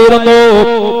ഉമ്മമാരുണ്ടായിരുന്നു.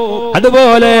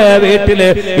 അതുപോലെ വീട്ടില്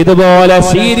ഇതുപോലെ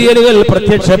സീരിയലുകൾ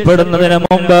പ്രത്യക്ഷപ്പെടുന്നതിന്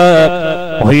മുമ്പ്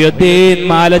മുഹ്യിദ്ദീൻ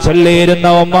മാല ചൊല്ലിയിരുന്ന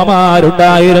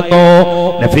ഉമ്മമാരുണ്ടായിരുന്നു.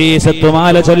 നഫീസത്ത്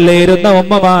മാല ചൊല്ലിയിരുന്ന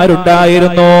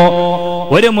ഉമ്മമാരുണ്ടായിരുന്നു.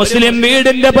 ഒരു മുസ്ലിം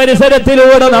വീടിന്റെ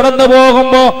പരിസരത്തിലൂടെ നടന്നു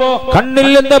പോകുമ്പോ കണ്ണിൽ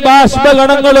നിന്ന്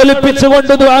ബാഷ്പഗണങ്ങൾ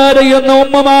ഒലിപ്പിച്ചുകൊണ്ട് ദുആ ചെയ്യുന്ന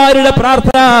ഉമ്മമാരുടെ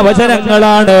പ്രാർത്ഥനാ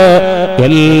വചനങ്ങളാണ്.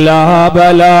 എല്ലാ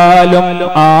ബലാലും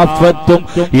ആഫത്തും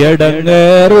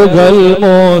എടങ്ങേറുകൾ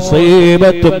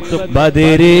മുസീബത്തും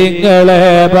ബദരീങ്ങളെ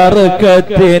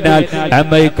ബർക്കത്തിനാൽ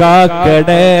നമ്മെ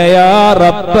കാക്കണേ യാ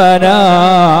റബ്ബനാ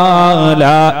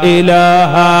ലാ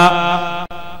ഇലാഹ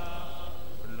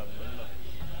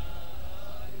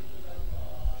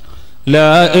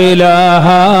لا إله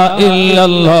إلا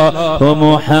الله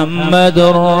محمد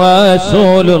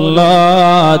رسول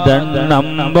الله ദണ്ണം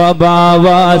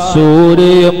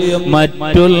ബബാവാസൂരിയും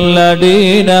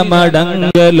മറ്റുള്ളടീന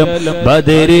മടങ്ങലും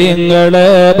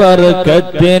ബദരീങ്ങളെ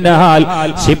ബർക്കത്തിനാൽ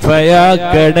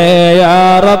ശിഫയാക്കണേ യാ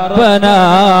റബ്ബനാ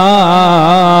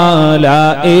ലാ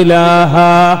ഇലാഹ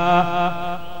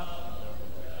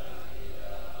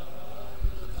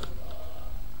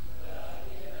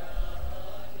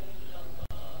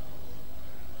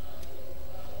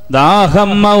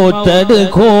ദാഹം മൗത്തട്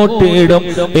കൂട്ടിടും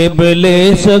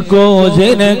ഇബ്ലീസ്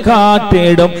കൂസിനെ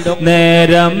കാട്ടിടും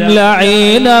നേരം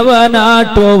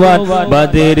ലഈനവനാട്ടുവാൻ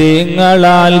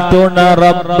ബദരീങ്ങളാൽ തുണ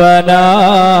റബ്ബനാ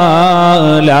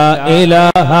ലാ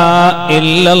ഇലാഹ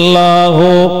ഇല്ലല്ലാഹു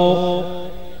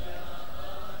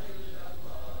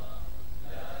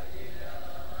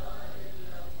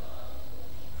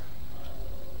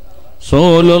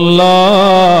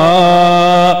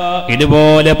റസൂലുള്ളാഹ്.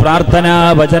 ഇതുപോലെ പ്രാർത്ഥനാ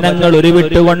വചനങ്ങൾ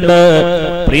ഉരുവിട്ടുകൊണ്ട്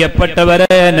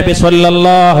പ്രിയപ്പെട്ടവരെ നബി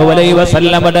സല്ലല്ലാഹു അലൈഹി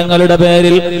വസല്ലം തങ്ങളുടെ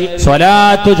പേരിൽ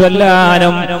സ്വലാത്ത്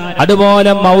ചൊല്ലാനും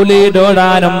അതുപോലെ മൗലീദ്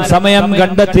ഓതാനും സമയം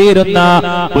കണ്ടെത്തിയിരുന്ന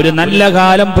ഒരു നല്ല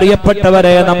കാലം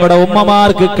പ്രിയപ്പെട്ടവരെ നമ്മുടെ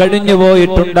ഉമ്മമാർക്ക് കഴിഞ്ഞു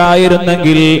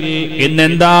പോയിട്ടുണ്ടായിരുന്നെങ്കിൽ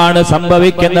ഇന്നെന്താണ്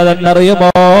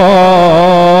സംഭവിക്കുന്നതെന്നറിയുമോ?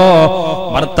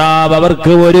 ഭർത്താവ്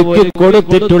അവർക്ക് ഒരുക്കി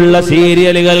കൊടുത്തിട്ടുള്ള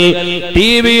സീരിയലുകൾ,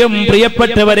 ടിവിയും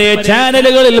പ്രിയപ്പെട്ടവരെ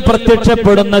ചാനലുകളിൽ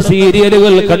പ്രത്യക്ഷപ്പെടുന്ന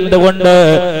സീരിയലുകൾ കണ്ടുകൊണ്ട്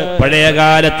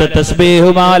പഴയകാലത്ത്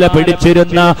തസ്ബീഹുമാല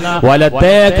പിടിച്ചിരുന്ന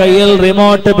വലത്തെ കയ്യിൽ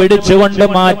റിമോട്ട് പിടിച്ചുകൊണ്ട്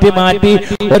മാറ്റി മാറ്റി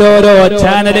ഓരോരോ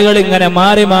ചാനലുകൾ ഇങ്ങനെ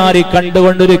മാറി മാറി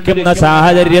കണ്ടുകൊണ്ടിരിക്കുന്ന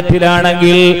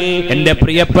സാഹചര്യത്തിലാണെങ്കിൽ എന്റെ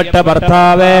പ്രിയപ്പെട്ട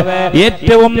ഭർത്താവ്,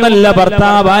 ഏറ്റവും നല്ല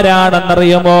ഭർത്താവ്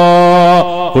ആരാണെന്നറിയുമോ?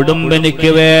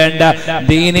 കുടുംബനിക്ക് വേണ്ട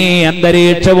ദീനീ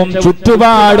അന്തരീക്ഷവും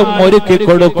ചുറ്റുപാടും ഒരുക്കി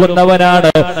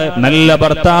കൊടുക്കുന്നവനാണ് നല്ല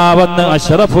ഭർത്താവെന്ന്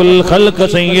അഷ്റഫുൽ ഖൽഖ്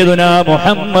സയ്യിദുനാ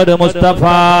മുഹമ്മദ് മുസ്തഫ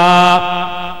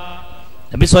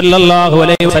നബി സല്ലല്ലാഹു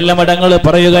അലൈഹി വസല്ലം തങ്ങൾ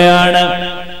പറയുകയാണ്.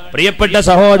 പ്രിയപ്പെട്ട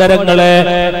സഹോദരങ്ങളെ,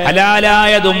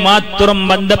 ഹലാലായതും മാത്രം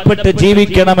ബന്ധപ്പെട്ട്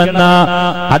ജീവിക്കണമെന്ന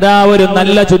അതാ ഒരു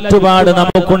നല്ല ചുറ്റുപാട്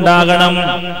നമുക്കുണ്ടാകണം.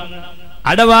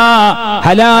 അഥവാ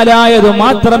ഹലാലായത്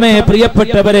മാത്രമേ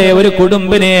പ്രിയപ്പെട്ടവരെ ഒരു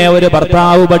കുടുംബിനെ ഒരു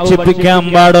ഭർത്താവ് ഭക്ഷിപ്പിക്കാൻ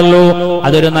പാടുള്ളൂ.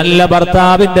 അതൊരു നല്ല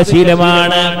ഭർത്താവിന്റെ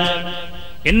ശീലമാണ്.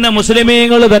 ഇന്ന്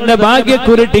മുസ്ലിമീങ്ങൾ തന്നെ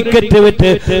ഭാഗ്യക്കുറി ടിക്കറ്റ്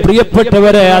വിറ്റ്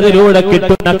പ്രിയപ്പെട്ടവരെ അതിലൂടെ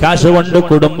കിട്ടുന്ന കാശ് കൊണ്ട്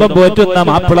കുടുംബം പോറ്റുന്ന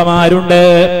മാപ്പിളമാരുണ്ട്.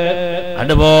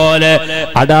 അതുപോലെ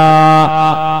അടാ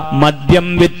മദ്യം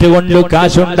വിറ്റുകൊണ്ട്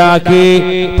കാശുണ്ടാക്കി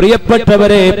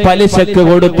പ്രിയപ്പെട്ടവരെ പലിശക്ക്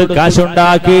കൊടുത്ത്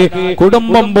കാശുണ്ടാക്കി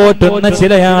കുടുംബം പോറ്റുന്ന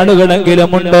ചില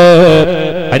ആളുകളെങ്കിലുമുണ്ട്.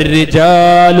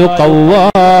 അർരിജാലു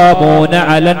ഖവ്വാമൂന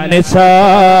അലന്നിസാ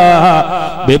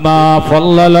ബിമാ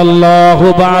ഫളലല്ലാഹു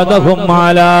ബഅദഹും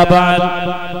അലാ ബഅദ്.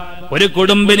 ഒരു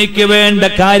കുടുംബിനിക്ക് വേണ്ട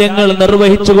കാര്യങ്ങൾ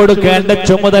നിർവഹിച്ചു കൊടുക്കേണ്ട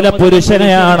ചുമതല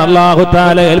പുരുഷനെയാണ് അല്ലാഹു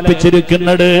തആല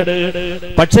ഏൽപ്പിച്ചിരിക്കുന്നത്.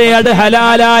 പക്ഷേ അത്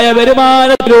ഹലാലായ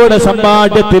വരുമാനത്തിലൂടെ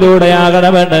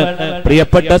സമ്പാദ്യത്തിലൂടെയാകണമെന്ന്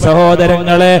പ്രിയപ്പെട്ട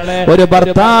സഹോദരങ്ങളെ ഒരു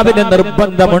ഭർത്താവിന്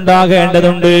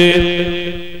നിർബന്ധമുണ്ടാകേണ്ടതുണ്ട്.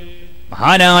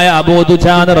 മഹാനായ അബൂ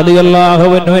ദുജാന റളിയല്ലാഹു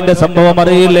അൻഹുവിന്റെ സംഭവം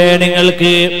അറിയില്ലേ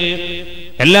നിങ്ങൾക്ക്?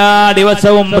 എല്ലാ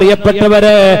ദിവസവും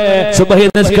പ്രിയപ്പെട്ടവരെ സുബ്ഹി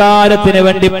നിസ്കാരത്തിന്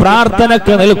വേണ്ടി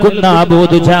പ്രാർത്ഥനക്ക് നിൽക്കുന്ന അബൂ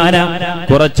ദുജാന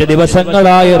കുറച്ച്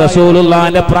ദിവസങ്ങളായി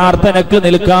റസൂലുള്ളാഹിന്റെ പ്രാർത്ഥനക്ക്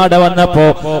നിൽക്കാതെ വന്നപ്പോ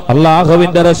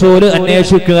അല്ലാഹുവിന്റെ റസൂൽ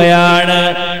അന്വേഷിക്കുകയാണ്,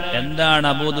 എന്താണ്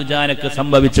അബൂ ദുജാനക്ക്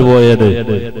സംഭവിച്ചു പോയത്?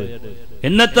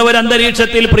 ഇന്നത്തെ ഒരു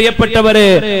അന്തരീക്ഷത്തിൽ പ്രിയപ്പെട്ടവരെ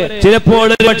ചിലപ്പോൾ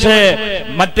പക്ഷേ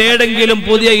മറ്റേതെങ്കിലും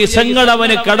പുതിയ ഇസങ്ങൾ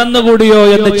അവന് കടന്നുകൂടിയോ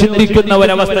എന്ന് ചിന്തിക്കുന്ന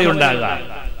ഒരവസ്ഥയുണ്ടാകാം.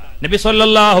 നബി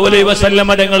സല്ലല്ലാഹു അലൈഹി വസല്ലം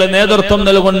തങ്ങൾ നേതൃത്വം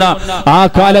നൽകുന്ന ആ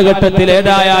കാലഘട്ടത്തിൽ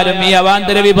ഏതായാലും ഈ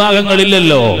അവാന്തര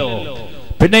വിഭാഗങ്ങളില്ലല്ലോ.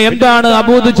 പിന്നെ എന്താണ്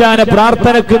അബൂ ദുജാന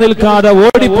പ്രാർത്ഥനക്ക് നിൽക്കാതെ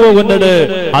ഓടിപ്പോകുന്നത്?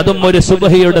 അതും ഒരു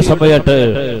സുബ്ഹിയുടെ സമയത്ത്.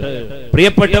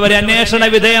 പ്രിയപ്പെട്ടവരെ അന്വേഷണ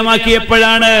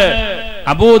വിധേയമാക്കിയപ്പോഴാണ്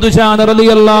അബൂ ദുജാന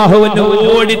റളിയല്ലാഹു അൻഹു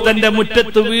ഓടി തന്റെ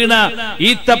മുറ്റത്ത് വീണ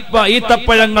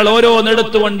ഈത്തപ്പഴങ്ങൾ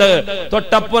ഓരോന്നെടുത്തുകൊണ്ട്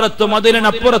തൊട്ടപ്പുറത്തും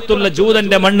അതിനപ്പുറത്തുള്ള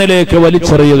ജൂതന്റെ മണ്ണിലേക്ക്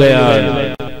വലിച്ചെറിയുകയാണ്.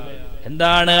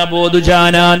 എന്താണ് അബൂ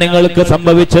ദുജാന നിങ്ങൾക്ക്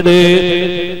സംഭവിച്ചത്?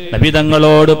 നബി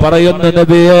തങ്ങളോട് പറയുന്നു,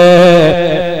 നബിയേ,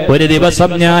 ഒരു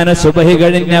ദിവസം ഞാൻ സുബ്ഹി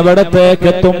കഴിഞ്ഞ് അവിടത്തേക്ക്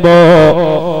എത്തുമ്പോ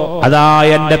അതാ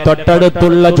എന്റെ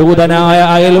തൊട്ടടുത്തുള്ള ജൂതനായ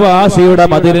അയൽവാസിയുടെ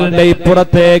മതിലിന്റെ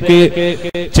ഇപ്പുറത്തേക്ക്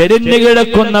ചെരിഞ്ഞു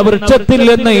കിടക്കുന്ന വൃക്ഷത്തിൽ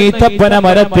നിന്ന് ഈത്തപ്പന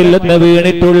മരത്തിൽ നിന്ന്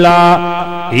വീണിട്ടുള്ള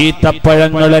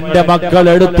ഈത്തപ്പഴങ്ങൾ എന്റെ മക്കൾ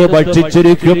എടുത്ത്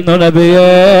ഭക്ഷിച്ചിരിക്കുന്നു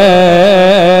നബിയേ.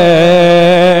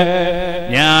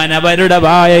 ഞാൻ അവരുടെ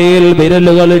വായയിൽ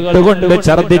വിരലുകൾ ഇട്ടുകൊണ്ട്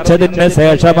ഛർദിച്ചതിന്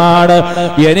ശേഷമാണ്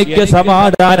എനിക്ക്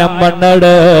സമാധാനം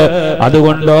വന്നത്.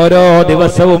 അതുകൊണ്ട് ഓരോ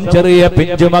ദിവസവും ചെറിയ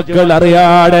പിഞ്ചുമക്കൾ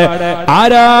അറിയാതെ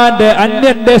ആരാന്റെ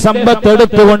അന്യന്റെ സമ്പത്ത്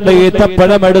എടുത്തുകൊണ്ട്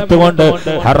ഈത്തപ്പഴം എടുത്തുകൊണ്ട്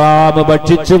ഹറാമ്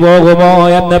ഭക്ഷിച്ചു പോകുമോ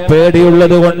എന്ന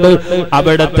പേടിയുള്ളത് കൊണ്ട്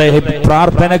അവിടുത്തെ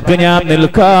പ്രാർത്ഥനക്ക് ഞാൻ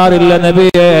നിൽക്കാറില്ല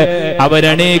നബിയെ.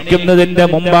 അവരെണീക്കുന്നതിന്റെ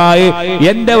മുമ്പായി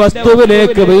എന്റെ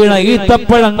വസ്തുവിലേക്ക് വീണ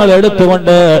ഈത്തപ്പഴങ്ങൾ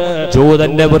എടുത്തുകൊണ്ട്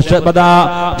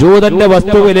ജൂതന്റെ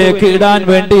വസ്തുവിലേക്ക് ഇടാൻ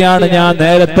വേണ്ടിയാണ് ഞാൻ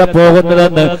നേരത്തെ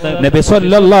പോകുന്നതെന്ന് നബി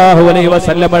സല്ലല്ലാഹു അലൈഹി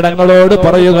വസല്ലം തങ്ങളോട്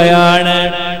പറയുകയാണ്.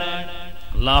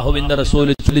 അല്ലാഹുവിന്റെ റസൂൽ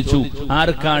ചോദിച്ചു,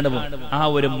 ആർക്കാണ് ആ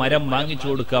ഒരു മരം വാങ്ങിച്ചു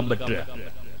കൊടുക്കാൻ പറ്റുക?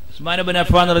 ഉസ്മാൻ ഇബ്നു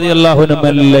അഫ്ഫാൻ റളിയല്ലാഹു അൻഹു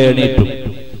മെല്ലെ എണീറ്റു,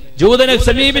 ജൂതനെ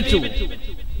സമീപിച്ചു.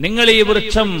 നിങ്ങൾ ഈ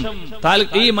വൃക്ഷം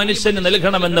ഈ മനുഷ്യന്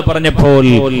നൽകണമെന്ന് പറഞ്ഞപ്പോൾ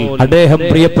അദ്ദേഹം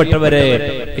പ്രിയപ്പെട്ടവരെ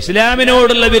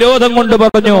ഇസ്ലാമിനോടുള്ള വിരോധം കൊണ്ട്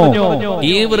പറഞ്ഞു,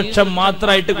 ഈ വൃക്ഷം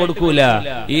മാത്രമായിട്ട് കൊടുക്കൂല,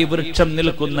 ഈ വൃക്ഷം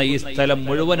നിൽക്കുന്ന ഈ സ്ഥലം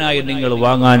മുഴുവനായി നിങ്ങൾ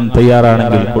വാങ്ങാൻ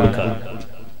തയ്യാറാണെങ്കിൽ കൊടുക്കാം.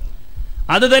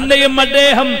 അത് തന്നെയും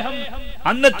അദ്ദേഹം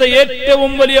അന്നത്തെ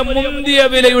ഏറ്റവും വലിയ മുന്തിയ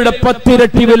വിലയുടെ 10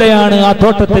 ഇരട്ടി വിലയാണ് ആ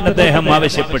തോട്ടത്തിന് അദ്ദേഹം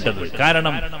ആവശ്യപ്പെട്ടത്.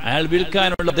 കാരണം അയാൾ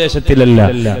വിൽക്കാനുള്ള ഉദ്ദേശത്തിലല്ല,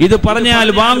 ഇത് പറഞ്ഞാൽ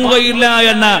വാങ്ങുകയില്ല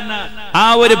എന്ന ആ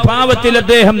ഒരു ഭാവത്തിൽ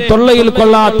അദ്ദേഹം തൊള്ളയിൽ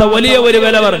കൊള്ളാത്ത വലിയ ഒരു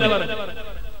വില പറഞ്ഞു.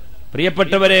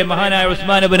 പ്രിയപ്പെട്ടവരെ, മഹാനായ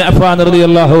ഉസ്മാൻ ഇബ്നു അഫ്ഫാൻ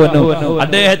റളിയല്ലാഹു അൻഹു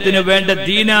അദ്ദേഹത്തിന് വേണ്ട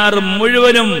ദീനാർ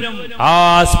മുഴുവനും ആ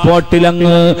സ്പോട്ടിൽ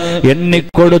അങ്ങ്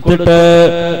എണ്ണിക്കൊടുത്തിട്ട്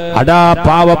അടാ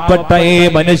പാവപ്പെട്ട ഈ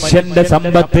മനുഷ്യന്റെ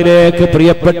സമ്പത്തിലേക്ക്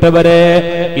പ്രിയപ്പെട്ടവരെ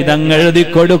ഇതങ്ങ് എഴുതി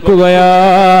കൊടുക്കുകയാണ്.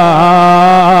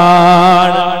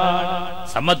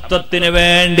 സമത്വത്തിന്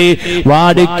വേണ്ടി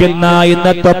വാദിക്കുന്ന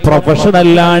ഇന്നത്തെ പ്രൊഫഷണൽ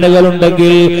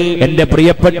ആളുകളുണ്ടെങ്കിൽ എന്റെ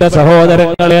പ്രിയപ്പെട്ട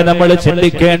സഹോദരങ്ങളെ നമ്മൾ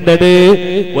ചിന്തിക്കേണ്ടത്,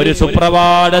 ഒരു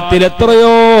സുപ്രഭാതത്തിൽ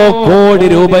എത്രയോ കോടി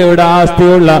രൂപയുടെ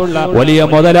ആസ്തിയുള്ള വലിയ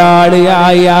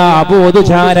മുതലാളിയായ അബൂ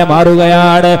ദുജാന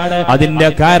മാറുകയാണ്. അതിന്റെ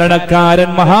കാരണക്കാരൻ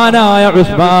മഹാനായ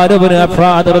ഉസ്മാൻ ഇബ്നു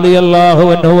അഫ്ഫാൻ റളിയല്ലാഹു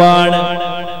അൻഹു ആണ്.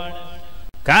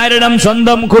 കാരണം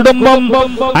സ്വന്തം കുടുംബം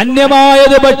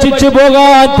അന്യമായത് ഭക്ഷിച്ചു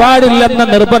പോകാൻ പാടില്ലെന്ന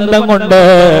നിർബന്ധം കൊണ്ട്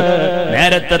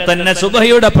നേരത്തെ തന്നെ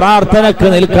സുബ്ഹിയുടെ പ്രാർത്ഥനക്ക്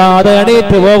നിൽക്കാതെ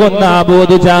എണീറ്റ് പോകുന്ന അബൂ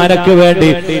ദുജാനക്ക് വേണ്ടി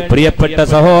പ്രിയപ്പെട്ട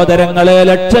സഹോദരങ്ങളെ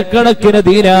ലക്ഷക്കണക്കിന്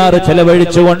ദീനാർ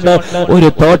ചെലവഴിച്ചുകൊണ്ട് ഒരു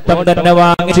തോട്ടം തന്നെ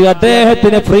വാങ്ങിച്ച്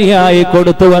അദ്ദേഹത്തിന് ഫ്രീ ആയി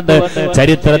കൊടുത്തുവെന്ന്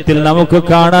ചരിത്രത്തിൽ നമുക്ക്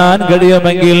കാണാൻ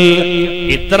കഴിയുമെങ്കിൽ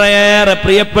ഇത്രയേറെ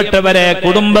പ്രിയപ്പെട്ടവരെ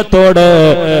കുടുംബത്തോട്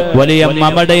വലിയ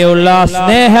മമതയുള്ള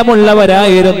സ്നേഹമുള്ളവരായിരുന്നു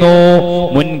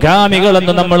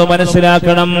മുൻഗാമികളെന്ന് നമ്മൾ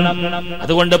മനസ്സിലാക്കണം.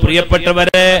 അതുകൊണ്ട്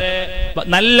പ്രിയപ്പെട്ടവരെ,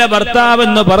 നല്ല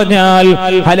ഭർത്താവെന്ന് പറഞ്ഞാൽ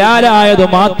ഹലാലായത്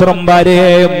മാത്രം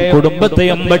ഭാര്യയെയും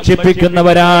കുടുംബത്തെയും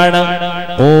ഭക്ഷിപ്പിക്കുന്നവരാണ്.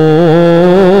 ഓ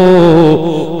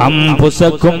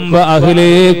അംഫുസകും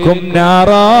വഅഹ്ലീകും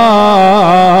നാറാ,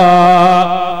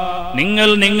 നിങ്ങൾ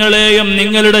നിങ്ങളെയും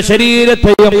നിങ്ങളുടെ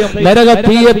ശരീരത്തെയും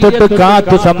നരകത്തീയെ തൊട്ട്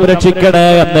കാത്തു സംരക്ഷിക്കണേ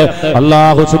എന്ന്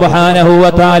അല്ലാഹു സുബ്ഹാനഹു വ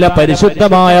തആല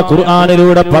പരിശുദ്ധമായ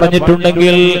ഖുർആനിലൂടെ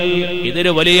പറഞ്ഞിട്ടുണ്ടെങ്കിൽ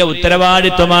ഇതൊരു വലിയ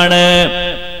ഉത്തരവാദിത്വമാണ്.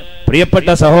 പ്രിയപ്പെട്ട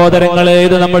സഹോദരങ്ങളെ,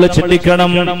 ഇത് നമ്മൾ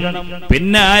ചിന്തിക്കണം.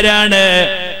 പിന്നെ ആരാണ്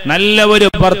നല്ല ഒരു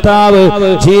ഭർത്താവ്?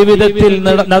 ജീവിതത്തിൽ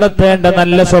നടത്തേണ്ട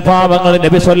നല്ല സ്വഭാവങ്ങൾ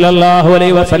നബി സല്ലല്ലാഹു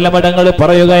അലൈഹി വസല്ലം തങ്ങൾ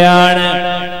പറയുകയാണ്.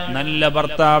 നല്ല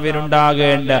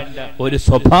ഭർത്താവിനുണ്ടാകേണ്ട ഒരു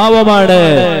സ്വഭാവമാണ്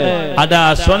അതാ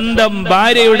സ്വന്തം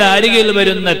ഭാര്യയുടെ അരികിൽ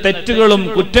വരുന്ന തെറ്റുകളും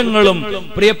കുറ്റങ്ങളും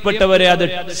പ്രിയപ്പെട്ടവരെ അത്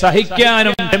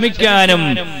സഹിക്കാനും ക്ഷമിക്കാനും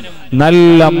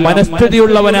നല്ല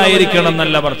മനസ്ഥിതിയുള്ളവനായിരിക്കണം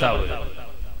നല്ല ഭർത്താവ്.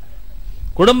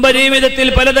 കുടുംബജീവിതത്തിൽ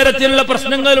പലതരത്തിലുള്ള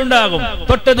പ്രശ്നങ്ങൾ ഉണ്ടാകും.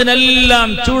 തൊട്ടതിനെല്ലാം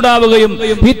ചൂടാവുകയും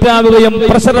ഹീറ്റാവുകയും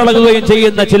പ്രഷറിളകുകയും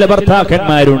ചെയ്യുന്ന ചില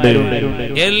ഭർത്താക്കന്മാരുണ്ട്.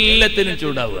 എല്ലാത്തിനും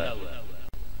ചൂടാവുക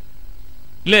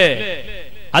അല്ലേ?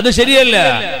 അത് ശരിയല്ല.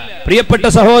 പ്രിയപ്പെട്ട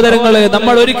സഹോദരങ്ങളെ,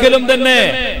 നമ്മൾ ഒരിക്കലും തന്നെ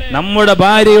നമ്മുടെ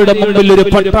ഭാര്യയുടെ മുമ്പിൽ ഒരു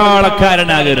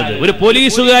പട്ടാളക്കാരനാകരുത്, ഒരു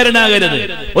പോലീസുകാരനാകരുത്,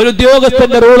 ഒരു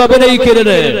ഉദ്യോഗസ്ഥന്റെ റോൾ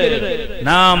അഭിനയിക്കരുത്.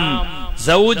 നാം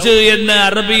സൗജ് എന്ന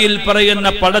അറബിയിൽ പറയുന്ന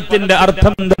പദത്തിന്റെ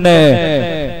അർത്ഥം തന്നെ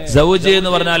സൗജ് എന്ന്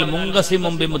പറഞ്ഞാൽ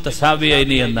മുങ്കസിമും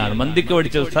ബിമുതസാവിയൈനി എന്നാണ്. മന്ദിക്ക്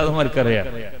പഠിച്ച ഉസ്താദുമാർക്കറിയാം.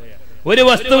 ഒരു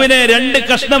വസ്തുവിനെ രണ്ട്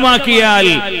കഷ്ണമാക്കിയാൽ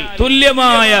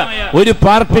തുല്യമായ ഒരു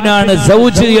പാർട്ടിനാണ്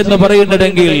സൗജ് എന്ന്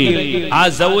പറയുന്നതെങ്കിൽ ആ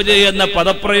സൗജ് എന്ന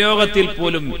പദപ്രയോഗത്തിൽ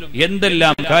പോലും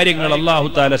എന്തെല്ലാം കാര്യങ്ങൾ അല്ലാഹു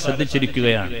തആല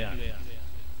ശ്രദ്ധിച്ചിരിക്കുകയാണ്.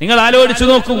 നിങ്ങൾ ആലോചിച്ചു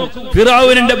നോക്കൂ.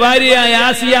 ഫിറഔനിന്റെ ഭാര്യയായ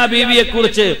ആസിയ ബീവിയെ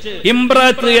കുറിച്ച്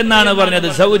ഇംറത്ത് എന്നാണ് പറഞ്ഞത്,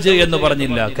 സൗജ് എന്ന്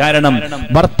പറഞ്ഞില്ല. കാരണം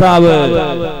ഭർത്താവ്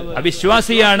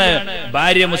അവിശ്വാസിയാണ്,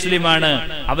 ഭാര്യ മുസ്ലിമാണ്,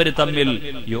 അവര് തമ്മിൽ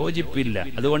യോജിപ്പില്ല.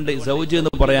 അതുകൊണ്ട് സൗജ്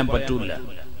എന്ന് പറയാൻ പറ്റൂല.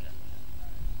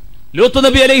 ലൂത്ത്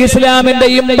നബി അലൈഹിസ്സലാമിന്റെ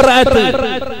ഇംറത്ത്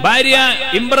ഭാര്യ,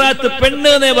 ഇംറത്ത് പെണ്ണ്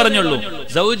എന്നേ പറഞ്ഞുള്ളൂ,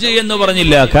 സൗജ് എന്ന്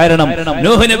പറഞ്ഞില്ല. കാരണം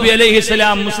നൂഹ് നബി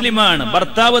അലൈഹിസ്സലാം മുസ്ലിമാണ്,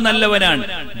 ഭർത്താവ് നല്ലവനാണ്,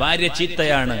 ഭാര്യ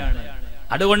ചീത്തയാണ്.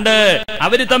 അതുകൊണ്ട്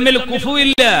അവര് തമ്മിൽ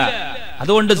കുഫുവില്ല.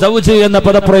 അതുകൊണ്ട് സൗജ് എന്ന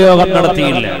പദപ്രയോഗം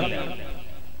നടത്തിയില്ല.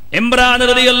 ഇമ്രാൻ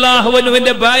റളിയല്ലാഹു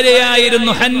അൻഹുവിന്റെ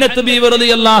ഭാര്യയായിരുന്നു ഹന്നത്ത് ബീവി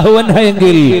റളിയല്ലാഹു അൻഹ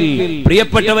എങ്കിൽ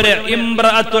പ്രിയപ്പെട്ടവരെ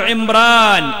ഇംറഅത്തു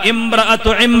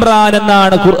ഇമ്രാൻ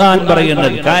എന്നാണ് ഖുർആൻ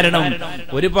പറയുന്നത്. കാരണം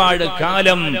ഒരുപാട്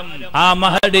കാലം ആ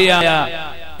മഹദിയായ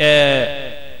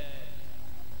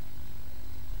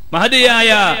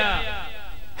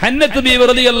ഹന്നത്ത് ബീവി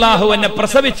റളിയല്ലാഹു അൻഹ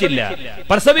പ്രസവിച്ചില്ല.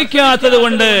 പ്രസവിക്കാത്തത്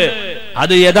കൊണ്ട്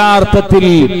അത് യഥാർത്ഥത്തിൽ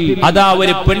അതാ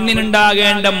ഒരു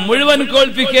പെണ്ണിനുണ്ടാകേണ്ട മുഴുവൻ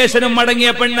ക്വാളിഫിക്കേഷനും അടങ്ങിയ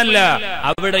പെണ്ണല്ല.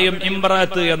 അവിടെയും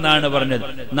ഇംറഅത്ത് എന്നാണ് പറഞ്ഞത്.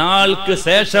 നാൾക്ക്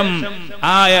ശേഷം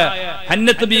ആയ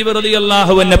ഹന്നത്ത് ബീവി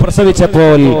റളിയല്ലാഹു അൻഹ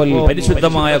പ്രസവിച്ചപ്പോൾ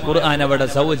പരിശുദ്ധമായ ഖുർആൻ അവിടെ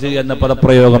സൗജ് എന്ന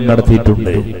പദപ്രയോഗം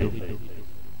നടത്തിയിട്ടുണ്ട്.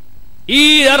 ഈ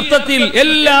അർത്ഥത്തിൽ,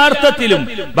 എല്ലാ അർത്ഥത്തിലും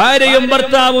ഭാര്യയും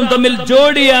ഭർത്താവും തമ്മിൽ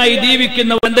ജോഡിയായി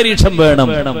ജീവിക്കുന്ന അന്തരീക്ഷം വേണം.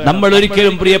 നമ്മൾ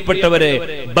ഒരിക്കലും പ്രിയപ്പെട്ടവരെ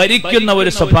ഭരിക്കുന്ന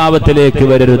ഒരു സ്വഭാവത്തിലേക്ക്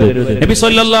വരരുത്. നബി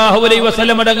സല്ലല്ലാഹു അലൈഹി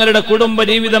വസല്ലം തങ്ങളുടെ കുടുംബ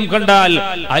ജീവിതം കണ്ടാൽ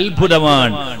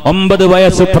അത്ഭുതമാണ്. 9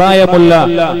 വയസ്സ് പ്രായമുള്ള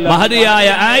മഹദിയായ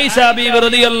ആയിഷ ബീവി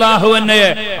റളിയല്ലാഹു അൻഹയെ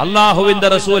അല്ലാഹുവിന്റെ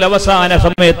റസൂൽ അവസാന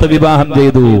സമയത്ത് വിവാഹം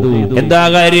ചെയ്തു. എന്താ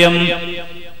കാര്യം?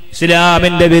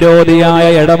 ഇസ്ലാമിന്റെ വിരോധിയായ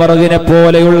ഇടമറുകിനെ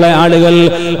പോലെയുള്ള ആളുകൾ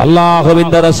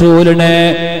അല്ലാഹുവിന്റെ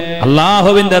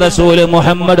റസൂല്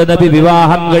മുഹമ്മദ് നബി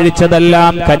വിവാഹം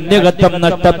കഴിച്ചതെല്ലാം കന്യകത്വം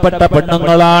നഷ്ടപ്പെട്ട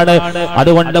പെണ്ണുങ്ങളാണ്.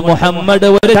 അതുകൊണ്ട് മുഹമ്മദ്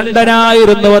ഒരു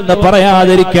ചണ്ടനായിരുന്നുവെന്ന്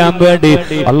പറയാതിരിക്കാൻ വേണ്ടി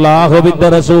അല്ലാഹുവിന്റെ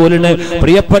റസൂലിന്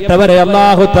പ്രിയപ്പെട്ടവരെ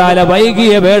അല്ലാഹു തആല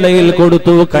വൈകിയ വേളയിൽ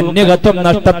കൊടുത്തു കന്യകത്വം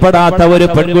നഷ്ടപ്പെടാത്ത ഒരു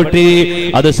പെൺകുട്ടി.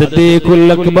 അത് സിദ്ദീഖുൽ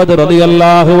അക്ബർ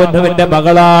റളിയല്ലാഹു അൻഹുവിന്റെ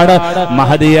മകളാണ്,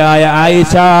 മഹദിയായ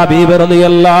ആയിഷ ബീവി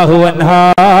റളിയല്ലാഹു അൻഹാ.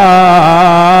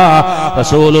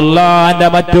 റസൂലുള്ളാഹിന്റെ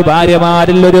മറ്റു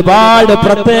ഭാര്യമാരിൽ ഒരുപാട്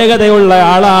പ്രത്യേകതയുള്ള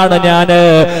ആളാണ് ഞാന്.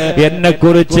 എന്നെ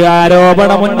കുറിച്ച്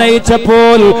ആരോപണം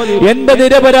ഉന്നയിച്ചപ്പോൾ എന്റെ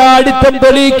നിരപരാധിത്വം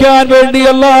തെളിയിക്കാൻ വേണ്ടി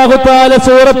അല്ലാഹു തആല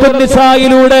സൂറത്തുൻ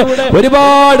നിസായിലൂടെ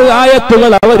ഒരുപാട്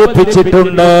ആയത്തുകൾ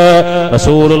അവതരിപ്പിച്ചിട്ടുണ്ട്.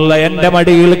 റസൂലുള്ള എന്റെ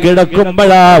മടിയിൽ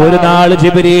കിടക്കുമ്പോഴാ ഒരു നാൾ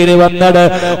ജിബ്രീൽ വന്നത്.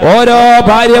 ഓരോ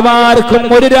ഭാര്യമാർക്കും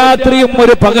ഒരു രാത്രിയും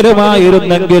ഒരു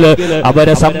പകലുമായിരുന്നെങ്കിൽ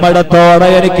അവരെ സമ്മതത്തോടെ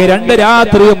എനിക്ക് 2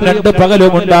 രാത്രിയും 2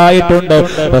 പകലും ഉണ്ടായിട്ടുണ്ട്.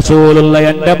 റസൂലുള്ള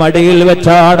എന്റെ മടിയിൽ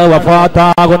വെച്ചാണ്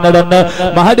വഫാത്താകുന്നതെന്ന്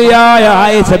മഹദിയായ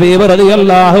ആയിഷ ബീവി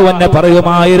റളിയല്ലാഹു അൻഹ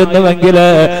പറയുമായിരുന്നുവെങ്കിൽ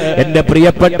എന്റെ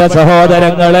പ്രിയപ്പെട്ട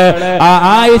സഹോദരങ്ങളെ, ആ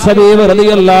ആയിഷ ബീവി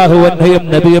റളിയല്ലാഹു അൻഹയും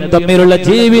നബിയും തമ്മിലുള്ള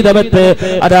ജീവിതത്തെ,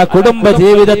 അതാ കുടുംബ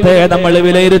ജീവിതത്തെ നമ്മൾ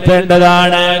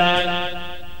വിലയിരുത്തേണ്ടതാണ്.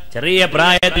 ചെറിയ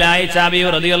പ്രായത്തിൽ ആയിഷ ബീവി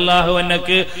റളിയല്ലാഹു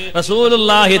അൻഹക്ക്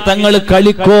റസൂലുള്ളാഹി തങ്ങൾ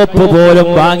കളിക്കോപ്പ് പോലും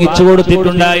വാങ്ങിച്ചു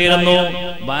കൊടുത്തിട്ടുണ്ടായിരുന്നു.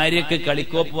 ഭാര്യക്ക്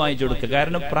കളിക്കോപ്പ് വാങ്ങിച്ചു കൊടുക്കുക.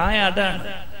 കാരണം പ്രായം അതാണ്.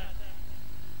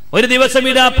 ഒരു ദിവസം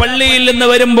ഇതാ പള്ളിയിൽ നിന്ന്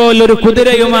വരുമ്പോൾ ഒരു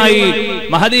കുതിരയുമായി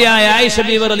മഹദിയായ ആയിഷ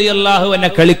ബീവി റളിയല്ലാഹു അൻഹ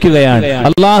കളിക്കുകയാണ്.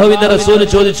 അല്ലാഹുവിന്റെ റസൂൽ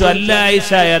ചോദിച്ചു, അല്ല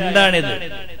ആയിഷ, എന്താണിത്?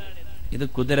 ഇത്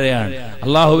കുതിരയാണ്.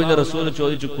 അല്ലാഹുവിന്റെ റസൂൽ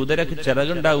ചോദിച്ചു, കുതിരക്ക്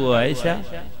ചിറകുണ്ടാവുമോ ആയിഷ?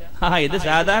 ഇത്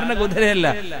സാധാരണ കുതിരയല്ല,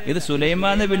 ഇത്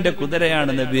സുലൈമാൻ നബിന്റെ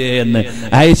കുതിരയാണ് നബിയെ എന്ന്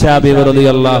ആയിഷ ബീവി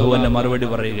റളിയല്ലാഹു അൻഹ മറുപടി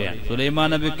പറയുകയാണ്. സുലൈമാൻ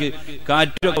നബിക്ക്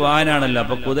കാറ്റൊക്കെ വാഹനാണല്ലോ,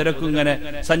 അപ്പൊ കുതിരക്കും ഇങ്ങനെ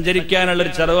സഞ്ചരിക്കാനുള്ള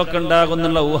ഒരു ചിറവൊക്കെ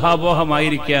ഉണ്ടാകുന്നുള്ള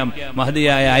ഊഹാപോഹമായിരിക്കാം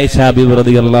മഹദിയായ ആയിഷ ബീവി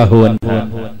റളിയല്ലാഹു അൻഹ.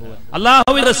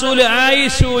 അല്ലാഹുവിന്റെ റസൂൽ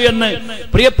ആയിഷു എന്ന്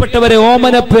പ്രിയപ്പെട്ടവരെ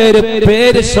ഓമന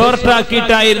പേര്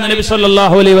ഷോർട്ടാക്കിയിട്ടായിരുന്നു നബി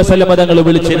സല്ലല്ലാഹു അലൈഹി വസല്ലം തങ്ങൾ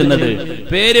വിളിച്ചിരുന്നത്.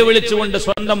 പേര് വിളിച്ചുകൊണ്ട്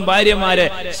സ്വന്തം ഭാര്യമാരെ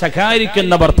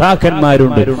ശകാരിക്കുന്ന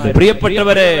ഭർത്താക്കന്മാരുണ്ട്.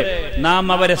 പ്രിയപ്പെട്ടവരെ, നാം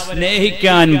അവരെ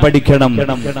സ്നേഹിക്കാൻ പഠിക്കണം.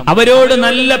 അവരോട്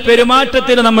നല്ല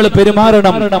പെരുമാറ്റത്തിൽ നമ്മൾ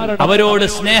പെരുമാറണം. അവരോട്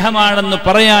സ്നേഹമാണെന്ന്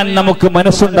പറയാൻ നമുക്ക്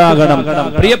മനസ്സുണ്ടാകണം.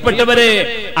 പ്രിയപ്പെട്ടവരെ,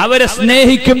 അവരെ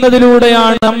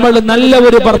സ്നേഹിക്കുന്നതിലൂടെയാണ് നമ്മൾ നല്ല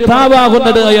ഒരു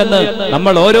ഭർത്താവാകുന്നത് എന്ന്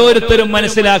നമ്മൾ ഓരോരുത്തരും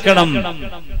മനസ്സിലാക്കണം.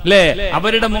 അല്ലേ?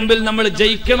 അവരുടെ മുമ്പിൽ നമ്മൾ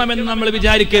ജയിക്കണമെന്ന് നമ്മൾ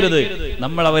വിചാരിക്കരുത്.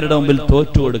 നമ്മൾ അവരുടെ മുമ്പിൽ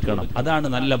തോറ്റു കൊടുക്കണം. അതാണ്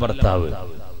നല്ല ഭർത്താവ്.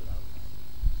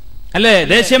 അല്ലേ?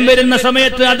 ദേഷ്യം വരുന്ന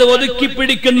സമയത്ത് അത് ഒതുക്കി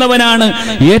പിടിക്കുന്നവനാണ്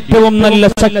ഏറ്റവും നല്ല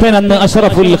ശക്തനെന്ന്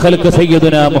അഷ്റഫുൽ ഖൽഖ്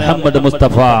സയ്യിദുനാ മുഹമ്മദ്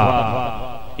മുസ്തഫ.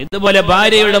 ഇതുപോലെ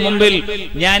ഭാര്യയുടെ മുമ്പിൽ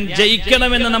ഞാൻ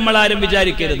ജയിക്കണമെന്ന് നമ്മൾ ആരും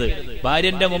വിചാരിക്കരുത്.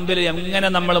 ഭാര്യന്റെ മുമ്പിൽ എങ്ങനെ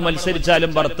നമ്മൾ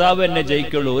മത്സരിച്ചാലും ഭർത്താവ് എന്നെ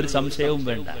ജയിക്കുള്ളൂ, ഒരു സംശയവും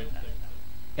വേണ്ട.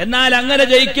 എന്നാൽ അങ്ങനെ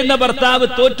ജയിക്കുന്ന ഭർത്താവ്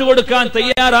തോറ്റുകൊടുക്കാൻ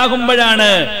തയ്യാറാകുമ്പോഴാണ്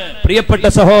പ്രിയപ്പെട്ട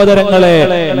സഹോദരങ്ങളെ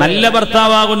നല്ല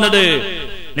ഭർത്താവാകുന്നത്.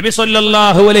 നബി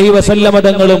സല്ലല്ലാഹു അലൈഹി വസല്ലം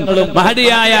തങ്ങളും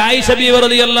മഹദിയായ ആയിഷ ബീവി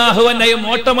റളിയല്ലാഹു അൻഹയും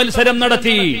ഓട്ട മത്സരം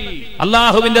നടത്തി.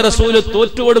 അല്ലാഹുവിന്റെ റസൂൽ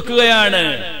തോറ്റുകൊടുക്കുകയാണ്.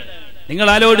 നിങ്ങൾ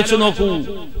ആലോചിച്ചു നോക്കൂ,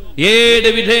 ഏത്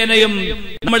വിധേനയും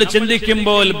നമ്മൾ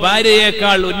ചിന്തിക്കുമ്പോൾ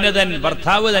ഭാര്യയേക്കാൾ ഉന്നതൻ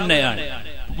ഭർത്താവ് തന്നെയാണ്.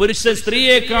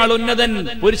 സ്ത്രീയേക്കാൾ ഉന്നതൻ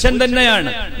പുരുഷൻ തന്നെയാണ്.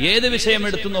 ഏത് വിഷയം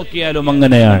എടുത്തു നോക്കിയാലും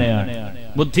അങ്ങനെയാണ്.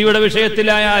 ബുദ്ധിയുടെ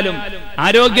വിഷയത്തിലായാലും,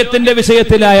 ആരോഗ്യത്തിന്റെ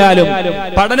വിഷയത്തിലായാലും,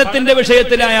 പഠനത്തിന്റെ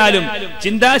വിഷയത്തിലായാലും,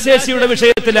 ചിന്താശേഷിയുടെ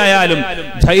വിഷയത്തിലായാലും,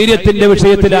 ധൈര്യത്തിന്റെ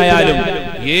വിഷയത്തിലായാലും,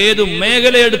 ഏതു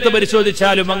മേഖല എടുത്ത്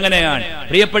പരിശോധിച്ചാലും അങ്ങനെയാണ്.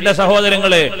 പ്രിയപ്പെട്ട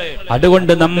സഹോദരങ്ങളെ,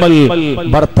 അതുകൊണ്ട് നമ്മൾ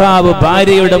ഭർത്താവ്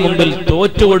ഭാര്യയുടെ മുമ്പിൽ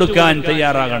തോറ്റുകൊടുക്കാൻ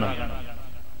തയ്യാറാകണം.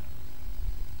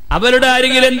 അവരുടെ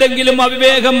അരികിൽ എന്തെങ്കിലും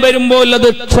അവിവേകം വരുമ്പോൾ അത്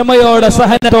ക്ഷമയോടെ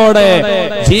സഹനത്തോടെ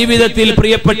ജീവിതത്തിൽ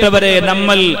പ്രിയപ്പെട്ടവരെ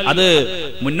നമ്മൾ അത്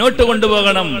മുന്നോട്ട്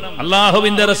കൊണ്ടുപോകണം.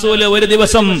 അല്ലാഹുവിന്റെ റസൂല് ഒരു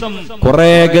ദിവസം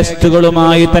കുറെ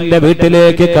ഗസ്റ്റുകളുമായി തന്റെ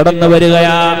വീട്ടിലേക്ക് കടന്നു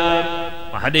വരികയാണ്.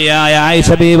 മഹദിയായ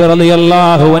ആയിഷ ബീവി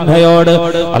റളിയല്ലാഹു അൻഹയോട്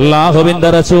അല്ലാഹുവിന്റെ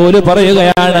റസൂല്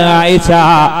പറയുകയാണ്, ആയിഷ,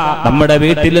 നമ്മുടെ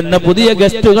വീട്ടിൽ നിന്ന് പുതിയ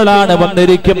ഗസ്റ്റുകളാണ്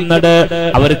വന്നിരിക്കുന്നത്.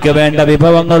 അവർക്ക് വേണ്ട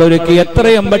വിഭവങ്ങൾ ഒരുക്കി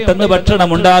എത്രയും പെട്ടെന്ന് ഭക്ഷണം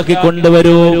ഉണ്ടാക്കി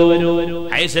കൊണ്ടുവരൂ.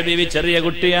 ആയിഷ ബീവി ചെറിയ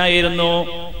കുട്ടിയായിരുന്നു.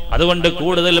 അതുകൊണ്ട്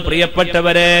കൂടുതൽ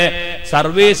പ്രിയപ്പെട്ടവരെ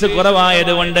സർവീസ്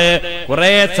കുറവായതുകൊണ്ട്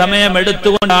കുറെ സമയം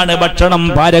എടുത്തുകൊണ്ടാണ് ഭക്ഷണം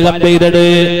പാചകം ചെയ്തത്.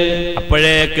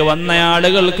 അപ്പോഴേക്ക് വന്ന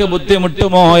ആളുകൾക്ക്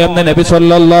ബുദ്ധിമുട്ടുമോ എന്ന് നബി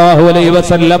സല്ലല്ലാഹു അലൈഹി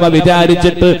വസല്ലം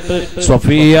വിചാരിച്ചിട്ട്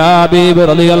സഫിയ ബീവി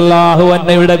റളിയല്ലാഹു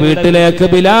അൻഹയുടെ വീട്ടിലേക്ക്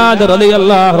ബിലാൽ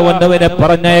റളിയല്ലാഹു അൻഹുവിനെ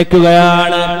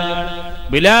പറഞ്ഞയക്കുകയാണ്.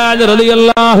 ബിലാൽ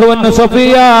റളിയല്ലാഹു അൻഹു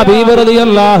സഫിയ ബീവി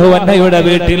റളിയല്ലാഹു അൻഹയുടെ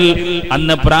വീട്ടിൽ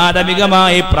അന്ന്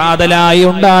പ്രാഥമികമായി പ്രാതലായി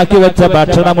ഉണ്ടാക്കി വെച്ച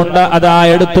ഭക്ഷണമുണ്ട്. അതാ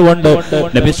എടുത്തുകൊണ്ട്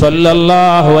നബി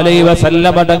സല്ലല്ലാഹു അലൈഹി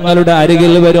വസല്ലം തങ്ങളുടെ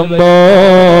അരികിൽ വരുമ്പോൾ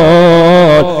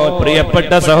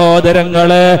പ്രിയപ്പെട്ട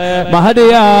സഹോദരങ്ങളെ,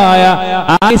 മഹദിയായ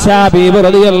ആയിഷ ബീവി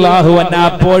റളിയല്ലാഹു അൻഹ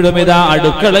അപ്പോഴും ഇതാ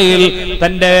അടുക്കളയിൽ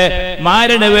തന്റെ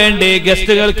മാരന് വേണ്ടി,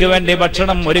 ഗസ്റ്റുകൾക്ക് വേണ്ടി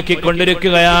ഭക്ഷണം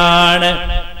ഒരുക്കിക്കൊണ്ടിരിക്കുകയാണ്.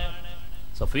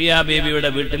 സഫിയ ബീവിയുടെ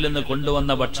വീട്ടിൽ നിന്ന്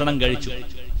കൊണ്ടുവന്ന ഭക്ഷണം കഴിച്ചു.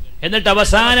 എന്നിട്ട്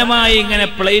അവസാനമായി ഇങ്ങനെ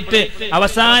പ്ലേറ്റ്,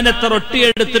 അവസാനത്തെ റൊട്ടി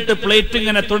എടുത്തിട്ട് പ്ലേറ്റ്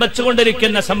ഇങ്ങനെ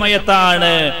തുടച്ചുകൊണ്ടിരിക്കുന്ന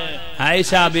സമയത്താണ്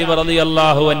ആയിഷ ബീവി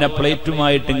റളിയല്ലാഹു അൻഹ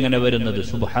പ്ലേറ്റുമായിട്ട് ഇങ്ങനെ വരുന്നത്.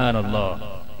 സുബ്ഹാനല്ലാഹ്.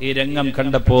 ഈ രംഗം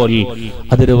കണ്ടപ്പോൾ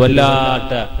അതൊരു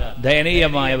വല്ലാത്ത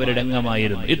ദയനീയമായ ഒരു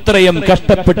രംഗമായിരുന്നു. ഇത്രയും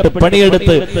കഷ്ടപ്പെട്ട്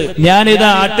പണിയെടുത്ത് ഞാനിതാ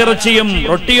അട്ടിറച്ചിയും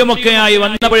റൊട്ടിയുമൊക്കെയായി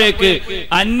വന്നപ്പോഴേക്ക്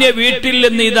അന്യ വീട്ടിൽ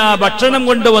നിന്ന് ഇതാ ഭക്ഷണം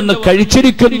കൊണ്ടുവന്ന്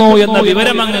കഴിച്ചിരിക്കുന്നു എന്ന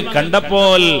വിവരം അങ്ങ്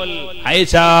കണ്ടപ്പോൾ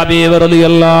ആയിഷ ബീവി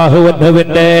റളിയല്ലാഹു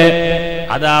അൻഹുവിന്റെ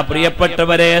അതാ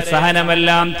പ്രിയപ്പെട്ടവരെ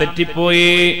സഹനമെല്ലാം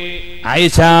തെറ്റിപ്പോയി.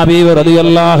 ആയിഷ ബീവി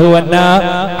റളിയല്ലാഹു അൻഹ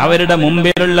അവരുടെ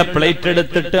മുമ്പിലുള്ള പ്ലേറ്റ്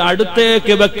എടുത്തിട്ട്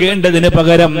അടുത്തേക്ക് വെക്കേണ്ടതിന്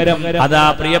പകരം അതാ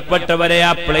പ്രിയപ്പെട്ടവരെ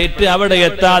ആ പ്ലേറ്റ് അവിടെ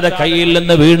എത്താതെ കയ്യിൽ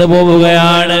നിന്ന് വീണു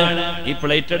പോവുകയാണ്. ഈ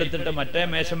പ്ലേറ്റ് എടുത്തിട്ട് മറ്റേ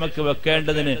മേശമക്ക്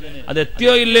വെക്കേണ്ടതിന് അത്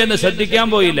എത്തിയോ ഇല്ലേ എന്ന് ശ്രദ്ധിക്കാൻ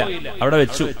പോയില്ല, അവിടെ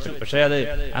വെച്ചു. പക്ഷെ അത്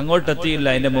അങ്ങോട്ടെത്തിയില്ല,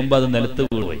 അതിന്റെ മുമ്പ് അത് നിലത്ത്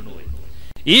വീണുപോയി.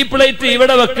 ഈ പ്ലേറ്റ്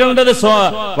ഇവിടെ വെക്കേണ്ടത്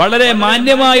വളരെ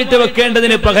മാന്യമായിട്ട്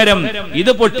വെക്കേണ്ടതിന് പകരം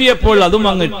ഇത് പൊട്ടിയപ്പോൾ അതും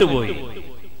അങ്ങ് ഇട്ടുപോയി.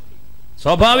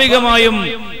 സ്വാഭാവികമായും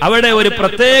അവിടെ ഒരു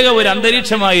പ്രത്യേക ഒരു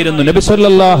അന്തരീക്ഷമായിരുന്നു. നബി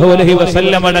സല്ലല്ലാഹു അലൈഹി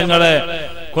വസല്ലം തങ്ങളെ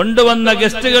കൊണ്ടുവന്ന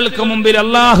ഗസ്റ്റുകൾക്ക് മുമ്പിൽ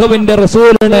അള്ളാഹുവിന്റെ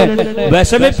റസൂലിനെ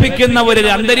വിഷമിപ്പിക്കുന്ന ഒരു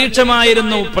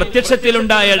അന്തരീക്ഷമായിരുന്നു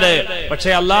പ്രത്യക്ഷത്തിലുണ്ടായത്. പക്ഷെ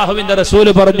അള്ളാഹുവിന്റെ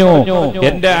റസൂല് പറഞ്ഞു,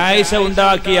 എന്റെ ആയിഷ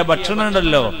ഉണ്ടാക്കിയ ഭക്ഷണം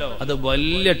ഉണ്ടല്ലോ അത്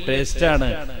വലിയ ടേസ്റ്റാണ്,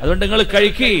 അതുകൊണ്ട് നിങ്ങൾ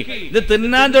കഴിക്കി. ഇത്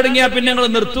തിന്നാൻ തുടങ്ങിയാ പിന്നെ നിങ്ങൾ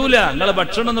നിർത്തൂല, നിങ്ങൾ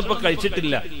ഭക്ഷണം ഒന്നും ഇപ്പൊ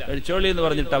കഴിച്ചിട്ടില്ല, കഴിച്ചോളി എന്ന്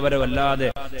പറഞ്ഞിട്ട് അവരെ വല്ലാതെ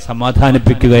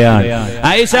സമാധാനിപ്പിക്കുകയാണ്.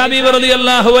 ആയിഷ ബീവി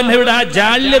റളിയല്ലാഹു അൻഹയുടെ ആ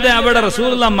ജാള്യത അവിടെ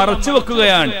റസൂലുള്ളാഹി മറച്ചു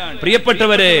വെക്കുകയാണ്.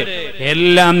 പ്രിയപ്പെട്ടവരെ,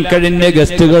 എല്ലാം കഴിഞ്ഞ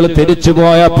ഗസ്റ്റ് തിരിച്ചു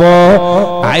പോയപ്പോ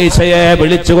ആയിഷയെ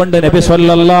വിളിച്ചുകൊണ്ട് നബി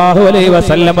സല്ലല്ലാഹു അലൈഹി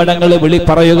വസല്ലം തങ്ങൾ വിളി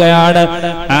പറയുകയാണ്,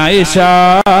 ആയിഷ,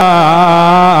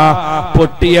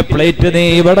 പൊട്ടിയ പ്ലേറ്റ് നീ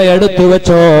ഇവിടെ എടുത്തു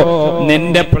വെച്ചോ.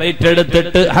 നിന്റെ പ്ലേറ്റ്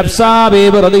എടുത്തിട്ട് ഹഫ്സാ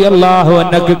ബീവി റളിയല്ലാഹു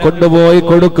അൻഹയ്ക്ക് കൊണ്ടുപോയി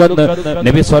കൊടുക്കുന്നു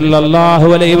നബി സല്ലല്ലാഹു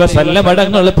അലൈഹി വസല്ലം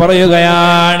തങ്ങൾ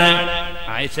പറയുകയാണ്.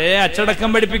 ആയിഷയെ അച്ചടക്കം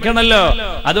പഠിപ്പിക്കണല്ലോ,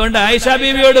 അതുകൊണ്ട് ആയിഷ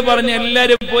ബീവിയോട് പറഞ്ഞ്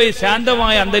എല്ലാരും പോയി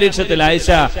ശാന്തമായ അന്തരീക്ഷത്തിൽ, ആയിഷ,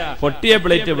 പൊട്ടിയ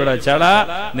പ്ലേറ്റ് ഇവിടെ വെച്ചാളാ,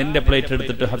 നിന്റെ പ്ലേറ്റ്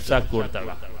എടുത്തിട്ട് ഹഫ്സാക്ക്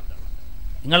കൊടുത്താളാ.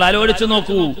 നിങ്ങൾ ആലോചിച്ചു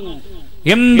നോക്കൂ,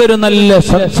 എന്തൊരു നല്ല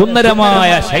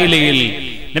സുന്ദരമായ ശൈലിയിൽ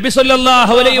നബി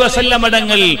സല്ലല്ലാഹു അലൈഹി വസല്ലം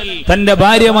തങ്ങൾ തന്റെ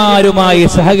ഭാര്യമാരുമായി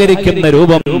സഹകരിക്കുന്ന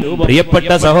രൂപം.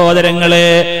 പ്രിയപ്പെട്ട സഹോദരങ്ങളെ,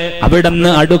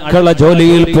 അവിടുന്ന് അടുക്കള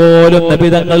ജോലിയിൽ പോലും നബി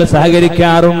തങ്ങൾ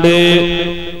സഹകരിക്കാറുണ്ട്.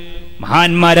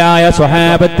 മഹാന്മാരായ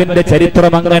സ്വഹാബത്തിന്റെ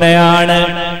ചരിത്രം അങ്ങനെയാണ്.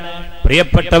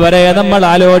 പ്രിയപ്പെട്ടവരെ, നമ്മൾ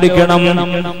ആലോചിക്കണം,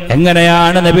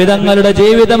 എങ്ങനെയാണ് നബി തങ്ങളുടെ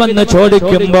ജീവിതമെന്ന്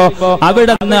ചോദിക്കുമ്പോ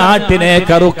അവിടുന്ന് ആട്ടിനെ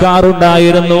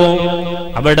കറുക്കാറുണ്ടായിരുന്നു,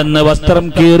 അവിടുന്ന് വസ്ത്രം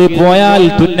കീറിപ്പോയാൽ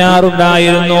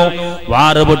തുന്നാറുണ്ടായിരുന്നു,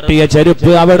 വാറുപൊട്ടിയ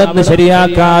ചെരുപ്പ് അവിടുന്ന്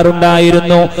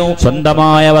ശരിയാക്കാറുണ്ടായിരുന്നു,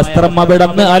 സ്വന്തമായ വസ്ത്രം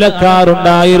അവിടുന്ന്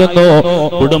അലക്കാറുണ്ടായിരുന്നു.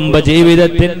 കുടുംബ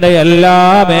ജീവിതത്തിന്റെ എല്ലാ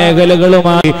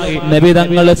മേഖലകളുമായി നബി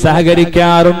തങ്ങൾ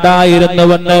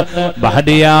സഹകരിക്കാറുണ്ടായിരുന്നുവെന്ന്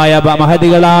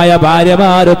മഹദികളായ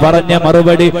ഭാര്യമാര് പറഞ്ഞ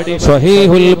മറുപടി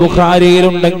സ്വഹീഹുൽ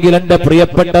ബുഖാരിയിലുണ്ടെങ്കിൽ എന്റെ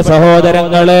പ്രിയപ്പെട്ട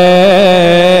സഹോദരങ്ങളെ,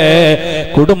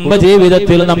 കുടുംബ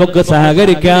ജീവിതത്തിൽ നമുക്ക്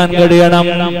സഹകരിക്കാൻ കഴിയണം.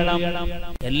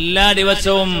 എല്ലാ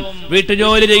ദിവസവും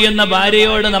വീട്ടുജോലി ചെയ്യുന്ന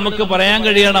ഭാര്യയോട് നമുക്ക് പറയാൻ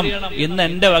കഴിയണം, ഇന്ന്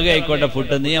എന്റെ വക ആയിക്കോട്ടെ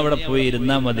ഫുഡ്, നീ അവിടെ പോയി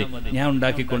ഇരുന്നാ മതി, ഞാൻ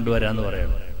ഉണ്ടാക്കി കൊണ്ടുവരാന്ന്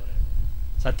പറയണം.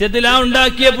 സത്യത്തിൽ ആ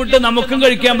ഉണ്ടാക്കിയ ഫുഡ് നമുക്കും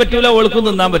കഴിക്കാൻ പറ്റൂല, ഓൾക്കും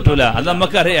തിന്നാൻ പറ്റൂല, അത്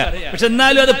നമുക്കറിയാം. പക്ഷെ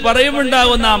എന്നാലും അത്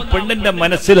പറയുമുണ്ടാകുന്ന ആ പെണ്ണിന്റെ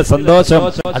മനസ്സിലെ സന്തോഷം,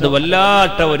 അത്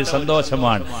വല്ലാത്ത ഒരു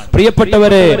സന്തോഷമാണ്.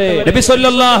 പ്രിയപ്പെട്ടവരെ, നബി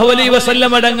സല്ലല്ലാഹു അലൈഹി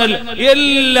വസല്ലം തങ്ങൾ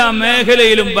എല്ലാ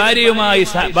മേഖലയിലും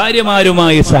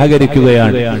ഭാര്യമാരുമായി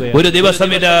സഹകരിക്കുകയാണ്. ഒരു ദിവസം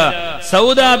ഇതാ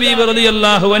സൗദാ ബീവി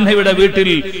റളിയല്ലാഹു അൻഹയുടെ വീട്ടിൽ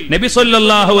നബി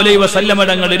സല്ലല്ലാഹു അലൈഹി വസല്ലം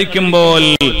തങ്ങൾ ഇരിക്കുമ്പോൾ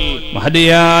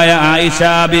മഹദിയായ ആയിഷ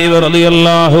ബീവി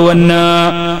റളിയല്ലാഹു അൻഹ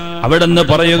അവിടുന്ന്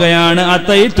പറയുകയാണ്,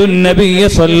 അതൈതുൻ നബിയ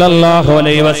സല്ലല്ലാഹു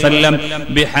അലൈഹി വസല്ലം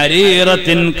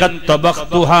ബിഹരീറത്തിൻ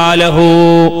ഖത്തബഖ്തുഹാ ലഹു.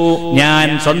 ഞാൻ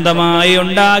സ്വന്തമായി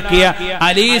ഉണ്ടാക്കിയ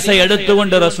അലീസ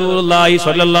എടുത്തുകൊണ്ട് റസൂലുള്ളാഹി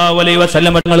സ്വല്ലല്ലാഹു അലൈഹി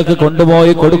വസല്ലം തങ്ങൾക്ക്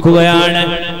കൊണ്ടുപോയി കൊടുക്കുകയാണ്.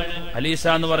 അലീസ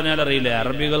എന്ന് പറഞ്ഞാൽ അറിയില്ലേ,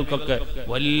 അറബികൾക്കൊക്കെ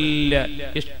വലിയ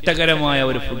ഇഷ്ടകരമായ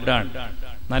ഒരു ഫുഡാണ്.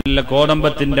 നല്ല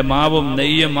കോതമ്പത്തിന്റെ മാവും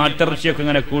നെയ്യും ആട്ടിറച്ചിയൊക്കെ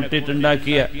ഇങ്ങനെ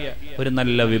കൂട്ടിയിട്ടുണ്ടാക്കിയ ഒരു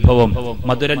നല്ല വിഭവം.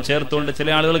 മധുരം ചേർത്തുകൊണ്ട് ചില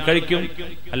ആളുകൾ കഴിക്കും,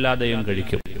 അല്ലാതെയും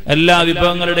കഴിക്കും. എല്ലാ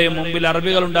വിഭവങ്ങളുടെയും മുമ്പിൽ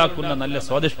അറബികൾ ഉണ്ടാക്കുന്ന നല്ല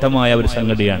സ്വാദിഷ്ടമായ ഒരു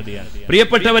സംഗതിയാണ്.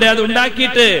 പ്രിയപ്പെട്ടവരെ, അത്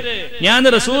ഉണ്ടാക്കിയിട്ട് ഞാൻ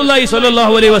റസൂലുള്ളാഹി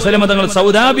സ്വല്ലല്ലാഹു അലൈഹി വസല്ലം തങ്ങൾ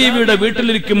സൗദാ ബീവിയുടെ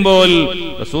വീട്ടിലിരിക്കുമ്പോൾ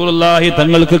റസൂലുള്ളാഹി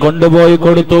തങ്ങൾക്ക് കൊണ്ടുപോയി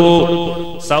കൊടുത്തു.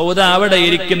 സൗദ അവിടെ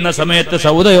ഇരിക്കുന്ന സമയത്ത്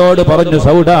സൗദയോട് പറഞ്ഞു,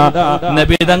 സൗദ,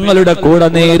 നബി തങ്ങളുടെ കൂടെ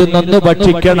നേരുന്നൊന്ന്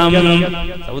ഭക്ഷിക്കണം.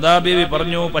 സൗദാ ബീവി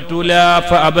പറഞ്ഞു, പറ്റൂല.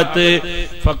 ഫഅബത്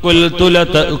ഫഖുൽതു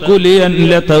ലതഅകുലിൻ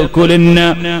ലതഅകുലിന്ന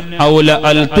ഔ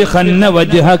ലഅൽതിഖന്ന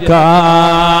വജ്ഹക.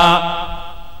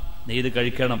 നീ ഇത്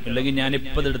കഴിക്കണം, ഇല്ലെങ്കിൽ ഞാൻ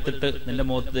ഇപ്പോ എടുത്തിട്ട് നിന്റെ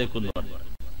മുഖത്ത് തേക്കുന്നു.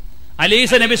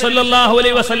 അലീസ നബി സല്ലല്ലാഹു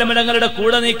അലൈഹി വസല്ലം തങ്ങളുടെ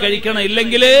കൂടെ നീ കഴിക്കണം,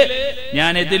 ഇല്ലെങ്കിൽ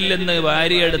ഞാൻ ഇതിൽ നിന്ന്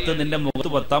വാരിയെടുത്ത് നിന്റെ മുഖത്ത്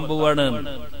പൊത്താൻ പോവാണ്.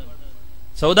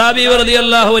 സൗദാ ബീവി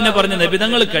റളിയല്ലാഹു അൻഹ പറഞ്ഞു, നബി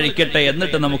തങ്ങൾ കഴിക്കട്ടെ,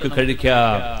 എന്നിട്ട് നമുക്ക്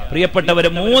കഴിക്കാം. പ്രിയപ്പെട്ടവരെ,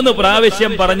 3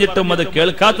 പ്രാവശ്യം പറഞ്ഞിട്ടും അത്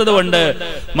കേൾക്കാത്തത് കൊണ്ട്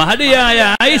മഹദിയായ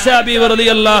ആയിഷ ബീവി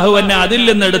റളിയല്ലാഹു അൻഹ അതിൽ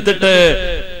നിന്ന് എടുത്തിട്ട്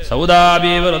സൗദാ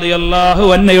ബീവി റളിയല്ലാഹു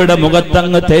അൻഹയുടെ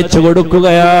മുഖത്തങ്ങ് തേച്ചു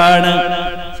കൊടുക്കുകയാണ്.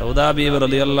 സൗദാ ബീവി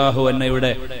റളിയല്ലാഹു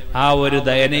അൻഹയുടെ ആ ഒരു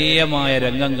ദയനീയമായ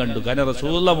രംഗം കണ്ടു. കാരണം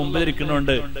റസൂലുള്ളാഹി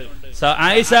മുമ്പിലിരിക്കുന്നുണ്ട്.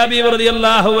 ആയിഷ ബീവി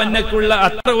റളിയല്ലാഹു അൻഹയ്ക്കുള്ള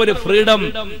അത്ര ഒരു ഫ്രീഡം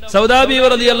സൗദാ ബീവി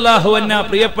റളിയല്ലാഹു അൻഹ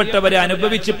പ്രിയപ്പെട്ടവരെ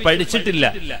അനുഭവിച്ച് പഠിച്ചിട്ടില്ല.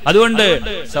 അതുകൊണ്ട്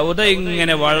സൗദ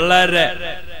ഇങ്ങനെ വളരെ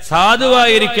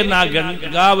സാധുവായിരിക്കുന്ന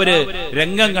ആ ഒരു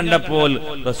രംഗം കണ്ടപ്പോൾ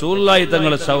റസൂലുള്ളാഹി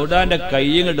തങ്ങൾ സൗദാന്റെ കൈ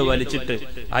ഇങ്ങോട്ട് വലിച്ചിട്ട്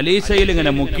അലീസയിൽ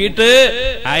ഇങ്ങനെ മുക്കിയിട്ട്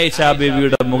ആയിഷ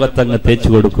ബീവിയുടെ മുഖത്തങ്ങ് തേച്ചു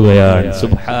കൊടുക്കുകയാണ്.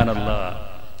 സുബ്ഹാനല്ലാഹ്.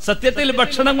 സത്യത്തിൽ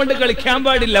ഭക്ഷണം കൊണ്ട് കളിക്കാൻ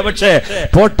പാടില്ല, പക്ഷേ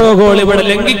പ്രോട്ടോകോൾ ഇവിടെ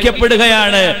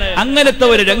ലംഘിക്കപ്പെടുകയാണ്. അങ്ങനത്തെ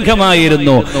ഒരു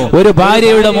രംഗമായിരുന്നു. ഒരു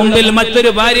ഭാര്യയുടെ മുമ്പിൽ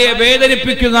മറ്റൊരു ഭാര്യയെ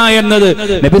വേദനിപ്പിക്കുക എന്നത്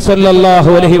നബി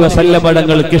സല്ലല്ലാഹു അലൈഹി വസല്ലം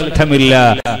തങ്ങൾക്ക് ഇഷ്ടമില്ല.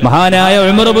 മഹാനായ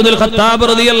ഉമർ ഇബ്നുൽ ഖത്താബ്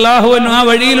റളിയല്ലാഹു അൻഹു ആ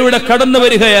വഴിയിലൂടെ കടന്നു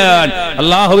വരികയാണ്.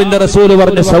 അല്ലാഹുവിന്റെ റസൂൽ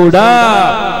പറഞ്ഞു, സൗദാ,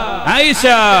 ആയിഷ,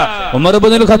 ഉമർ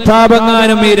ഇബ്നുൽ ഖത്താബ്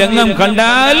എങ്ങാനും ഈ രംഗം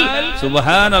കണ്ടാൽ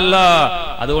സുബ്ഹാനല്ലാഹ്,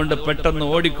 അതുകൊണ്ട് പെട്ടെന്ന്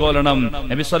ഓടിക്കോളണം.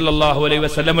 നബി സല്ലല്ലാഹു അലൈഹി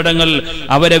വസല്ലം തങ്ങൾ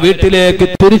അവരെ വീട്ടിലേക്ക്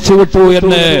തിരിച്ചുവിട്ടു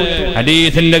എന്ന്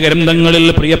ഹദീസിന്റെ ഗ്രന്ഥങ്ങളിൽ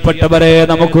പ്രിയപ്പെട്ടവരെ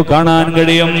നമുക്ക് കാണാൻ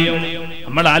കഴിയും.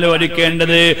 നമ്മൾ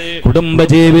ആലോചിക്കേണ്ടത്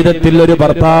കുടുംബജീവിതത്തിൽ ഒരു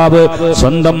ഭർത്താവ്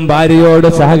സ്വന്തം ഭാര്യയോട്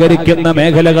സഹകരിക്കുന്ന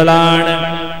മേഖലകളാണ്.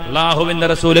 അല്ലാഹുവിന്റെ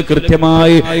റസൂല്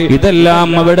കൃത്യമായി ഇതെല്ലാം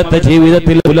അവിടുത്തെ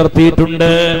ജീവിതത്തിൽ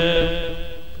പുലർത്തിയിട്ടുണ്ട്.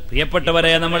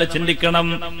 പ്രിയപ്പെട്ടവരെ, നമ്മൾ ചിന്തിക്കണം,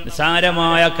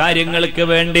 നിസാരമായ കാര്യങ്ങൾക്ക്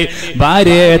വേണ്ടി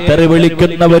ഭാര്യയെ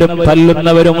തെറിവിളിക്കുന്നവരും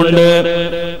തല്ലുന്നവരുമുണ്ട്.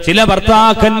 ചില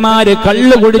ഭർത്താക്കന്മാര്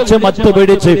കള്ളു കുടിച്ച്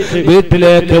മത്തുപിടിച്ച്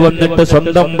വീട്ടിലേക്ക് വന്നിട്ട്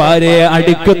സ്വന്തം ഭാര്യയെ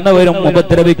അടിക്കുന്നവരും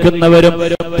ഉപദ്രവിക്കുന്നവരും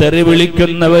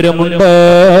തെറിവിളിക്കുന്നവരുമുണ്ട്.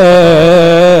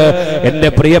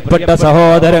 എന്റെ പ്രിയപ്പെട്ട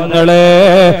സഹോദരങ്ങളെ,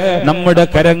 നമ്മുടെ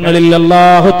കരങ്ങളിൽ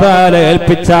അല്ലാഹു തആല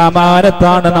ഏൽപ്പിച്ച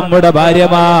അമാനത്താണ് നമ്മുടെ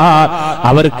ഭാര്യമാർ.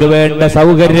 അവർക്ക് വേണ്ട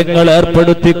സൗകര്യങ്ങൾ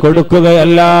ഏർപ്പെടുത്തി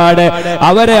കൊടുക്കുകയല്ലാതെ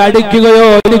അവരെ അടിക്കുകയോ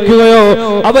ഇരിക്കുകയോ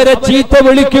അവരെ ചീത്ത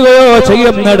വിളിക്കുകയോ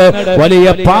ചെയ്യുന്നത് വലിയ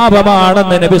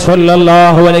പാപമാണെന്ന് നബി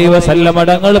സല്ലല്ലാഹു അലൈഹി വസല്ലം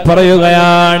തങ്ങൾ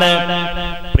പറയുകയാണ്.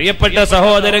 പ്രിയപ്പെട്ട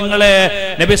സഹോദരങ്ങളെ,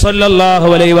 നബി സല്ലല്ലാഹു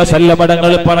അലൈഹി വസല്ലം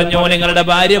തങ്ങൾ പറഞ്ഞു, നിങ്ങളുടെ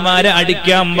ഭാര്യമാരെ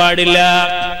അടിക്കാൻ പാടില്ല.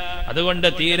 അതുകൊണ്ട്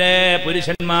തീരെ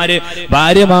പുരുഷന്മാര്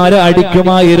ഭാര്യമാരെ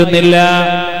അടിക്കുമായിരുന്നില്ല.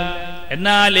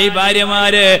 എന്നാൽ ഈ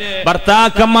ഭാര്യമാര്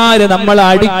ഭർത്താക്കന്മാര് നമ്മളെ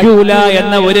അടിക്കൂല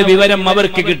എന്ന ഒരു വിവരം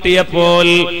അവർക്ക് കിട്ടിയപ്പോൾ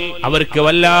അവർക്ക്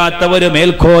വല്ലാത്ത ഒരു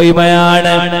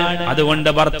മേൽക്കോയ്മയാണ്. അതുകൊണ്ട്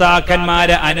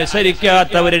ഭർത്താക്കന്മാരെ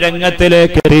അനുസരിക്കാത്ത ഒരു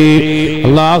രംഗത്തിലേക്ക്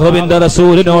അല്ലാഹുവിന്റെ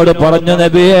റസൂലിനോട് പറഞ്ഞു,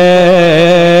 നബിയേ,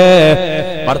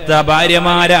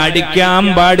 ഭാര്യമാരെ അടിക്കാൻ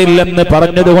പാടില്ലെന്ന്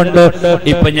പറഞ്ഞതുകൊണ്ട്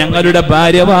ഇപ്പൊ ഞങ്ങളുടെ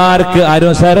ഭാര്യമാർക്ക്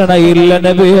അനുസരണയില്ല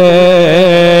നബിയേ.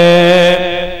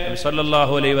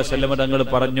 സല്ലല്ലാഹു അലൈഹി വസല്ലം തങ്ങൾ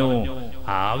പറഞ്ഞു,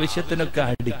 ആവശ്യത്തിനൊക്കെ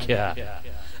അടിക്കുക.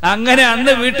 അങ്ങനെ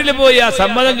അന്ന് വീട്ടിൽ പോയി ആ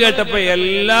സമ്മതം കേട്ടപ്പോ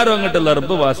എല്ലാരും അങ്ങോട്ട്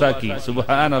ലർബ് പാസാക്കി.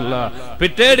 സുബ്ഹാനല്ലാഹ്.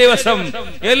 പിറ്റേ ദിവസം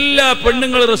എല്ലാ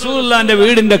പെണ്ണുങ്ങളും റസൂലുള്ളാഹിന്റെ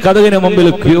വീടിന്റെ കതകിന് മുമ്പിൽ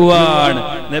ക്യൂ ആണ്.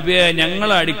 നബിയെ,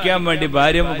 ഞങ്ങളെ അടിക്കാൻ വേണ്ടി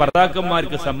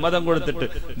ഭർത്താക്കന്മാർക്ക് സമ്മതം കൊടുത്തിട്ട്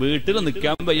വീട്ടിൽ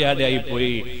നിൽക്കാൻ വയ്യാതെയായി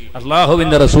പോയി.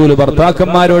 അല്ലാഹുവിന്റെ റസൂല്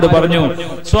ഭർത്താക്കന്മാരോട് പറഞ്ഞു,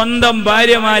 സ്വന്തം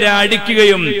ഭാര്യമാരെ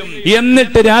അടിക്കുകയും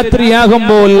എന്നിട്ട്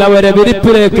രാത്രിയാകുമ്പോൾ അവരെ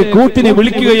വിരിപ്പിലേക്ക് കൂട്ടിന്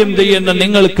വിളിക്കുകയും ചെയ്യുന്ന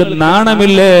നിങ്ങൾക്ക്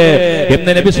നാണമില്ലേ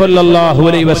എന്ന് നബി സല്ലല്ലാഹു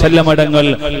അലൈഹി വസല്ലം തങ്ങൾ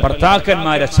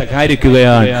ഭർത്താക്കന്മാരെ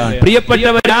ശകാരിക്കുകയാണ്.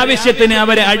 പ്രിയപ്പെട്ടവർ, ആവശ്യത്തിന്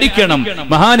അവരെ അടിക്കണം.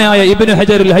 മഹാനായ ഇബ്നു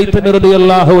ഹജറുൽ ഹൈതമി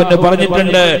റളിയല്ലാഹു അൻഹു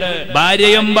പറഞ്ഞിട്ടുണ്ട്,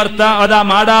 ഭാര്യയും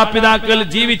മാതാപിതാക്കൾ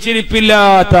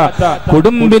ജീവിച്ചിരിപ്പില്ലാത്ത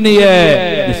കുടുംബിനിയെ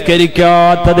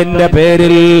നിസ്കരിക്കാത്തതിന്റെ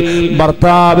പേരിൽ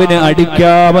ഭർത്താവിന്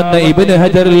അടിക്കാമെന്ന് ഇബ്നു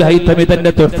ഹജറുൽ ഹൈതമി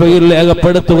തന്റെ തുഹ്ഫയിൽ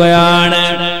രേഖപ്പെടുത്തുകയാണ്.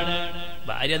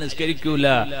 ഭാര്യ നിസ്കരിക്കൂല,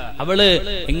 അവള്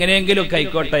എങ്ങനെയെങ്കിലും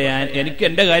കൈക്കോട്ടെ, എനിക്ക്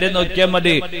എന്റെ കാര്യം നോക്കിയാൽ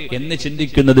മതി എന്ന്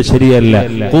ചിന്തിക്കുന്നത് ശരിയല്ല.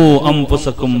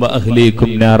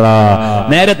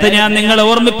 നേരത്തെ ഞാൻ നിങ്ങളെ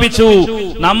ഓർമ്മിപ്പിച്ചു,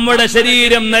 നമ്മുടെ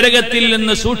ശരീരം നരകത്തിൽ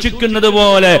നിന്ന് സൂക്ഷിക്കുന്നത്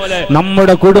പോലെ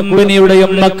നമ്മുടെ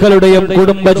കുടുംബിനിയുടെയും മക്കളുടെയും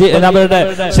അവരുടെ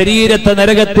ശരീരത്തെ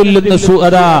നരകത്തിൽ നിന്ന്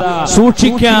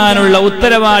സൂക്ഷിക്കാനുള്ള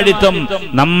ഉത്തരവാദിത്വം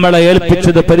നമ്മളെ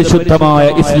ഏൽപ്പിച്ചത് പരിശുദ്ധമായ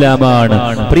ഇസ്ലാമാണ്.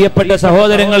 പ്രിയപ്പെട്ട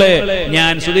സഹോദരങ്ങളെ,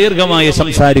 ഞാൻ സുദീർഘമായി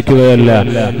സംസാരിക്കുകയല്ല.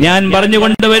 ഞാൻ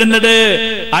പറഞ്ഞുകൊണ്ടുവരുന്നത്,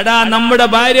 നമ്മുടെ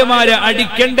ഭാര്യമാരെ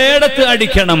അടിക്കേണ്ടയിടത്ത്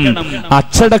അടിക്കണം,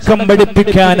 അച്ചടക്കം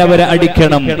പഠിപ്പിക്കാൻ അവരെ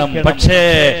അടിക്കണം. പക്ഷേ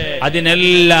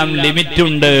അതിനെല്ലാം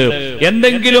ലിമിറ്റുണ്ട്.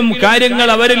 എന്തെങ്കിലും കാര്യങ്ങൾ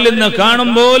അവരിൽ നിന്ന്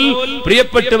കാണുമ്പോൾ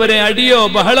പ്രിയപ്പെട്ടവരെ അടിയോ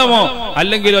ബഹളമോ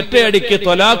അല്ലെങ്കിൽ ഒറ്റയടിക്ക്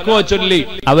തൊലാക്കോ ചൊല്ലി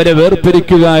അവരെ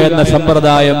വേർപിരിക്കുക എന്ന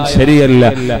സമ്പ്രദായം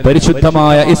ശരിയല്ല.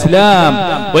 പരിശുദ്ധമായ ഇസ്ലാം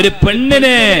ഒരു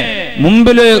പെണ്ണിനെ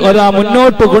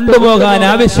മുന്നോട്ട് കൊണ്ടുപോകാൻ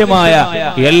ആവശ്യമായ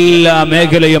എല്ലാ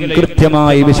മേഖലയും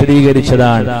കൃത്യമായി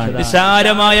വിശദീകരിച്ചതാണ്.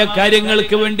 നിസാരമായ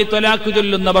കാര്യങ്ങൾക്ക് വേണ്ടി തൊലാക്ക്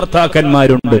ചൊല്ലുന്ന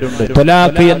ഭർത്താക്കന്മാരുണ്ട്.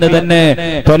 തൊലാക്ക്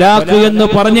എന്ന്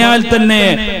പറഞ്ഞാൽ തന്നെ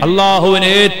അള്ളാഹുവിന്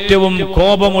ഏറ്റവും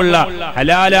കോപമുള്ള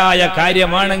ഹലാലായ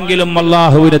കാര്യമാണെങ്കിലും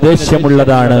അള്ളാഹുവിന്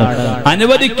ദേഷ്യമുള്ളതാണ്.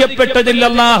 അനുവദിക്കപ്പെട്ടതിൽ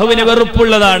അള്ളാഹുവിന്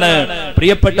വെറുപ്പുള്ളതാണ്.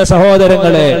 പ്രിയപ്പെട്ട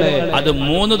സഹോദരങ്ങളെ, അത്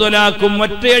 3 തൊലാക്കും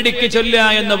ഒറ്റയടിക്ക് ചൊല്ലുക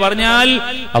എന്ന് പറഞ്ഞാൽ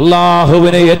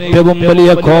അള്ളാഹുവിന് ഏറ്റവും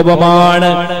വലിയ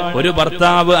കോപമാണ്. ഒരു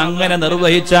ഭർത്താവ് അങ്ങനെ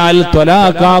നിർവഹിച്ചാൽ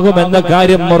ത്വലാഖാകുമെന്ന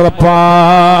കാര്യം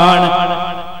ഉറപ്പാണ്.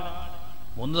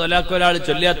 3 തൊലാഖ് ഒരാൾ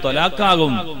ചൊല്ലിയാൽ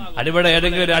ത്വലാഖാകും. അതിവിടെ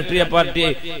ഏതെങ്കിലും രാഷ്ട്രീയ പാർട്ടിയെ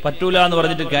പറ്റൂല എന്ന്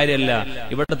പറഞ്ഞിട്ട് കാര്യമല്ല.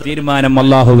 ഇവിടെ തീരുമാനം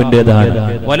അള്ളാഹുവിന്റേതാണ്.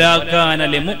 വലാ കാന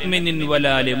ലിമുഅ്മിനിൻ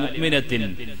വലാ ലിമുഅ്മിനത്തിൻ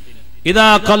ഇദാ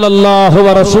ഖലല്ലാഹു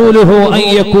വറസൂലുഹു അൻ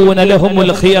യകൂന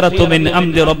ലഹുമുൽ ഖിയറതു മിൻ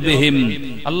അംരി റബ്ബിഹിം.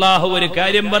 അല്ലാഹു ഒരു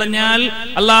കാര്യം പറഞ്ഞാൽ,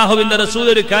 അല്ലാഹുവിന്റെ റസൂൽ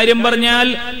ഒരു കാര്യം പറഞ്ഞാൽ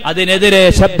അതിനെതിരെ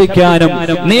ശബ്ദിക്കാനും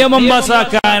നിയമം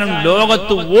പാസാക്കാനും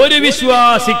ലോകത്ത് ഒരു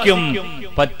വിശ്വാസിക്കും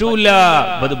പറ്റൂല.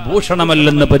 അത്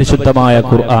ഭൂഷണമല്ലെന്ന് പരിശുദ്ധമായ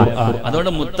ഖുർആൻ.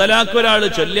 അതുകൊണ്ട് മുത്തലാഖ് ഒരാൾ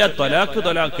ചൊല്ലിയ ത്വലാഖ്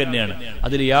ത്വലാഖ് തന്നെയാണ്,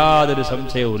 അതിൽ യാതൊരു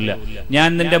സംശയവുമില്ല. ഞാൻ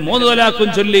നിന്റെ 3 ത്വലാഖും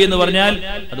ചൊല്ലി എന്ന് പറഞ്ഞാൽ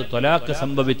അത് ത്വലാഖ്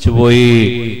സംഭവിച്ചു പോയി.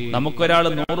 നമുക്കൊരാൾ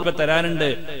 100 രൂപ തരാനുണ്ട്,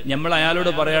 നമ്മൾ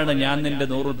അയാളോട് പറയാണ് ഞാൻ നിന്റെ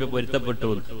 100 രൂപ പൊരുത്തപ്പെട്ടു,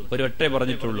 ഒരു ഒറ്റേ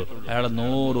പറഞ്ഞിട്ടുള്ളൂ, അയാൾ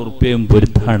 100 രൂപയും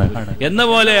പൊരുത്താണ് എന്ന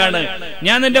പോലെയാണ്.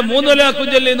 ഞാൻ നിന്റെ 3 ത്വലാഖും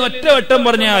ചൊല്ലി എന്ന് ഒറ്റ വട്ടം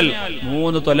പറഞ്ഞാൽ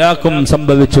 3 ത്വലാഖും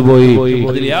സംഭവിച്ചു പോയി,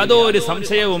 അതിൽ യാതൊരു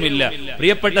സംശയവുമില്ല.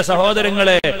 പ്രിയപ്പെട്ട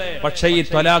സഹോദരങ്ങളെ, പക്ഷേ ഈ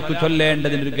ത്വലാഖ്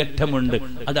ചൊല്ലേണ്ടതിനൊരു ഘട്ടമുണ്ട്.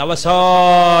 അത്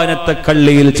അവസാനത്തെ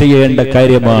കള്ളിയിൽ ചെയ്യേണ്ട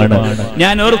കാര്യമാണ്.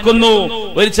 ഞാൻ ഓർക്കുന്നു,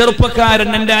 ഒരു ചെറുപ്പക്കാരൻ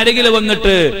എന്റെ അരികിൽ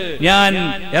വന്നിട്ട്, ഞാൻ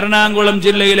എറണാകുളം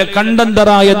ജില്ലയിലെ കണ്ടന്തറ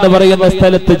എന്ന് പറയുന്ന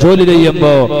സ്ഥലത്ത് ജോലി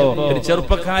ചെയ്യുമ്പോ ഒരു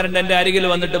ചെറുപ്പക്കാരൻ എന്റെ അരികിൽ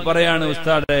വന്നിട്ട് പറയാണ്,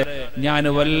 ഉസ്താദേ, ഞാൻ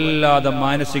വല്ലാതെ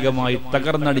മാനസികമായി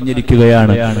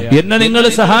തകർന്നടിഞ്ഞിരിക്കുകയാണ്, എന്നെ നിങ്ങൾ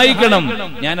സഹായിക്കണം.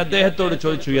 ഞാൻ അദ്ദേഹത്തോട്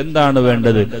ചോദിച്ചു, എന്താണ്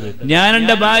വേണ്ടത്? ഞാൻ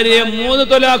എന്റെ ഭാര്യയെ 3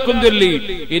 ത്വലാഖും ചൊല്ലി,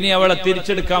 ഇനി അവളെ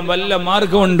തിരിച്ചെടുക്കാൻ വല്ല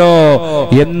മാർഗമുണ്ടോ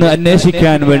എന്ന്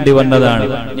അന്വേഷിക്കാൻ വേണ്ടി വന്നതാണ്.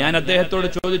 ഞാൻ അദ്ദേഹത്തോട്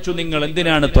ചോദിച്ചു, നിങ്ങൾ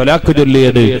എന്തിനാണ് ത്വലാഖ്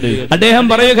ചൊല്ലിയത്? അദ്ദേഹം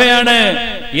പറയുകയാണ്,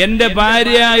 എന്റെ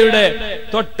ഭാര്യയുടെ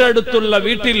തൊട്ടടുത്തുള്ള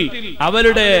വീട്ടിൽ,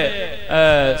 അവരുടെ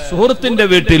സുഹൃത്തിന്റെ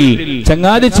വീട്ടിൽ,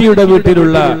 ചങ്ങാതിച്ചിയുടെ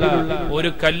വീട്ടിലുള്ള ഒരു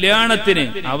കല്യാണത്തിന്,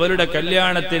 അവരുടെ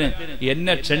കല്യാണത്തിന്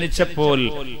എന്നെ ക്ഷണിച്ചപ്പോൾ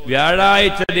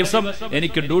വ്യാഴാഴ്ച ദിവസം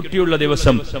എനിക്ക് ഡ്യൂട്ടിയുള്ള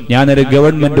ദിവസം, ഞാനൊരു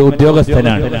ഗവൺമെന്റ്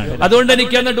ഉദ്യോഗസ്ഥനാണ്, അതുകൊണ്ട്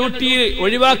എനിക്ക് അന്ന് ഡ്യൂട്ടി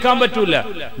ഒഴിവാക്കാൻ പറ്റൂല.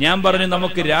 ഞാൻ പറഞ്ഞു,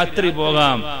 നമുക്ക് രാത്രി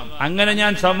പോകാം. അങ്ങനെ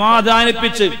ഞാൻ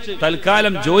സമാധാനിപ്പിച്ച്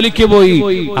തൽക്കാലം ജോലിക്ക് പോയി.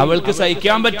 അവൾക്ക്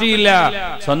സഹിക്കാൻ പറ്റിയില്ല,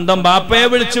 സ്വന്തം ബാപ്പയെ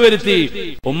വിളിച്ചു വരുത്തി,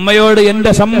 ഉമ്മയോട്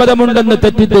എന്റെ സമ്മതമുണ്ടെന്ന്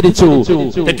തെറ്റിദ്ധരിപ്പിച്ചു.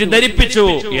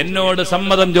 എന്നോട്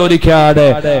സമ്മതം ചോദിക്കാതെ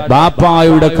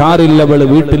ബാപ്പായുടെ കാറിൽ അവള്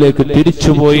വീട്ടിലേക്ക്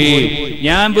തിരിച്ചുപോയി.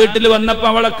 ഞാൻ വീട്ടിൽ വന്നപ്പോ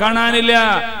അവളെ കാണാനില്ല,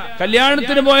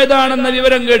 കല്യാണത്തിന് പോയതാണെന്ന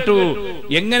വിവരം കേട്ടു.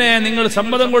 എങ്ങനെ നിങ്ങൾ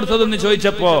സമ്മതം കൊടുത്തതെന്ന്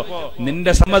ചോദിച്ചപ്പോ,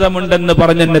 നിന്റെ സമ്മതമുണ്ടെന്ന്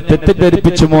പറഞ്ഞെന്നെ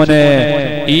തെറ്റിദ്ധരിപ്പിച്ചു മോനെ.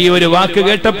 ഈ ഒരു വാക്ക്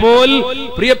കേട്ടപ്പോൾ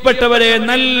പ്രിയപ്പെട്ടവരെ,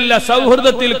 നല്ല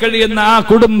സൗഹൃദത്തിൽ കഴിയുന്ന ആ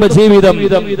കുടുംബ ജീവിതം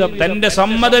തന്റെ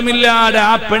സമ്മതമില്ലാതെ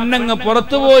ആ പെണ്ണങ്ങ്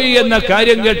പുറത്തുപോയി എന്ന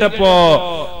കാര്യം കേട്ടപ്പോ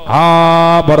ആ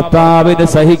ഭർത്താവിന്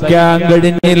സഹിക്കാൻ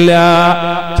കഴിഞ്ഞില്ല.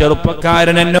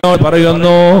 ചെറുപ്പക്കാരൻ എന്നോട്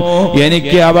പറയുന്നു,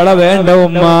 എനിക്ക് അവളെ വേണ്ട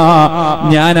ഉമ്മ,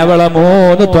 ഞാൻ അവളെ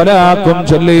 3 ത്വലാഖും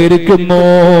ചൊല്ലിയിരിക്കുന്നു.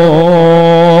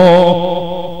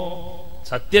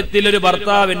 സത്യത്തിൽ ഒരു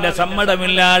ഭർത്താവിന്റെ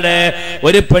സമ്മതമില്ലാതെ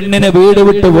ഒരു പെണ്ണിന് വീട്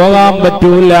വിട്ടു പോകാൻ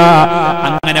പറ്റൂല.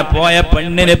 അങ്ങനെ പോയ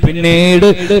പെണ്ണിന് പിന്നീട്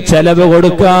ചെലവ്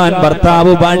കൊടുക്കാൻ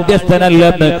ഭർത്താവ്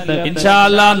ബാധ്യസ്ഥനല്ലെന്ന് ഇൻഷാ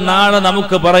അല്ലാഹ് നാളെ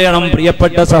നമുക്ക് പറയണം,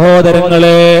 പ്രിയപ്പെട്ട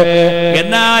സഹോദരങ്ങളെ.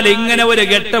 എന്നാൽ ഇങ്ങനെ ഒരു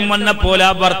ഘട്ടം വന്നപ്പോൾ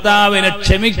ആ ഭർത്താവിനെ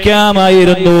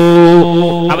ക്ഷമിക്കാമായിരുന്നു,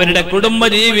 അവരുടെ കുടുംബ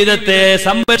ജീവിതത്തെ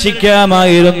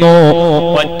സംരക്ഷിക്കാമായിരുന്നു.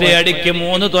 ഒറ്റയടിക്ക്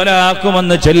 3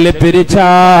 ത്വലാഖുമെന്ന്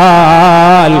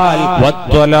ചൊല്ലിപ്പിരിച്ചാൽ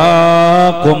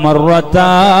والطلاق مرتان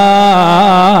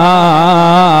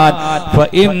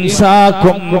فإمساك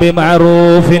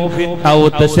بمعروف أو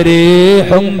تسريح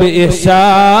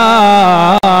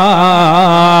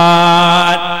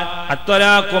بإحسان.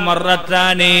 الطلاق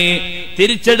مرتان,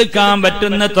 തിരിച്ചെടുക്കാൻ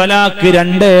പറ്റുന്ന ത്വലാഖ്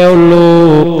 2 ഉള്ളൂ.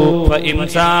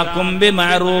 ഫഇംസാകും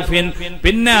ബിമഅറൂഫിൻ,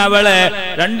 പിന്നെ അവളെ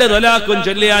 2 ത്വലാഖും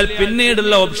ചൊല്ലിയാൽ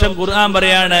പിന്നീടുള്ള ഓപ്ഷൻ ഖുർആൻ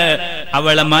പറയാണ്,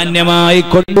 അവളെ മാന്യമായി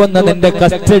കൊണ്ടുവന്ന് നിന്റെ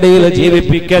കസ്റ്റഡിയിൽ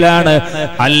ജീവിപ്പിക്കലാണ്.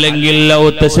 അല്ലെങ്കിൽ ലൗ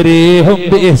തസ്രീഹും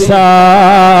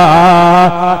ബിഇഹ്സാൻ,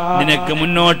 നിനക്ക്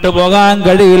മുന്നോട്ട് പോകാൻ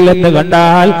കഴിയില്ലെന്ന്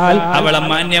കണ്ടാൽ അവളെ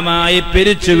മാന്യമായി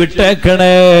പിരിച്ചു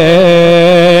വിട്ടേക്കണേ.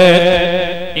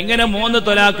 ഇങ്ങനെ 3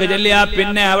 ത്വലാഖ് ചൊല്ലിയാ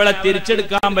പിന്നെ അവളെ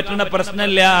തിരിച്ചെടുക്കാൻ പറ്റുന്ന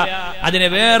പ്രശ്നമില്ല. അതിന്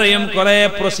വേറെയും കുറെ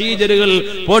പ്രൊസീജറുകൾ,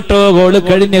 പ്രോട്ടോകോൾ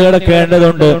കഴിഞ്ഞു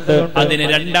കിടക്കേണ്ടതുണ്ട്. അതിന്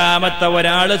രണ്ടാമത്തെ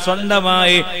ഒരാള്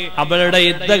സ്വന്തമായി അവളുടെ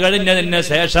ഇദ്ദ കഴിഞ്ഞതിന്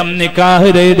ശേഷം നിക്കാഹ്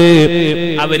ചെയ്ത്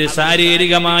അവര്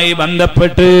ശാരീരികമായി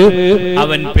ബന്ധപ്പെട്ട്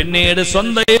അവൻ പിന്നീട്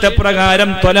സ്വന്തം ഇഷ്ടപ്രകാരം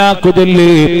ത്വലാഖ്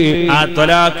ചൊല്ലി. ആ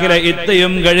ത്വലാഖിലെ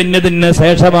ഇദ്ദയും കഴിഞ്ഞതിന്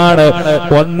ശേഷമാണ്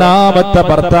 1ാമത്തെ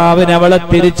ഭർത്താവിന് അവളെ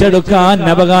തിരിച്ചെടുക്കാൻ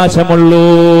അവകാശമുള്ളൂ.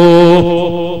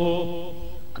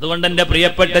 അതുകൊണ്ട് എന്റെ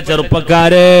പ്രിയപ്പെട്ട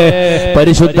ചെറുപ്പക്കാരെ,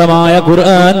 പരിശുദ്ധമായ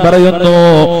ഖുർആൻ പറയുന്നു,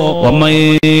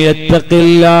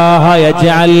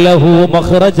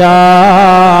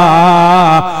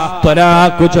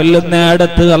 ത്വലാഖ്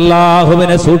ചൊല്ലുന്നിടത്ത്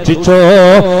അല്ലാഹുവിനെ സൂക്ഷിച്ചോ,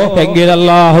 എങ്കിൽ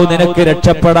അല്ലാഹു നിനക്ക്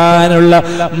രക്ഷപ്പെടാനുള്ള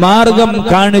മാർഗം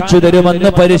കാണിച്ചു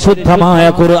തരുമെന്ന് പരിശുദ്ധമായ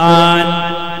ഖുർആൻ.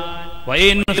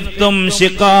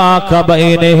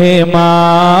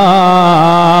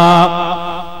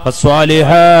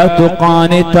 فالصالحات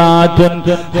قانتات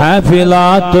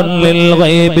حافظات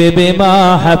للغيب بما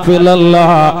حفظ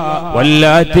الله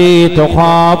واللاتي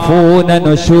تخافون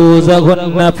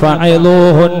نشوزهن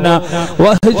فعظوهن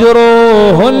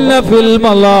واهجروهن في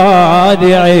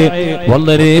المضاجع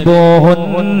واضربوهن.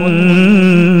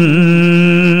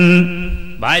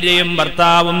 ഭാര്യയും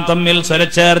ഭർത്താവും തമ്മിൽ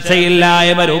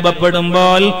സ്വരച്ചേർച്ചയില്ലായ്മ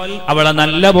രൂപപ്പെടുമ്പോൾ അവളെ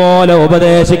നല്ലപോലെ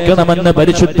ഉപദേശിക്കണമെന്ന്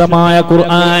പരിശുദ്ധമായ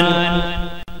ഖുർആൻ.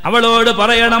 അവളോട്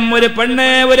പറയണം, ഒരു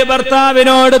പെണ്ണെ ഒരു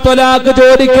ഭർത്താവിനോട് ത്വലാഖ്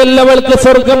ചോദിക്കൽ അവൾക്ക്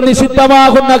സ്വർഗം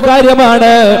നിഷിദ്ധമാകുന്ന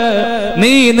കാര്യമാണ്.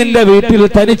 നീ നിന്റെ വീട്ടിൽ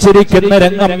തനിച്ചിരിക്കുന്ന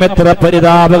രംഗം എത്ര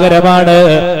പരിതാപകരമാണ്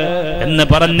എന്ന്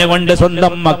പറഞ്ഞുകൊണ്ട്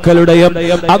സ്വന്തം മക്കളുടെയും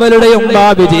അവരുടെയും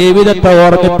ഭാവി ജീവിതത്തെ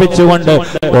ഓർമ്മിപ്പിച്ചുകൊണ്ട്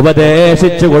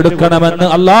ഉപദേശിച്ചു കൊടുക്കണമെന്ന്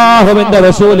അല്ലാഹുവിന്റെ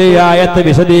റസൂൽ ഈ ആയത്ത്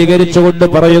വിശദീകരിച്ചുകൊണ്ട്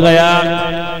പറയുകയാണ്.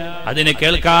 അതിന്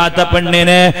കേൾക്കാത്ത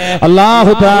പെണ്ണിനെ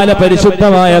അല്ലാഹു തആല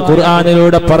പരിശുദ്ധമായ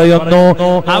ഖുർആനിലൂടെ പറയുന്നു,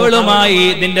 അവളുമായി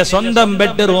നിന്റെ സ്വന്തം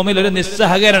ബെഡ്റൂമിൽ ഒരു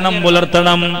നിസ്സഹകരണം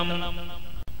പുലർത്തണം.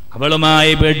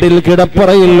 അവളുമായി ബെഡിൽ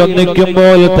കിടപ്പറയിൽ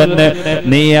ഒന്നിക്കുമ്പോൾ തന്നെ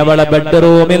നീ അവളെ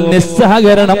ബെഡ്റൂമിൽ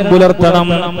നിസ്സഹകരണം പുലർത്തണം.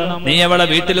 നീ അവളെ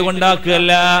വീട്ടിൽ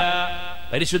കൊണ്ടാക്കുകയല്ല.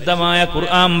 പരിശുദ്ധമായ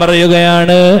ഖുർആൻ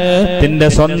പറയുകയാണ്, നിന്റെ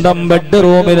സ്വന്തം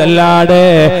ബെഡ്റൂമിലല്ലാതെ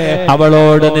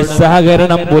അവളോട്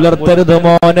നിസ്സഹകരണം പുലർത്തരുത്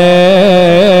മോനെ.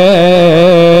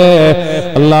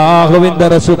 അല്ലാഹുവിന്റെ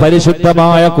റസൂൽ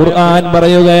പരിശുദ്ധമായ ഖുർആൻ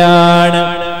പറയുകയാണ്.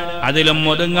 അതിലും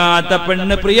ഒതുങ്ങാത്ത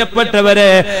പെണ്ണ്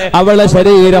പ്രിയപ്പെട്ടവരെ അവളെ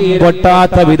ശരീരം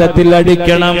പൊട്ടാത്ത വിധത്തിൽ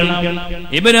അടിക്കണം.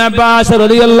 ഇബ്നു അബ്ബാസ്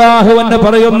റളിയല്ലാഹു അൻഹു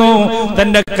പറയുന്നു,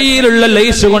 തന്റെ കയ്യിലുള്ള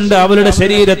ലൈസ് കൊണ്ട് അവളുടെ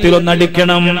ശരീരത്തിൽ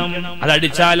ഒന്നടിക്കണം.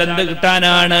 അതടിച്ചാൽ എന്ത്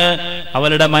കിട്ടാനാണ്?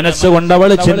 അവളുടെ മനസ്സുകൊണ്ട് അവൾ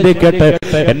ചിന്തിക്കട്ടെ,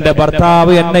 എന്റെ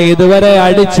ഭർത്താവ് എന്നെ ഇതുവരെ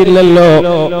അടിച്ചില്ലല്ലോ,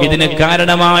 ഇതിന്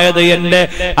കാരണമായത് എന്റെ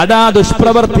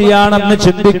ദുഷ്പ്രവൃത്തിയാണെന്ന്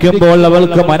ചിന്തിക്കുമ്പോൾ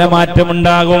അവൾക്ക്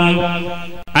മനമാറ്റമുണ്ടാകും.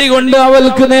 അതുകൊണ്ട്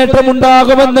അവൾക്ക്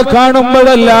നേട്ടമുണ്ടാകുമെന്ന്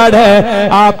കാണുമ്പോഴല്ലാതെ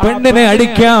ആ പെണ്ണിനെ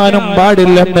അടിക്കാനും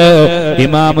പാടില്ലെന്ന്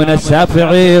ഇമാമുന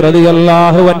ശാഫിഈ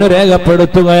റളിയല്ലാഹു അൻഹു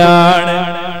രേഖപ്പെടുത്തുകയാണ്.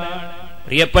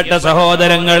 പ്രിയപ്പെട്ട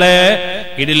സഹോദരങ്ങളെ,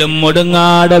 ഇതിലും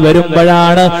ഒടുങ്ങാതെ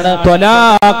വരുമ്പോഴാണ്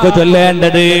ത്വലാഖ്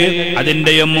ചൊല്ലേണ്ടത്.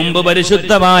 അതിന്റെയും മുമ്പ്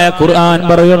പരിശുദ്ധമായ ഖുർആൻ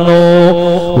പറയുന്നു,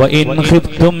 വഇൻ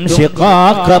ഖിഫ്തും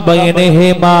ശിഖാഖ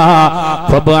ബൈനഹിമാ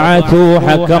ഫബഅതു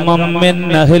ഹകമൻ മിൻ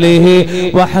അഹ്ലിഹി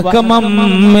വഹകമൻ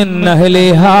മിൻ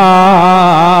അഹ്ലിഹാ.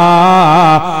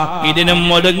 ഇതിനും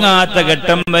ഒടുങ്ങാത്ത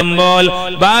ഘട്ടം വരുമ്പോൾ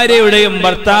ഭാര്യയുടെയും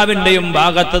ഭർത്താവിന്റെയും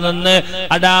ഭാഗത്ത് നിന്ന്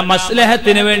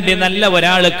മസ്ലഹത്തിന് വേണ്ടി നല്ല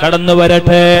ഒരാൾ കടന്നു വരട്ടെ,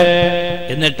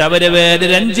 എന്നിട്ട് അവര് വേറെ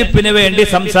രഞ്ജിപ്പിന് വേണ്ടി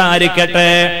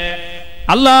സംസാരിക്കട്ടെ.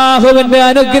 അള്ളാഹുവിന്റെ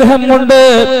അനുഗ്രഹം കൊണ്ട്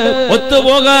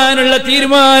ഒത്തുപോകാനുള്ള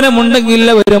തീരുമാനമുണ്ടെങ്കിൽ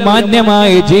അവർ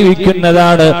മാന്യമായി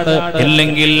ജീവിക്കുന്നതാണ്,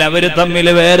 ഇല്ലെങ്കിൽ അവര് തമ്മിൽ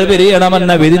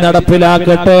വേർപിരിയണമെന്ന വിധി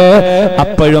നടപ്പിലാക്കട്ടെ.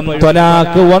 അപ്പോഴും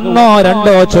ത്വലാഖ് ഒന്നോ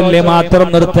രണ്ടോ ചൊല്ലി മാത്രം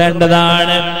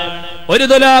നിർത്തേണ്ടതാണ്. ഒരു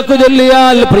ത്വലാഖ്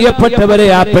ചൊല്ലിയാൽ പ്രിയപ്പെട്ടവരെ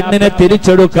ആ പെണ്ണിനെ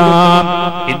തിരിച്ചെടുക്കാം.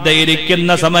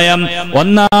 ഇരിക്കുന്ന സമയം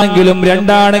ഒന്നാണെങ്കിലും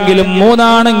രണ്ടാണെങ്കിലും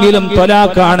മൂന്നാണെങ്കിലും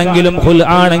ത്വലാഖാണെങ്കിലും ഖുൽ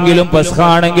ആണെങ്കിലും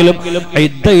ഫസ്ഖാണെങ്കിലും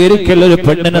ഇരിക്കൽ ഒരു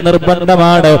പെണ്ണിന്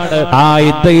നിർബന്ധമാണ്. ആ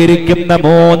ഇരിക്കുന്ന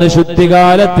 3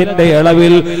 ശുദ്ധികാലത്തിന്റെ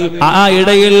ഇളവിൽ ആ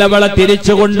ഇടയിൽ അവളെ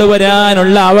തിരിച്ചു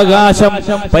കൊണ്ടുവരാനുള്ള അവകാശം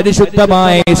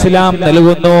പരിശുദ്ധമായ ഇസ്ലാം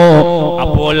നൽകുന്നു.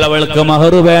 അപ്പോൾ അവൾക്ക്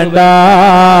മഹർ വേണ്ട,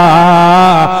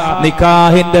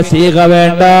 നിക്കാഹിന്റെ സീഗ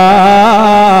വേണ്ട.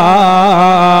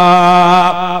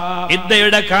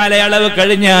 ഇദ്ദയുടെ കാലയളവ്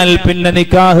കഴിഞ്ഞാൽ പിന്നെ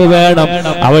നിക്കാഹ് വേണം,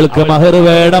 അവൾക്ക് മഹർ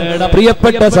വേണം.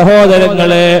 പ്രിയപ്പെട്ട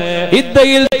സഹോദരങ്ങളെ,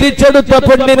 ഇദ്ദയിൽ തിരിച്ചെടുത്ത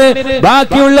പെണ്ണിന്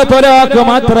ബാക്കിയുള്ള ത്വലാഖ്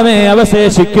മാത്രമേ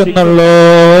അവശേഷിക്കുന്നുള്ളൂ.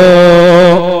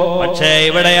 പക്ഷേ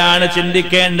ഇവിടെയാണ്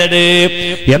ചിന്തിക്കേണ്ടത്,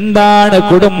 എന്താണ്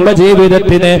കുടുംബ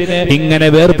ജീവിതത്തിന് ഇങ്ങനെ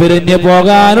വേർപിരിഞ്ഞു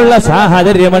പോകാനുള്ള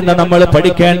സാഹചര്യമെന്ന് നമ്മൾ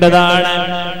പഠിക്കേണ്ടതാണ്.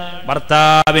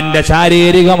 ഭർത്താവിന്റെ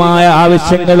ശാരീരികമായ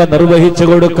ആവശ്യങ്ങൾ നിർവഹിച്ചു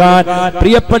കൊടുക്കാൻ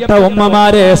പ്രിയപ്പെട്ട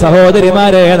ഉമ്മമാരെ,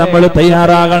 സഹോദരിമാരെ, നമ്മൾ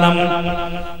തയ്യാറാകണം.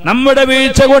 നമ്മുടെ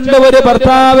വീഴ്ച കൊണ്ട് ഒരു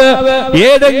ഭർത്താവ്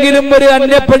ഏതെങ്കിലും ഒരു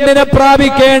അന്യപ്പെണ്ണിനെ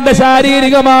പ്രാപിക്കേണ്ട,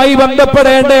 ശാരീരികമായി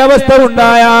ബന്ധപ്പെടേണ്ട അവസ്ഥ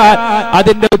ഉണ്ടായാൽ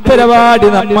അതിന്റെ ഉത്തരവാദി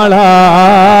നമ്മളാണ്.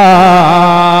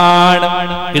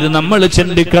 ഇത് നമ്മൾ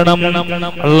ചിന്തിക്കണം.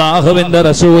 അല്ലാഹുവിന്റെ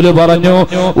റസൂല് പറഞ്ഞു,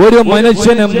 ഒരു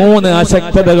മനുഷ്യന് 3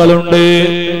 അശക്തതകളുണ്ട്.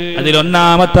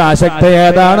 അതിലൊന്നാമത്തെ അശക്ത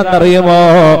ഏതാണെന്നറിയുമോ?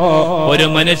 ഒരു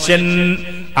മനുഷ്യൻ,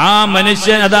 ആ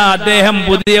മനുഷ്യൻ അദ്ദേഹം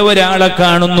പുതിയ ഒരാളെ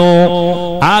കാണുന്നു.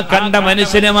 ആ കണ്ട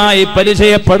മനുഷ്യനുമായി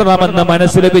പരിചയപ്പെടണമെന്ന്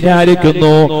മനസ്സിൽ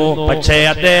വിചാരിക്കുന്നു. പക്ഷേ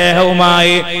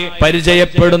അദ്ദേഹവുമായി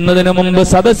പരിചയപ്പെടുന്നതിന് മുമ്പ്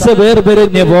സദസ്സ്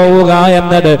വേർപിരിഞ്ഞു പോവുക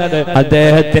എന്നത്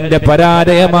അദ്ദേഹത്തിന്റെ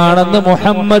പരാജയമാണെന്ന്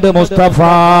മുഹമ്മദ് മുസ്തഫ.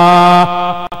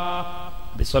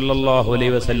 സല്ലല്ലാഹു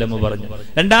അലൈഹി വസല്ലം പറഞ്ഞു.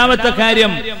 രണ്ടാമത്തെ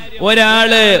കാര്യം,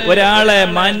 ഒരാളെ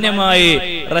മാന്യമായി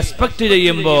റെസ്പെക്ട്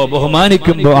ചെയ്യുമ്പോ,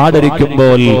 ബഹുമാനിക്കുമ്പോ,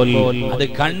 ആദരിക്കുമ്പോൾ അത്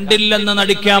കണ്ടില്ലെന്ന്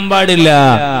നടിക്കാൻ പാടില്ല.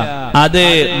 അത്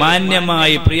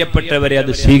മാന്യമായി പ്രിയപ്പെട്ടവരെ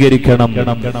അത് സ്വീകരിക്കണം.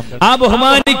 ആ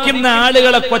ബഹുമാനിക്കുന്ന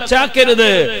ആളുകളെ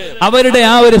കൊച്ചാക്കരുത്. അവരുടെ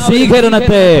ആ ഒരു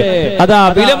സ്വീകരണത്തെ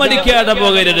വിലമടിക്കാതെ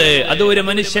പോകരുത്. അത് ഒരു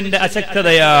മനുഷ്യന്റെ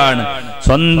അശക്തതയാണ്.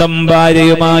 സ്വന്തം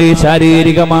ഭാര്യയുമായി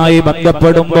ശാരീരികമായി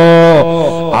ബന്ധപ്പെടുമ്പോ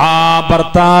ആ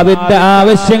ഭർത്താവിന്റെ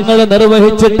ആവശ്യങ്ങൾ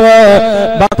നിർവഹിച്ചിട്ട്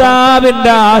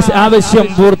ഭർത്താവിന്റെ ആവശ്യം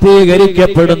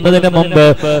പൂർത്തീകരിക്കപ്പെടുന്നതിന് മുമ്പ്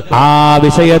ആ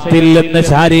വിഷയത്തിൽ നിന്ന്,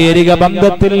 ശാരീരിക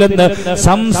ബന്ധത്തിൽ നിന്ന്,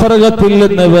 സംസർഗത്തിൽ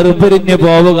നിന്ന് വേർപിരിഞ്ഞു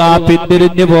പോവുക,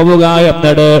 പിന്തിരിഞ്ഞു പോവുക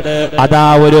എന്നത് അതാ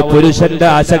ഒരു പുരുഷന്റെ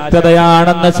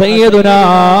അശക്തതയാണെന്ന് സയ്യിദുനാ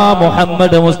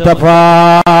മുഹമ്മദ് മുസ്തഫ.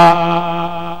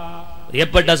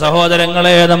 പ്രിയപ്പെട്ട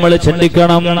സഹോദരങ്ങളെ, നമ്മൾ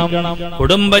ചിന്തിക്കണം.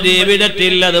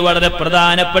 കുടുംബജീവിതത്തിൽ അത് വളരെ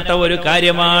പ്രധാനപ്പെട്ട ഒരു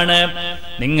കാര്യമാണ്.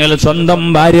 നിങ്ങൾ സ്വന്തം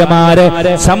ഭാര്യമാരെ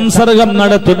സംസർഗം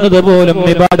നടത്തുന്നത് പോലും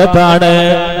ഇബാദത്താണ്.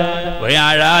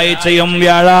 വ്യാഴാഴ്ചയും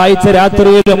വ്യാഴാഴ്ച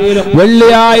രാത്രിയിലും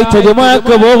വെള്ളിയാഴ്ച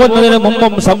ജുമുഅക്ക് പോകുന്നതിന്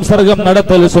മുമ്പും സംസർഗം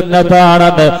നടത്തൽ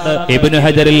സുന്നത്താണെന്ന് ഇബ്നു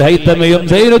ഹജറിൽ ഹൈതമിയും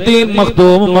സൈനുദ്ദീൻ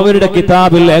മഖ്ദൂമും അവരുടെ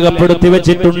കിതാബിൽ രേഖപ്പെടുത്തി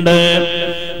വെച്ചിട്ടുണ്ട്.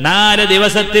 4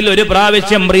 ദിവസത്തിൽ ഒരു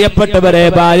പ്രാവശ്യം പ്രിയപ്പെട്ടവരെ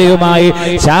ഭാര്യയുമായി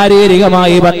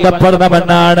ശാരീരികമായി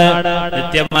ബന്ധപ്പെടണമെന്നാണ്.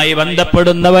 നിത്യമായി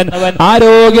ബന്ധപ്പെടുന്നവൻ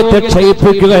ആരോഗ്യത്തെ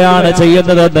ക്ഷയിപ്പിക്കുകയാണ്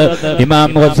ചെയ്യുന്നതെന്ന് ഇമാം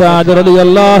ഉസ്താദ്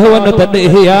റളിയല്ലാഹു അൻഹു തന്റെ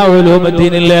ഇഹ്യാ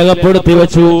ഉലൂമുദ്ദീനിൽ രേഖപ്പെടുത്തി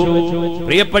വെച്ചു.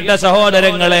 പ്രിയപ്പെട്ട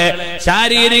സഹോദരങ്ങളെ,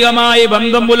 ശാരീരികമായി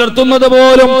ബന്ധം പുലർത്തുന്നത്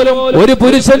പോലും ഒരു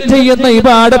പുരുഷൻ ചെയ്യുന്ന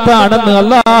ഇബാദത്താണെന്ന്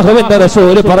അല്ലാഹുവിന്റെ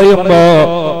റസൂൽ പറയുമ്പോ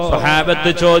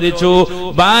സ്വഹാബത്ത് ചോദിച്ചു,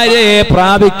 ഭാര്യയെ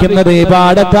പ്രാപിക്കുന്നത്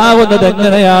ഇബാദത്താവുന്നത്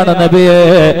എങ്ങനെയാണ് നബിയേ?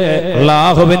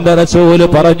 അല്ലാഹുവിന്റെ റസൂൽ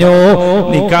പറഞ്ഞു,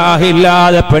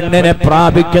 നിക്കാഹില്ലാതെ പെണ്ണിനെ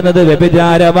പ്രാപിക്കുന്നത്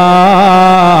വ്യഭിചാരമാണ്.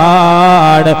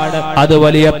 അത്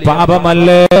വലിയ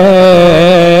പാപമല്ലേ?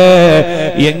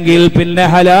 എങ്കിൽ പിന്നെ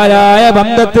ഹലാലായ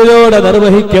ബന്ധത്തിലൂടെ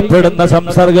നിർവഹിക്കപ്പെടുന്ന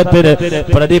സംസർഗത്തിന്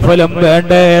പ്രതിഫലം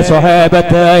വേണ്ടേ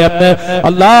സ്വഹാബത്ത് എന്ന്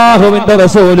അല്ലാഹുവിന്റെ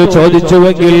റസൂൽ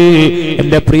ചോദിച്ചുവെങ്കിൽ,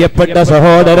 എന്റെ പ്രിയപ്പെട്ട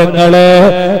സഹോദരങ്ങളെ,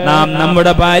 നാം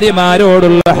നമ്മുടെ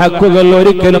ഭാര്യമാരോടുള്ള ഹക്കുകൾ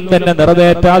ഒരിക്കലും തന്നെ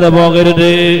നിറവേറ്റാതെ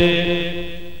പോകരുത്.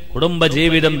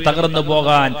 കുടുംബജീവിതം തകർന്നു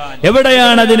പോകാൻ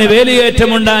എവിടെയാണ് അതിന്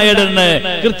വേലിയേറ്റമുണ്ടായതെന്ന്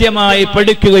കൃത്യമായി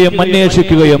പഠിക്കുകയും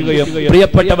അന്വേഷിക്കുകയും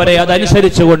പ്രിയപ്പെട്ടവരെ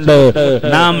അതനുസരിച്ചുകൊണ്ട്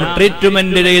നാം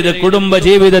ട്രീറ്റ്മെന്റ് ചെയ്ത്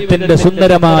കുടുംബജീവിതത്തിന്റെ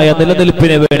സുന്ദരമായ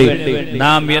നിലനിൽപ്പിന് വേണ്ടി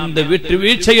നാം എന്ത്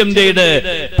വിട്ടുവീഴ്ചയും ചെയ്ത്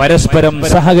പരസ്പരം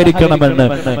സഹകരിക്കണമെന്ന്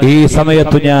ഈ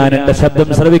സമയത്ത് ഞാൻ എന്റെ ശബ്ദം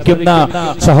ശ്രവിക്കുന്ന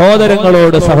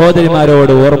സഹോദരങ്ങളോട്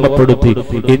സഹോദരിമാരോട് ഓർമ്മപ്പെടുത്തി.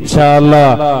 ഇൻഷാ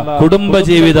അല്ലാഹ്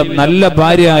കുടുംബജീവിതം നല്ല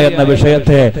ഭാര്യ എന്ന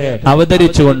വിഷയത്തെ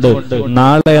അവതരിച്ചുകൊണ്ട്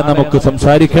നാളെ നമുക്ക്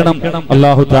സംസാരിക്കണം.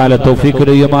 അല്ലാഹു തആല തൗഫീഖ്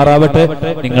ചെയ്യുമാറാവട്ടെ.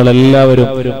 നിങ്ങൾ എല്ലാവരും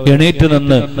എണീറ്റ്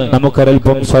നിന്ന്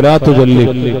നമുക്കൊരൽപ്പം സ്വലാത്ത് ചൊല്ലി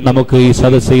നമുക്ക് ഈ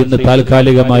സദസ്സ് ഇന്ന്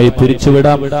താൽക്കാലികമായി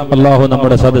പിരിച്ചുവിടാം. അല്ലാഹു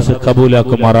നമ്മുടെ സദസ്സ്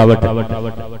കബൂലാക്കുമാറാവട്ടെ.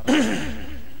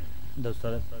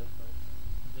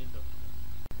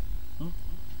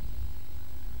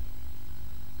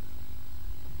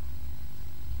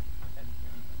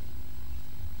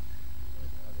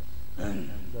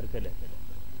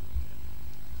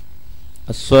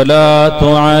 الصلاة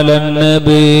على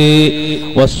النبي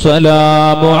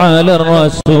والسلام على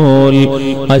الرسول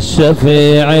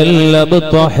الشفيع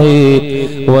الأبطحي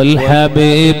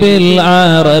والحبيب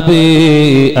العربي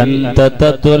أنت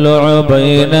تطلع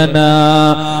بيننا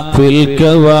في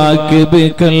الكواكب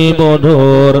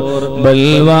كالبدور بل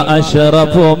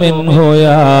وأشرف منه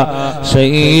يا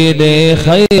سيدي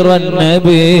خير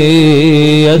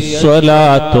النبي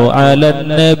الصلاة على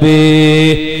النبي.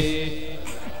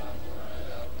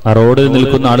 ആ റോഡിൽ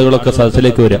നിൽക്കുന്ന ആളുകളൊക്കെ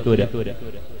സദസ്സിലേക്ക് വരാം.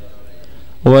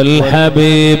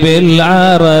 والحبيب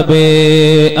العربي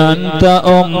أنت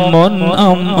أم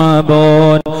أم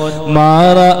أبون ما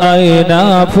رأينا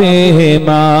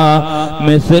فيهما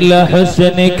مثل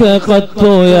حسنك قط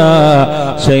يا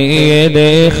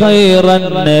سيدي خير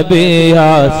النبي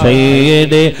يا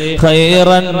سيدي خير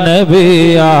النبي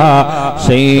يا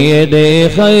سيدي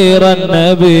خير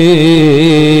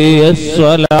النبي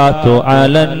الصلاة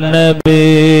على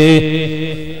النبي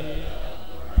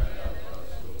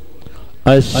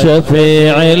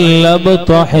الشفيع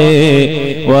الأبطحي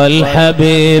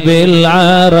والحبيب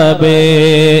العربي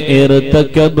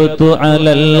ارتكبت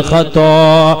على الخطا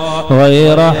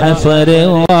غير حصر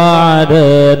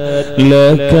وعدد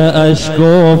لك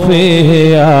أشكو فيه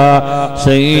يا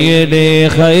سيدي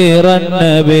خير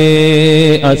النبي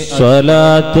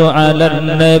الصلاة على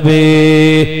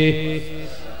النبي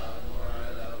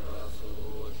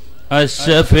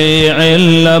الشفيع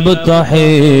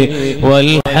الأبطحي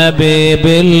والحبيب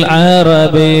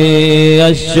العربي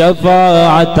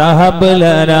الشفاعة هب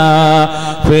لنا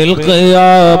في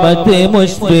القيامة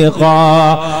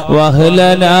مشفقا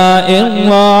واهلنا إن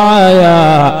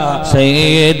ضاعيا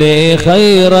سيدي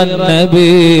خير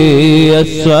النبي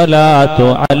الصلاة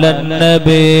على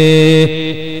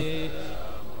النبي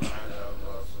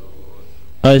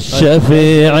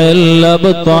الشفيع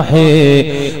الأبطحي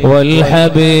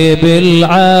والحبيب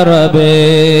العربي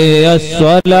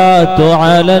الصلاة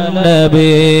على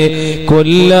النبي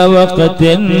كل وقت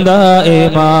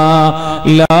دائما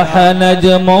لاح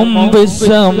نجم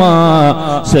بالسماء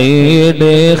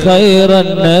سيدي خير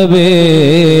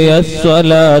النبي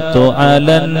الصلاة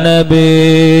على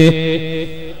النبي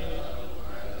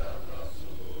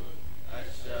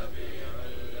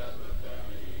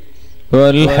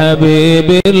والحبيب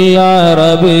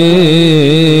العربي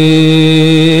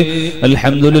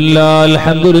الحمد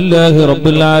لله رب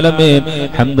العالمين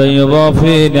حمدا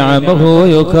يضافي نعمه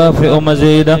ويكافئ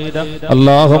مزيده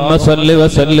اللهم صل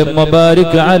وسلم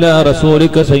وبارك على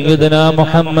رسولك سيدنا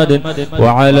محمد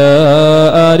وعلى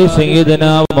آل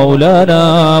سيدنا ومولانا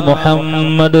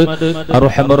محمد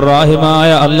أرحم الراحماയ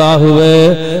അല്ലാഹുവേ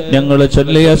ഞങ്ങൾ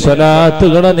ചൊല്ലിയ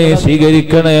സ്വലാത്തുകളെ നീ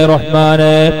സ്വീകരിക്കണേ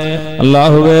റഹ്മാനേ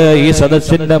അല്ലാഹുവേ ഈ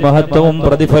സദസ്സിന്റെ മഹത്വവും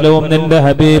പ്രതിഫലവും നിന്റെ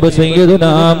ഹബീബ്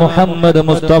സയ്യിദുനാ മുഹമ്മദ്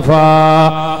മുസ്തഫ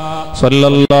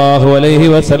സല്ലല്ലാഹു അലൈഹി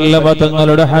വസല്ലമ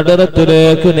തങ്ങളുടെ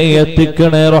ഹദറത്തിലേക്ക് നീ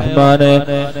എത്തിക്കണേ റഹ്മാനേ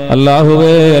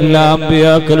അല്ലാഹുവേ എല്ലാ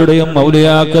അമ്പിയാക്കളുടെയും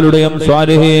ഔലിയാക്കളുടെയും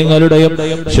സ്വാലിഹീങ്ങളുടെയും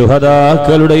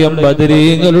ശുഹദാക്കളുടെയും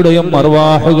ബദരീങ്ങളുടെയും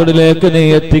അർവാഹുകളിലേക്ക് നീ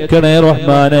എത്തിക്കണേ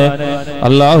റഹ്മാനേ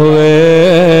അല്ലാഹുവേ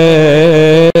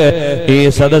ഈ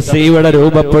സദസ്സ് ഇവിടെ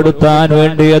രൂപപ്പെടുത്താൻ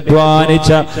വേണ്ടി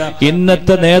അധ്വാനിച്ച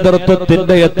ഇന്നത്തെ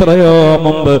നേതൃത്വത്തിന്റെ എത്രയോ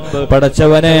മുമ്പ്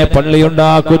പടച്ചവനെ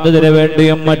പള്ളിയുണ്ടാക്കുന്നതിന്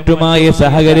വേണ്ടിയും മറ്റുമായി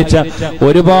സഹകരിച്ച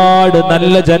ഒരുപാട്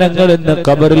നല്ല ജനങ്ങൾ ഇന്ന്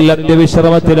ഖബറിൽ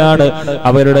അന്ത്യവിശ്രമത്തിലാണ്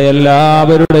അവരുടെ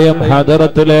എല്ലാവരുടെയും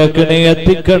ഹദറത്തിലേക്ക് നീ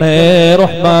എത്തിക്കണേ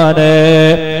റഹ്മാനേ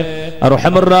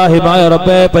അർഹമർറാഹിമായ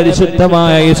റബ്ബേ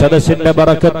പരിശുദ്ധമായ ഈ സദസ്സിന്റെ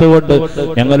ബറക്കത്ത് കൊണ്ട്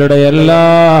ഞങ്ങളുടെ എല്ലാ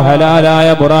ഹലാലായ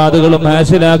മുറാദുകളും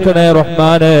ഹാസിലാക്കണേ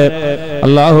റഹ്മാനേ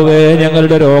അല്ലാഹുവേ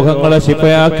ഞങ്ങളുടെ രോഗങ്ങളെ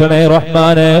ശിഫയാക്കണേ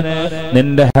റഹ്മാനേ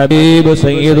നിന്റെ ഹബീബ്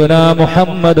സയ്യിദുനാ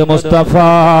മുഹമ്മദ് മുസ്തഫ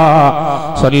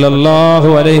സല്ലല്ലാഹു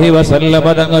അലൈഹി വസല്ലമ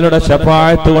തങ്ങളുടെ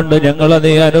ശഫാഅത്ത് കൊണ്ട് ഞങ്ങളെ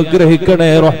നീ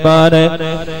അനുഗ്രഹിക്കണേ റഹ്മാനേ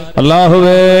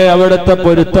അല്ലാഹുവേ അവിടുത്തെ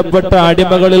പൊരുത്തപ്പെട്ട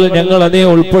അടിമകളിൽ ഞങ്ങളെ നീ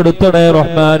ഉൾപ്പെടുത്തണേ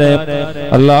റഹ്മാനേ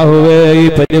അല്ലാഹുവേ ഈ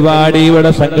പരിപാടി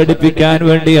ഇവിടെ സംഘടിപ്പിക്കാൻ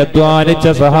വേണ്ടി അധ്വാനിച്ച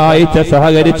സഹായിച്ച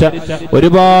സഹകരിച്ച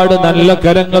ഒരുപാട് നല്ല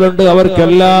കരങ്ങളുണ്ട്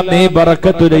അവർക്കെല്ലാം നീ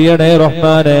ബറക്കത്ത് ചെയ്യണേ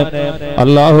റഹ്മാനേ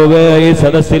അല്ലാഹുവേ ഈ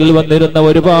സദസ്സിൽ വന്നിരുന്ന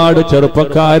ഒരുപാട്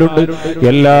ചെറുപ്പക്കാരുണ്ട്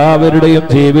എല്ലാവരുടെയും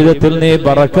ജീവിതത്തിൽ നീ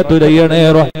ബറക്കത്ത് ചെയ്യണേ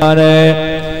റഹ്മാനേ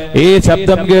ഈ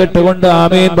ശബ്ദം കേട്ടുകൊണ്ട്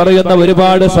ആമീൻ പറയുന്ന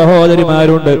ഒരുപാട്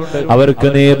സഹോദരിമാരുണ്ട് അവർക്ക്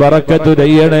നീ ബറക്കത്ത്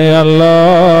ചെയ്യണേ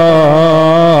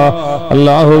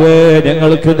അല്ലാഹുവേ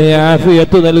ഞങ്ങൾക്ക് നീ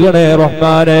ആഫിയത്ത് നൽകണേ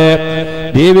റഹ്മാനേ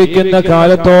ജീവിക്കുന്ന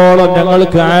കാലത്തോളം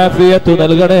ഞങ്ങൾക്ക് ആഫിയത്ത്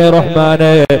നൽകണേ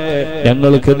റഹ്മാനേ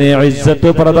ഞങ്ങൾക്ക് നീ ഇസ്സത്ത്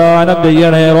പ്രദാനം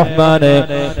ചെയ്യണേ റഹ്മാനേ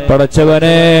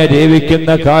പടച്ചവനെ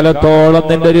ജീവിക്കുന്ന കാലത്തോളം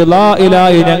നിന്റെ റിളാ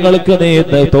ഇലാഹി ഞങ്ങൾക്ക് നീ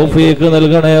തൗഫീഖ്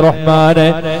നൽകണേ റഹ്മാനേ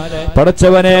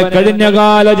പടച്ചവനെ കഴിഞ്ഞ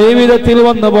കാല ജീവിതത്തിൽ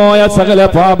വന്നുപോയ സകല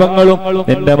പാപങ്ങളും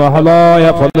നിന്റെ മഹലായ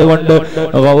ഫള് കൊണ്ട്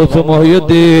ഗൗസ്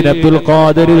മുഹ്യിദ്ദീൻ അബ്ദുൽ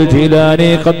ഖാദിർ ജീലാനി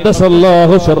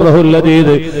ഖദ്ദസല്ലാഹു സിർറഹുൽ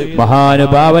അദീദ്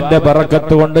മഹാനുഭാവന്റെ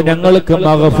ബറക്കത്ത് കൊണ്ട് ഞങ്ങൾക്ക്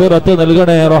മഗ്ഫിറത്ത്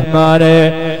നൽകണേ റഹ്മാനേ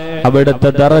അവിടുത്തെ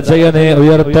ദറജയെ നീ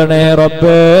ഉയർത്തണേ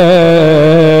റബ്ബേ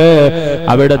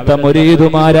അവിടുത്തെ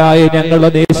മുരീദുമാരായി ഞങ്ങളെ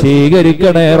നീ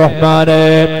സ്വീകരിക്കണേ റഹ്മാനേ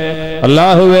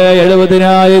അല്ലാഹുവേ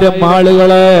 70,000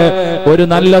 ആളുകളെ ഒരു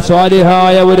നല്ല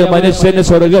സ്വാലിഹായ ഒരു മനുഷ്യന്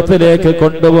സ്വർഗത്തിലേക്ക്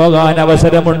കൊണ്ടുപോകാൻ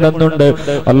അവസരമുണ്ടെന്നുണ്ട്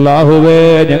അല്ലാഹുവേ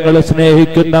ഞങ്ങൾ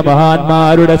സ്നേഹിക്കുന്ന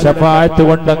മഹാന്മാരുടെ ശഫാഅത്ത്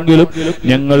കൊണ്ടെങ്കിലും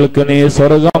ഞങ്ങൾക്ക് നീ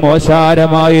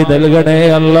സ്വർഗമോശാരമായി നൽകണേ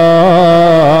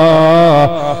അല്ലാഹ്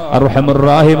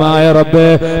അർഹമുർറാഹിമായ റബ്ബേ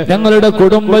ഞങ്ങളുടെ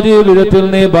കുടുംബ ജീവിതത്തിൽ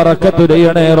നീ ബറക്കത്ത്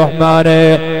ചെയ്യണേ റഹ്മാനേ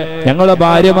ഞങ്ങളുടെ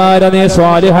ഭാര്യമാരെ നീ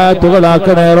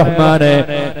സ്വാലിഹാത്തുകളാക്കണേ റഹ്മാനേ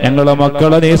ഞങ്ങളുടെ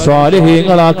മക്കളെ നീ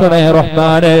സ്വാലിഹീങ്ങളാക്കണേ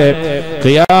റഹ്മാനേ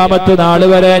ഖിയാമത്ത് നാൾ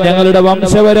വരെ ഞങ്ങളുടെ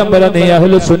വംശപരമ്പര നീ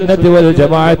അഹ്ലു സുന്നത്തി വൽ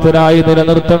ജമാഅത്തിനായി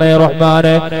നിലനിർത്തണേ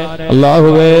റഹ്മാനേ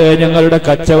അല്ലാഹുവേ ഞങ്ങളുടെ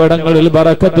കച്ചവടങ്ങളിൽ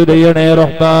ബറക്കത്ത് ചെയ്യണേ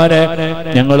റഹ്മാനേ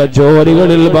ഞങ്ങളുടെ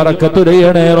ജോലികളിൽ ബറക്കത്ത്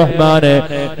ചെയ്യണേ റഹ്മാനേ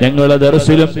ഞങ്ങളുടെ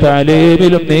ദർസിലും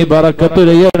തഅലീമിലും നീ ബറക്കത്ത്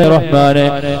ചെയ്യണേ റഹ്മാനേ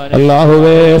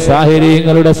അല്ലാഹുവേ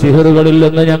സാഹിരീങ്ങളുടെ സിഹറുകളിൽ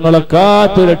നിന്ന് ഞങ്ങളെ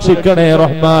കാത്തു രക്ഷിക്കണേ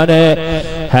റഹ്മാനേ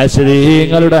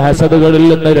ഹസദീങ്ങളുടെ ഹസദുകളിൽ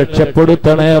നിന്ന്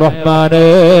രക്ഷപ്പെടുത്തണേ റഹ്മാനേ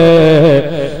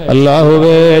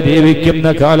അല്ലാഹുവേ ജീവിക്കുന്ന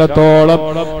കാലത്തോളം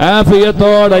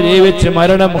ആഫിയത്തോടെ ജീവിച്ച്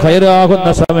മരണം ഖൈറാകുന്ന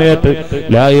സമയത്ത്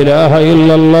ലാ ഇലാഹ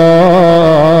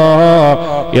ഇല്ലല്ലാഹ്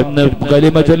എന്ന്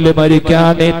കലിമ ചൊല്ലി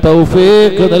മരിക്കാൻ നീ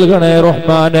തൗഫീഖ് നൽകണേ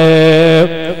റഹ്മാനേ.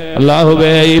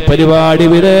 അല്ലാഹുവേ ഈ പരിപാടി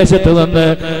വിദേശത്ത് നിന്ന്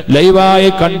ലൈവായി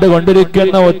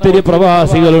കണ്ടുകൊണ്ടിരിക്കുന്ന ഒത്തിരി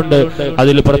പ്രവാസികളുണ്ട്.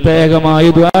 അതിൽ പ്രത്യേകമായി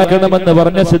ദുആ ചെയ്യണമെന്ന്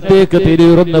പറഞ്ഞ സിദ്ദീഖ്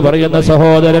തിരൂരെന്ന് പറയുന്ന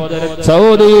സഹോദരൻ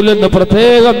സൗദിയിൽ നിന്ന്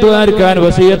പ്രത്യേകം ദുആക്കാൻ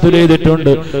വസിയത്ത്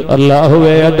ചെയ്തിട്ടുണ്ട്.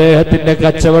 അല്ലാഹുവേ അദ്ദേഹത്തിന്റെ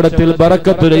കച്ചവടത്തിൽ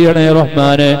ബറക്കത്ത് ചെയ്യണേ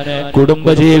റഹ്മാനെ, കുടുംബ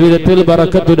ജീവിതത്തിൽ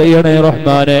ബറക്കത്ത് ചെയ്യണേ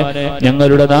റഹ്മാനെ.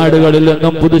 ഞങ്ങളുടെ നാടുകളിൽ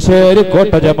നിന്നും പുതുശ്ശേരി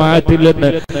കോട്ട ജമാഅത്തിൽ നിന്ന്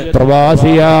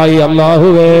പ്രവാസിയായി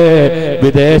അല്ലാഹുവേ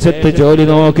വിദേശത്ത് ജോലി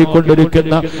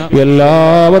നോക്കിക്കൊണ്ടിരിക്കുന്ന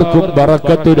എല്ലാവർക്കും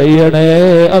ബറക്കത്ത് ചെയ്യണേ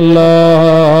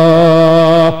അല്ലാഹ്.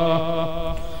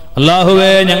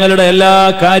 അല്ലാഹുവേ ഞങ്ങളുടെ എല്ലാ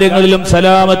കാര്യങ്ങളിലും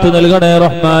സലാമത്ത് നൽകണേ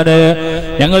റഹ്മാനെ.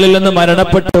 ഞങ്ങളിൽ നിന്ന്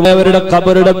മരണപ്പെട്ടവരുടെ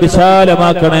ഖബറുടെ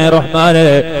വിശാലമാക്കണേ റഹ്മാനെ.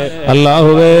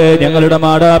 അല്ലാഹുവേ ഞങ്ങളുടെ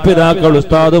മാതാപിതാക്കൾ,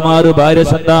 ഉസ്താദുമാർ, ഭാര്യ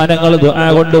സന്താനങ്ങൾ, ദുആ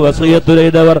കൊണ്ട് വസിയത്ത്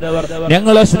ചെയ്തവർ,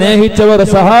 ഞങ്ങളെ സ്നേഹിച്ചവർ,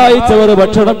 സഹായിച്ചവർ,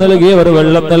 ഭക്ഷണം നൽകിയവർ,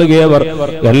 വെള്ളം നൽകിയവർ,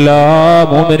 എല്ലാ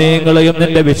മുഅ്മിനീങ്ങളെയും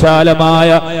നിന്റെ വിശാലമായ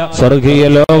സ്വർഗീയ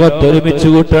ലോകത്ത് ഒരുമിച്ച്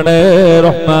കൂട്ടണേ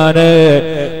റഹ്മാനെ.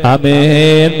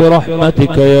 ആമീൻ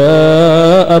ബിറഹ്മതിക യാ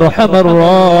അർഹമർ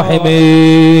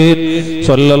റഹീമീൻ.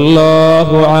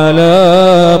 സല്ലല്ലാഹു അലാ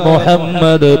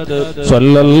മുഹമ്മദ്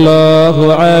സല്ലല്ലാഹു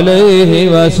അലൈഹി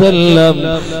വസല്ലം.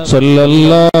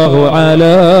 സല്ലല്ലാഹു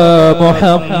അലാ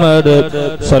മുഹമ്മദ്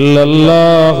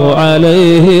സല്ലല്ലാഹു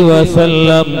അലൈഹി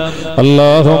വസല്ലം.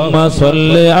 അല്ലാഹുമ്മ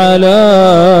സല്ലി അലാ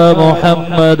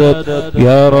മുഹമ്മദ്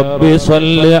യാ റബ്ബി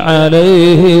സല്ലി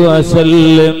അലൈഹി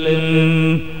വസല്ലം.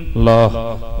 അല്ലാഹ്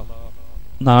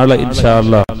നാളെ ഇൻഷാ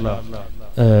അല്ലാഹ്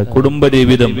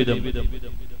കുടുംബജീവിതം,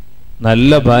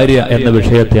 നല്ല ഭാര്യ എന്ന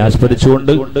വിഷയത്തെ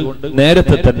ആസ്പദിച്ചുകൊണ്ട്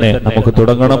നേരത്തെ തന്നെ നമുക്ക്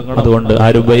തുടങ്ങണം. അതുകൊണ്ട്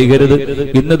ആരും വൈകരുത്.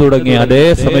 ഇന്ന് തുടങ്ങി അതേ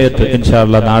സമയത്ത് ഇൻഷാ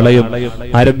അല്ലാഹ് നാളെയും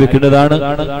ആരംഭിക്കുന്നതാണ്.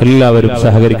 എല്ലാവരും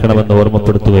സഹകരിക്കണമെന്ന്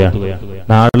ഓർമ്മപ്പെടുത്തുകയാണ്.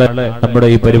 നാളെ നമ്മുടെ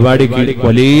ഈ പരിപാടിക്ക്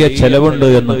വലിയ ചെലവുണ്ട്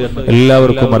എന്ന്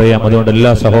എല്ലാവർക്കും അറിയാം. അതുകൊണ്ട്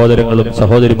എല്ലാ സഹോദരങ്ങളും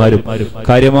സഹോദരിമാരും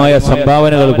കാര്യമായ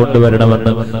സംഭാവനകൾ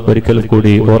കൊണ്ടുവരണമെന്ന് ഒരിക്കൽ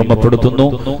കൂടി ഓർമ്മപ്പെടുത്തുന്നു.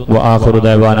 വആഖിറു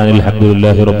ദഅവാനാ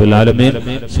അൽഹംദുലില്ലാഹി റബ്ബിൽ ആലമീൻ.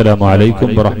 അസ്സലാമു അലൈക്കും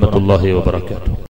വറഹ്മത്തുള്ളാഹി വബറകാതുഹു.